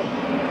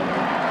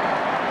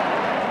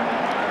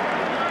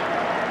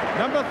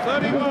 Number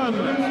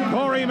 31,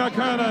 Corey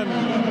McKernan.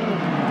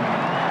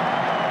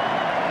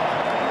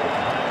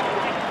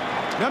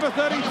 Number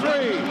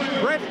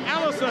 33, Brett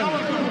Allison.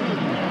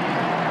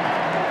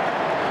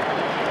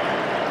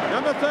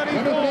 Number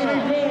 34,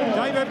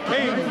 David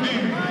King.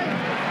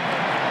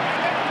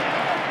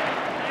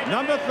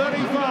 Number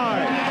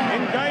 35,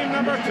 in game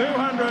number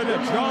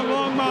 200, John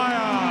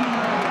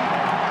Longmire.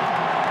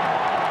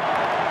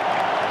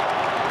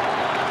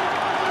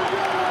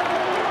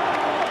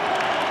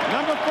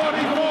 Number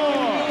 44,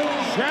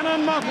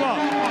 Shannon Motlop.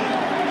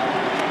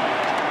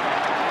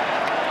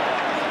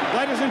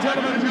 Ladies and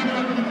gentlemen,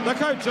 the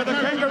coach of the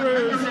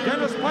Kangaroos,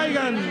 Dennis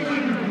Pagan.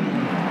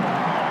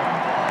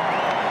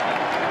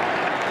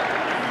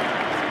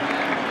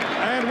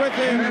 And with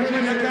him,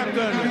 the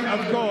captain,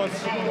 of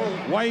course,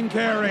 Wayne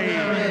Carey,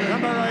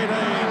 number 18.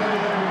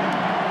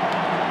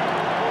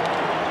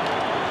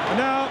 And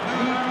now,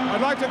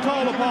 I'd like to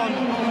call upon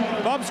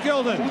Bob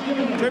Skilton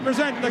to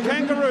present the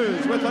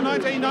Kangaroos with the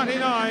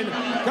 1999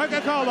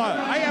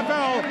 Coca-Cola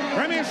AFL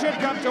Premiership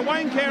Cup to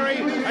Wayne Carey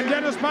and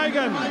Dennis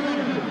Pagan.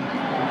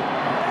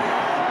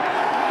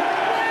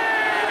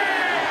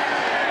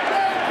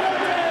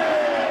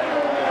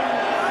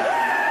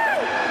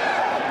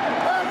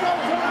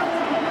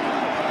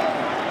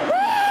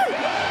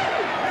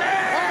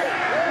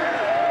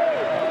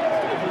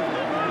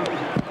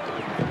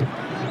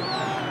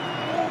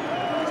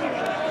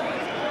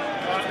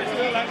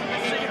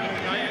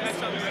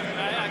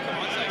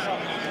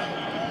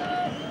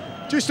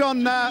 Just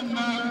on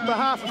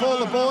behalf of all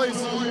the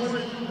boys,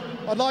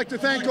 I'd like to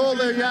thank all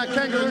the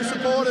Kangaroo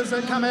supporters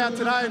that come out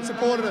today and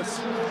supported us.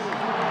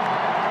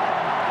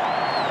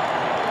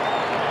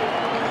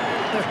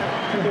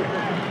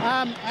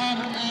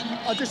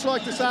 I'd just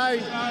like to say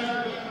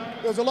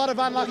There was a lot of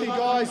unlucky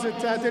guys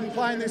that didn't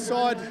play in this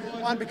side,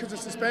 one because of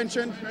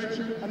suspension,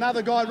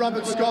 another guy,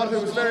 Robert Scott, who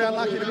was very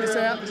unlucky to miss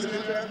out.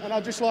 And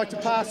I'd just like to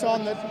pass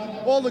on that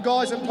all the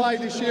guys that played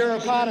this year are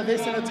a part of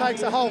this, and it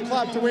takes a whole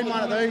club to win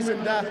one of these,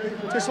 and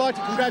just like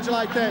to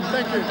congratulate them.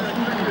 Thank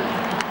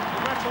you.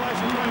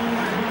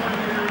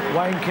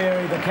 Wayne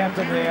Carey, the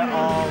captain there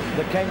of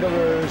the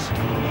Kangaroos.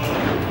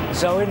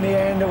 So in the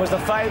end, it was the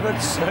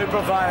favourites who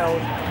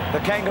prevailed. The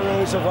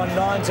Kangaroos have won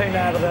 19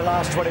 out of their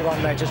last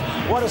 21 matches.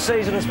 What a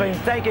season it's been.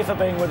 Thank you for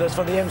being with us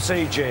for the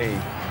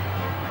MCG.